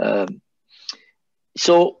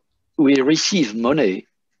 So we received money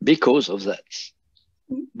because of that.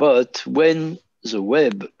 But when the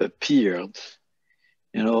web appeared,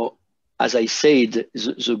 you know, as I said,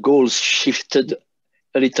 the goals shifted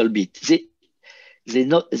a little bit. They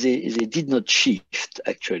did not shift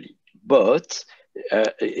actually, but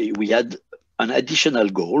we had an additional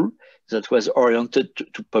goal that was oriented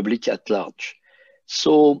to public at large.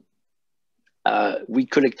 So we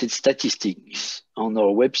collected statistics on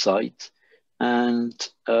our website, and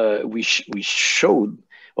we showed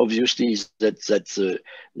obviously that the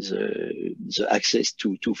access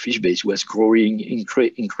to Fishbase was growing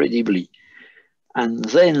incredibly. And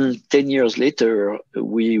then 10 years later,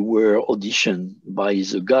 we were auditioned by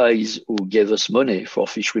the guys who gave us money for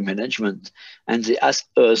fishery management. And they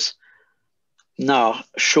asked us, now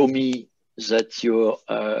show me that your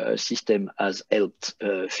system has helped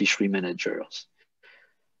fishery managers.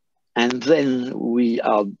 And then we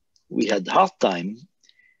had hard time,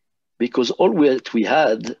 because all that we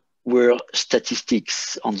had were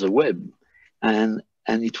statistics on the web, and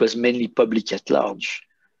it was mainly public at large.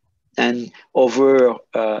 And over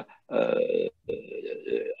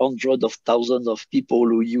hundreds of thousands of people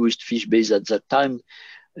who used Fishbase at that time,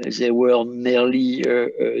 there were nearly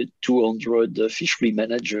 200 fishery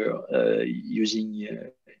managers using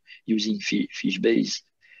Fishbase.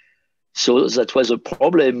 So that was a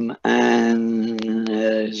problem, and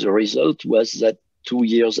the result was that 2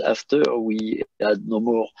 years after, we had no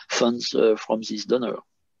more funds from this donor.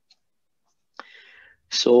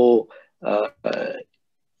 So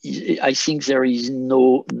I think there is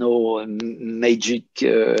no magic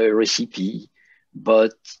recipe,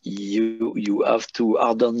 but you have to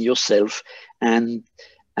harden yourself and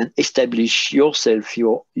establish yourself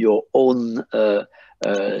your own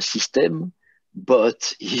system,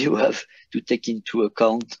 but you have to take into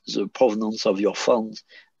account the provenance of your funds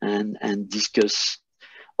and discuss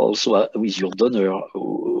also with your donor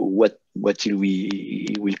what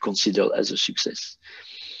we will consider as a success.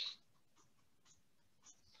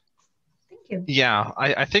 Thank you. Yeah,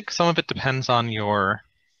 I think some of it depends on your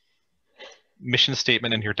mission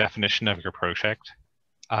statement and your definition of your project,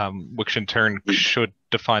 which in turn should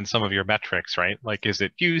define some of your metrics, right? Like, is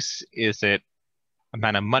it use? Is it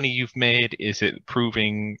amount of money you've made? Is it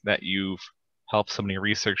proving that you've helped so many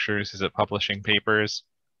researchers? Is it publishing papers?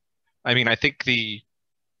 I mean, I think the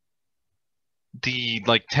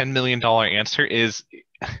like $10 million answer is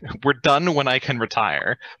we're done when I can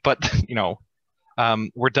retire, but you know,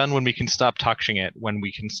 we're done when we can stop touching it, when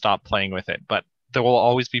we can stop playing with it. But there will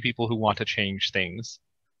always be people who want to change things,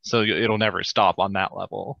 so it'll never stop on that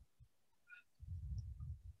level.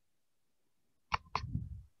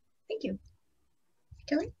 Thank you.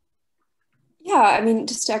 Kelly? Yeah, I mean,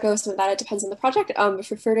 just to echo some of that, it depends on the project. But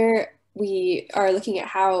for Further, we are looking at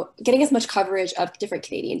how getting as much coverage of different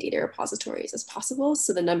Canadian data repositories as possible.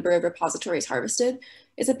 So the number of repositories harvested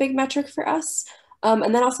is a big metric for us.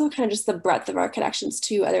 And then also kind of just the breadth of our connections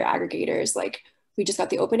to other aggregators. Like we just got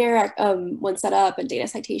the OpenAir one set up and Data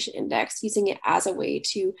Citation Index, using it as a way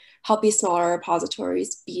to help these smaller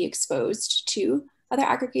repositories be exposed to other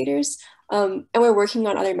aggregators. And we're working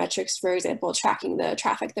on other metrics, for example, tracking the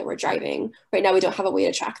traffic that we're driving. Right now, we don't have a way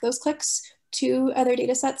to track those clicks to other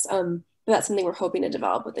data sets, but that's something we're hoping to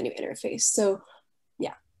develop with the new interface. So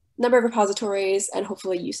yeah, number of repositories and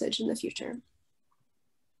hopefully usage in the future.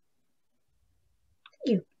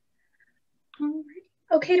 Thank you.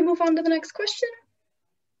 Okay, to move on to the next question?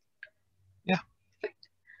 Yeah.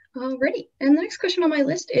 Alrighty, and the next question on my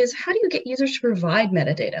list is, how do you get users to provide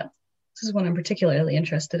metadata? This is one I'm particularly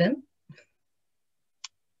interested in.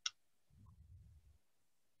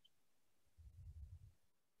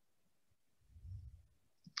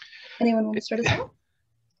 Anyone want to start us off?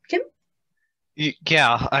 Kim?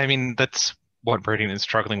 Yeah, I mean, that's what MERIDIAN is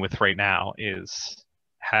struggling with right now, is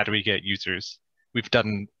how do we get users? We've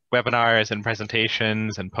done webinars and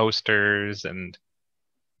presentations and posters and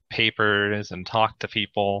papers and talked to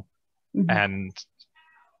people. Mm-hmm. And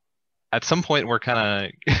at some point we're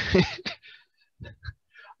kind of,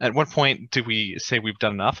 at what point do we say we've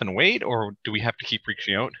done enough and wait, or do we have to keep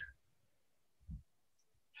reaching out?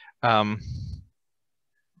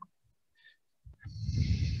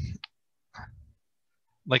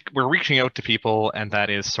 Like we're reaching out to people, and that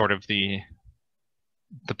is sort of the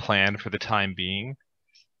plan for the time being.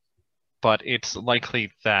 But it's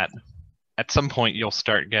likely that at some point you'll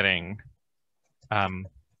start getting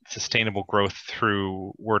sustainable growth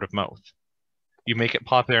through word of mouth. You make it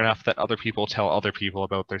popular enough that other people tell other people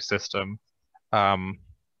about their system, and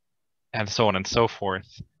so on and so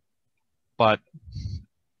forth. But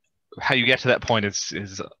how you get to that point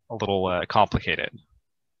is a little complicated.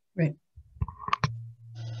 Right.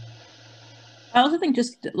 I also think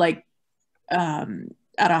just like at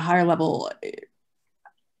a higher level,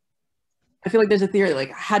 I feel like there's a theory, like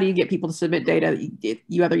how do you get people to submit data?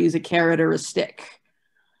 You either use a carrot or a stick.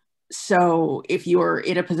 So if you're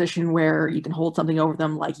in a position where you can hold something over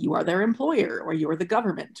them, like you are their employer or you are the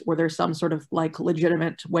government, or there's some sort of like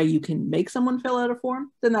legitimate way you can make someone fill out a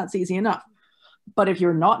form, then that's easy enough. But if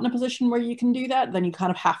you're not in a position where you can do that, then you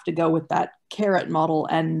kind of have to go with that carrot model.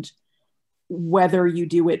 And whether you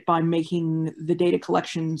do it by making the data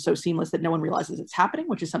collection so seamless that no one realizes it's happening,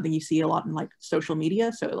 which is something you see a lot in like social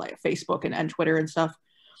media, so like Facebook and Twitter and stuff,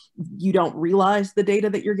 you don't realize the data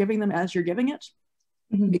that you're giving them as you're giving it.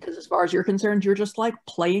 Mm-hmm. Because as far as you're concerned, you're just like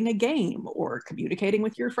playing a game or communicating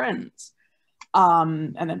with your friends.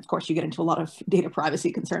 And then of course you get into a lot of data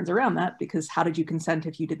privacy concerns around that, because how did you consent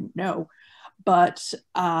if you didn't know? But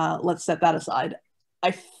let's set that aside.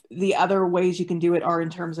 The other ways you can do it are in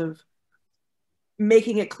terms of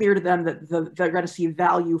making it clear to them that they're going to see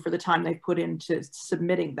value for the time they put into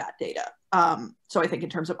submitting that data. So I think in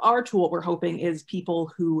terms of our tool, what we're hoping is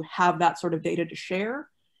people who have that sort of data to share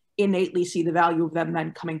innately see the value of them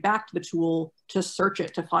then coming back to the tool to search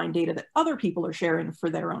it to find data that other people are sharing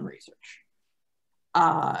for their own research.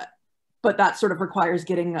 But that sort of requires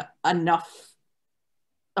getting enough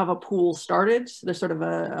of a pool started. So there's sort of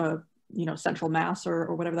a central mass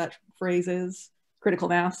or whatever that phrase is, critical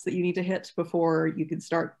mass that you need to hit before you can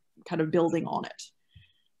start kind of building on it.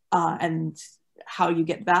 And how you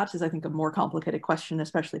get that is, I think, a more complicated question,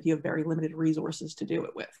 especially if you have very limited resources to do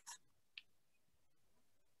it with.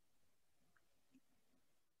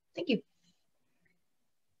 Thank you.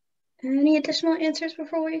 Any additional answers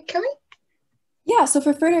before we, Kelly? Yeah, so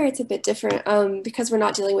for Further, it's a bit different because we're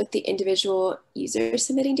not dealing with the individual user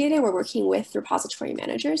submitting data. We're working with repository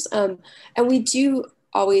managers. And we do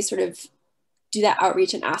always sort of do that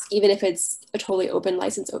outreach and ask, even if it's a totally open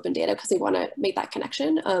license, open data, because they want to make that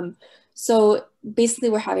connection. So basically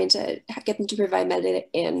we're having to get them to provide metadata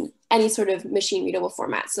in any sort of machine readable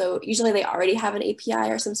format. So usually they already have an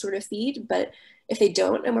API or some sort of feed, but if they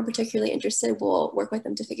don't and we're particularly interested, we'll work with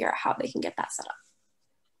them to figure out how they can get that set up.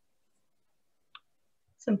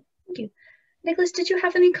 Awesome, thank you. Nicolas, did you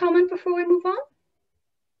have any comment before we move on?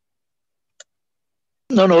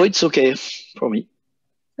 No, it's okay for me.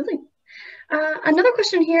 Lovely. Another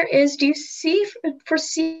question here is, do you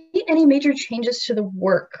foresee any major changes to the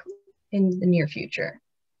work in the near future?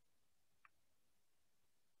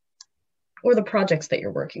 Or the projects that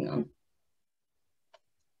you're working on?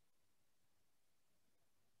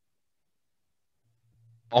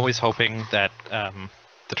 Always hoping that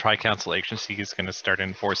the Tri-Council agency is going to start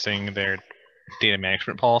enforcing their data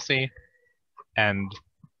management policy, and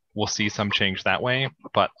we'll see some change that way,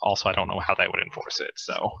 but also I don't know how they would enforce it,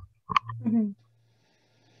 so. Mm-hmm.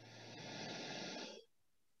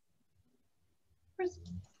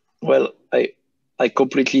 Well, I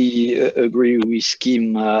completely agree with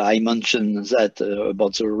Kim. I mentioned that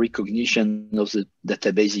about the recognition of the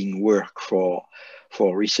databasing work for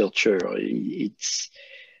researcher.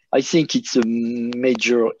 I think it's a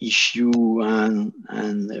major issue, and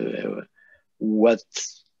what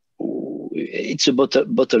it's a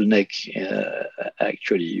bottleneck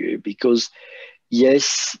actually, because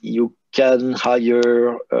yes, you can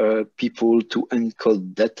hire people to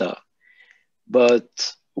encode data,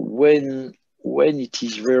 but when it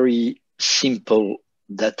is very simple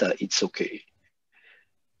data, it's okay.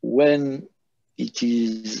 When it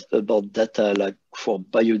is about data like for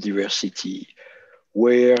biodiversity,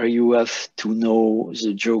 where you have to know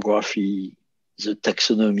the geography, the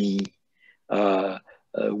taxonomy,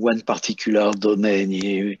 one particular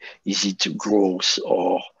domain, is it growth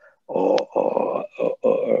or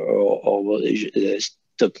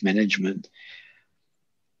stock management.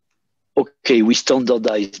 Okay, we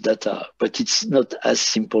standardize data, but it's not as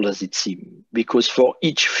simple as it seems, because for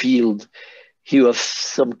each field, you have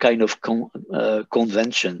some kind of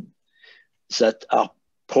convention that are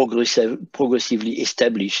progressively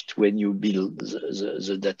established when you build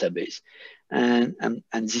the database. And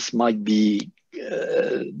this might be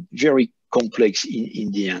very complex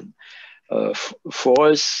in the end. For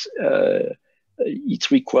us, it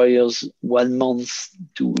requires 1 month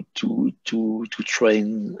to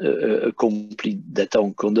train a complete data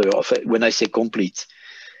encoder. When I say complete,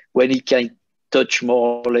 when it can touch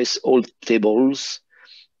more or less all tables,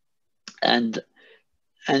 and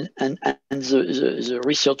the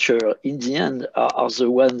researcher in the end are the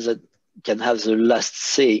ones that can have the last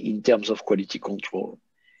say in terms of quality control.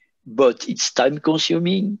 But it's time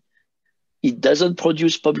consuming. It doesn't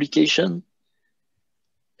produce publication,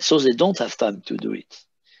 so they don't have time to do it.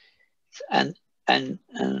 And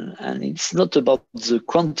it's not about the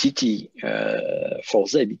quantity for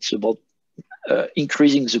them. It's about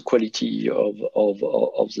increasing the quality of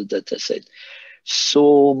the data set.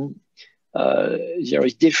 So there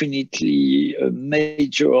is definitely a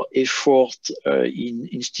major effort in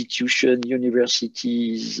institutions,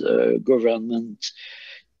 universities, government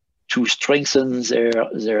to strengthen their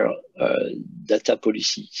data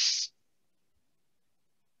policies.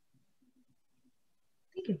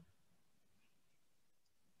 Thank you.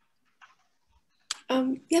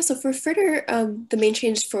 Yeah, so for further, the main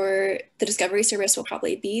change for the discovery service will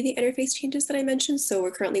probably be the interface changes that I mentioned. So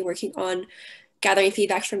we're currently working on gathering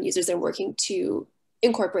feedback from users and working to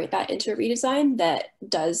incorporate that into a redesign that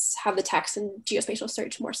does have the text and geospatial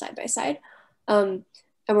search more side by side.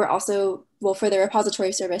 And we're also, well, for the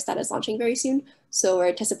repository service that is launching very soon. So we're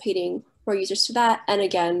anticipating more users to that. And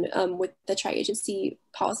again, with the tri-agency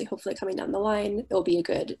policy hopefully coming down the line, it will be a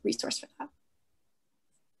good resource for that.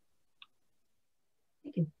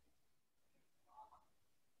 Thank you.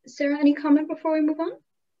 Sarah, any comment before we move on?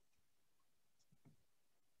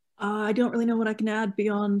 I don't really know what I can add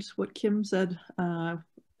beyond what Kim said,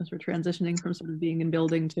 as we're transitioning from sort of being in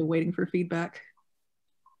building to waiting for feedback.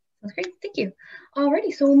 That's great, thank you.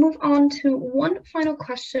 Alrighty, so we'll move on to one final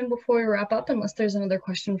question before we wrap up, unless there's another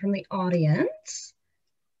question from the audience.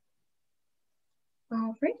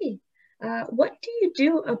 Alrighty, what do you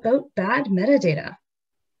do about bad metadata?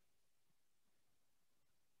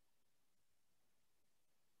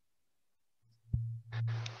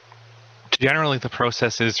 Generally, the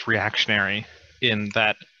process is reactionary in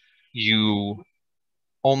that you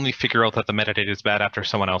only figure out that the metadata is bad after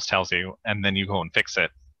someone else tells you, and then you go and fix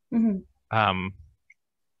it. Mm-hmm.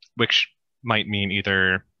 Which might mean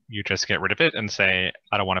either you just get rid of it and say,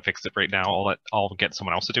 I don't want to fix it right now, I'll get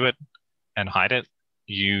someone else to do it and hide it.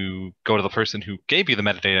 You go to the person who gave you the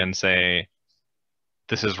metadata and say,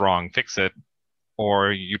 this is wrong, fix it,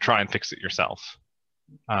 or you try and fix it yourself.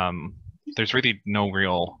 There's really no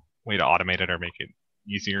real way to automate it or make it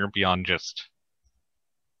easier beyond just,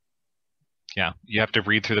 yeah, you have to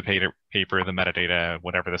read through the paper, the metadata,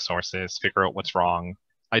 whatever the source is, figure out what's wrong.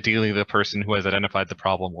 Ideally, the person who has identified the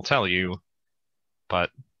problem will tell you,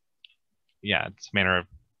 but yeah, it's a matter of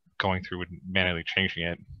going through and manually changing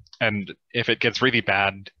it. And if it gets really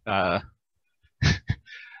bad,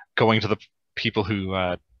 going to the people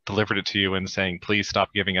who delivered it to you and saying, please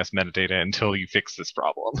stop giving us metadata until you fix this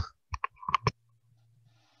problem.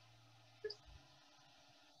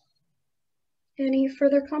 Any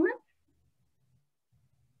further comment?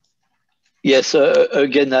 Yes,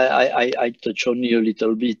 again, I touch only a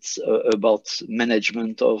little bit about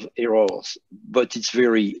management of errors, but it's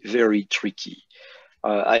very, very tricky.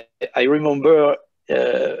 I remember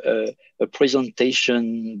a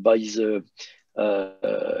presentation by the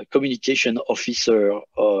communication officer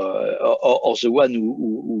or the one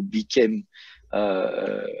who became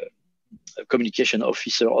a communication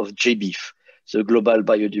officer of GBIF, the Global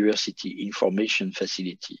Biodiversity Information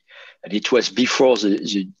Facility. And it was before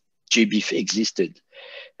the GBIF existed.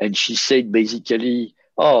 And she said basically,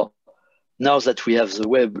 oh, now that we have the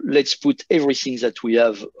web, let's put everything that we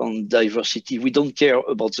have on diversity. We don't care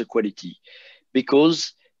about the quality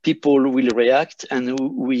because people will react and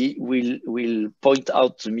we will point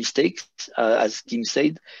out the mistakes, as Kim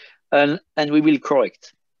said, and we will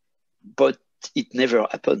correct. But it never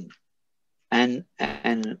happened. And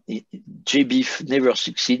GBIF never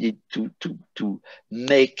succeeded to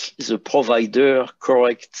make the provider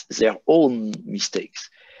correct their own mistakes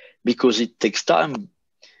because it takes time.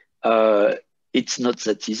 It's not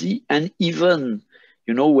that easy. And even,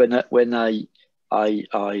 you know, when I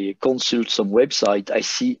consult some website, I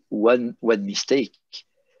see one mistake.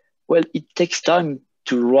 Well, it takes time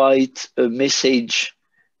to write a message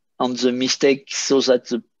on the mistake so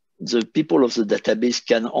that the people of the database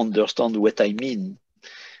can understand what I mean.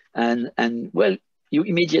 And well, you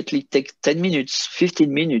immediately take 10 minutes,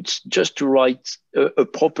 15 minutes just to write a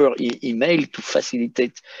proper email to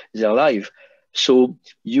facilitate their life. So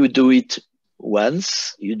you do it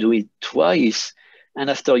once, you do it twice,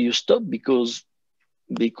 and after you stop because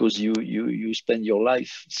you spend your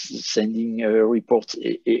life sending a report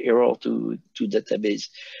error to database.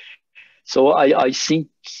 So I think,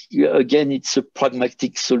 again, it's a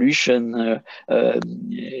pragmatic solution.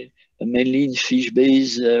 Mainly in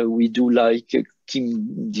Fishbase, we do like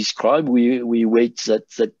Kim described. We wait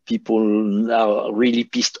that people are really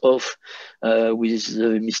pissed off with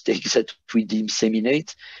the mistakes that we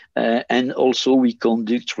disseminate, and also we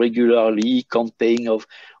conduct regularly campaign of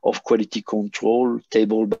quality control,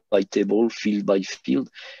 table by table, field by field.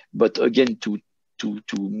 But again, to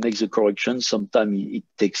make the correction, sometimes it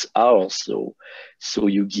takes hours. So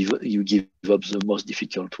you give up the most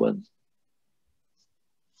difficult one.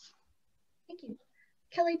 Thank you.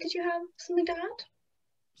 Kelly, did you have something to add?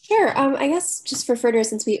 Sure. I guess just for further,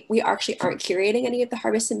 since we actually aren't curating any of the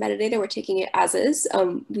harvested metadata, we're taking it as is.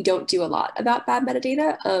 We don't do a lot about bad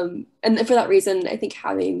metadata. And for that reason, I think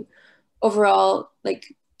having overall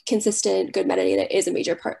like consistent good metadata is a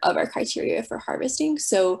major part of our criteria for harvesting.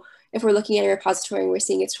 So if we're looking at a repository and we're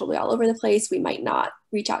seeing it's totally all over the place, we might not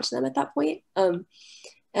reach out to them at that point.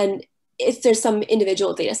 And if there's some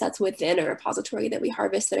individual data sets within a repository that we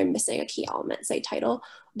harvest that are missing a key element, say title,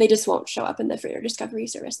 they just won't show up in the further discovery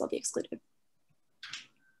service, they'll be excluded.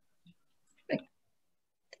 Thank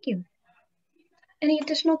you. Any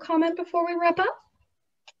additional comment before we wrap up?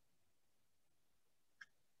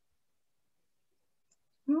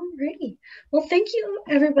 Alrighty. Well, thank you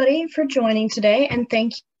everybody for joining today, and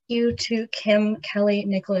thank you to Kim, Kelly,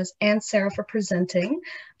 Nicolas, and Sarah for presenting.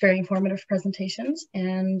 Very informative presentations.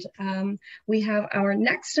 And we have our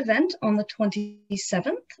next event on the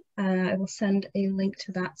 27th. I will send a link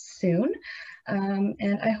to that soon.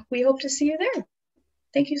 And we hope to see you there.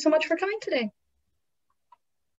 Thank you so much for coming today.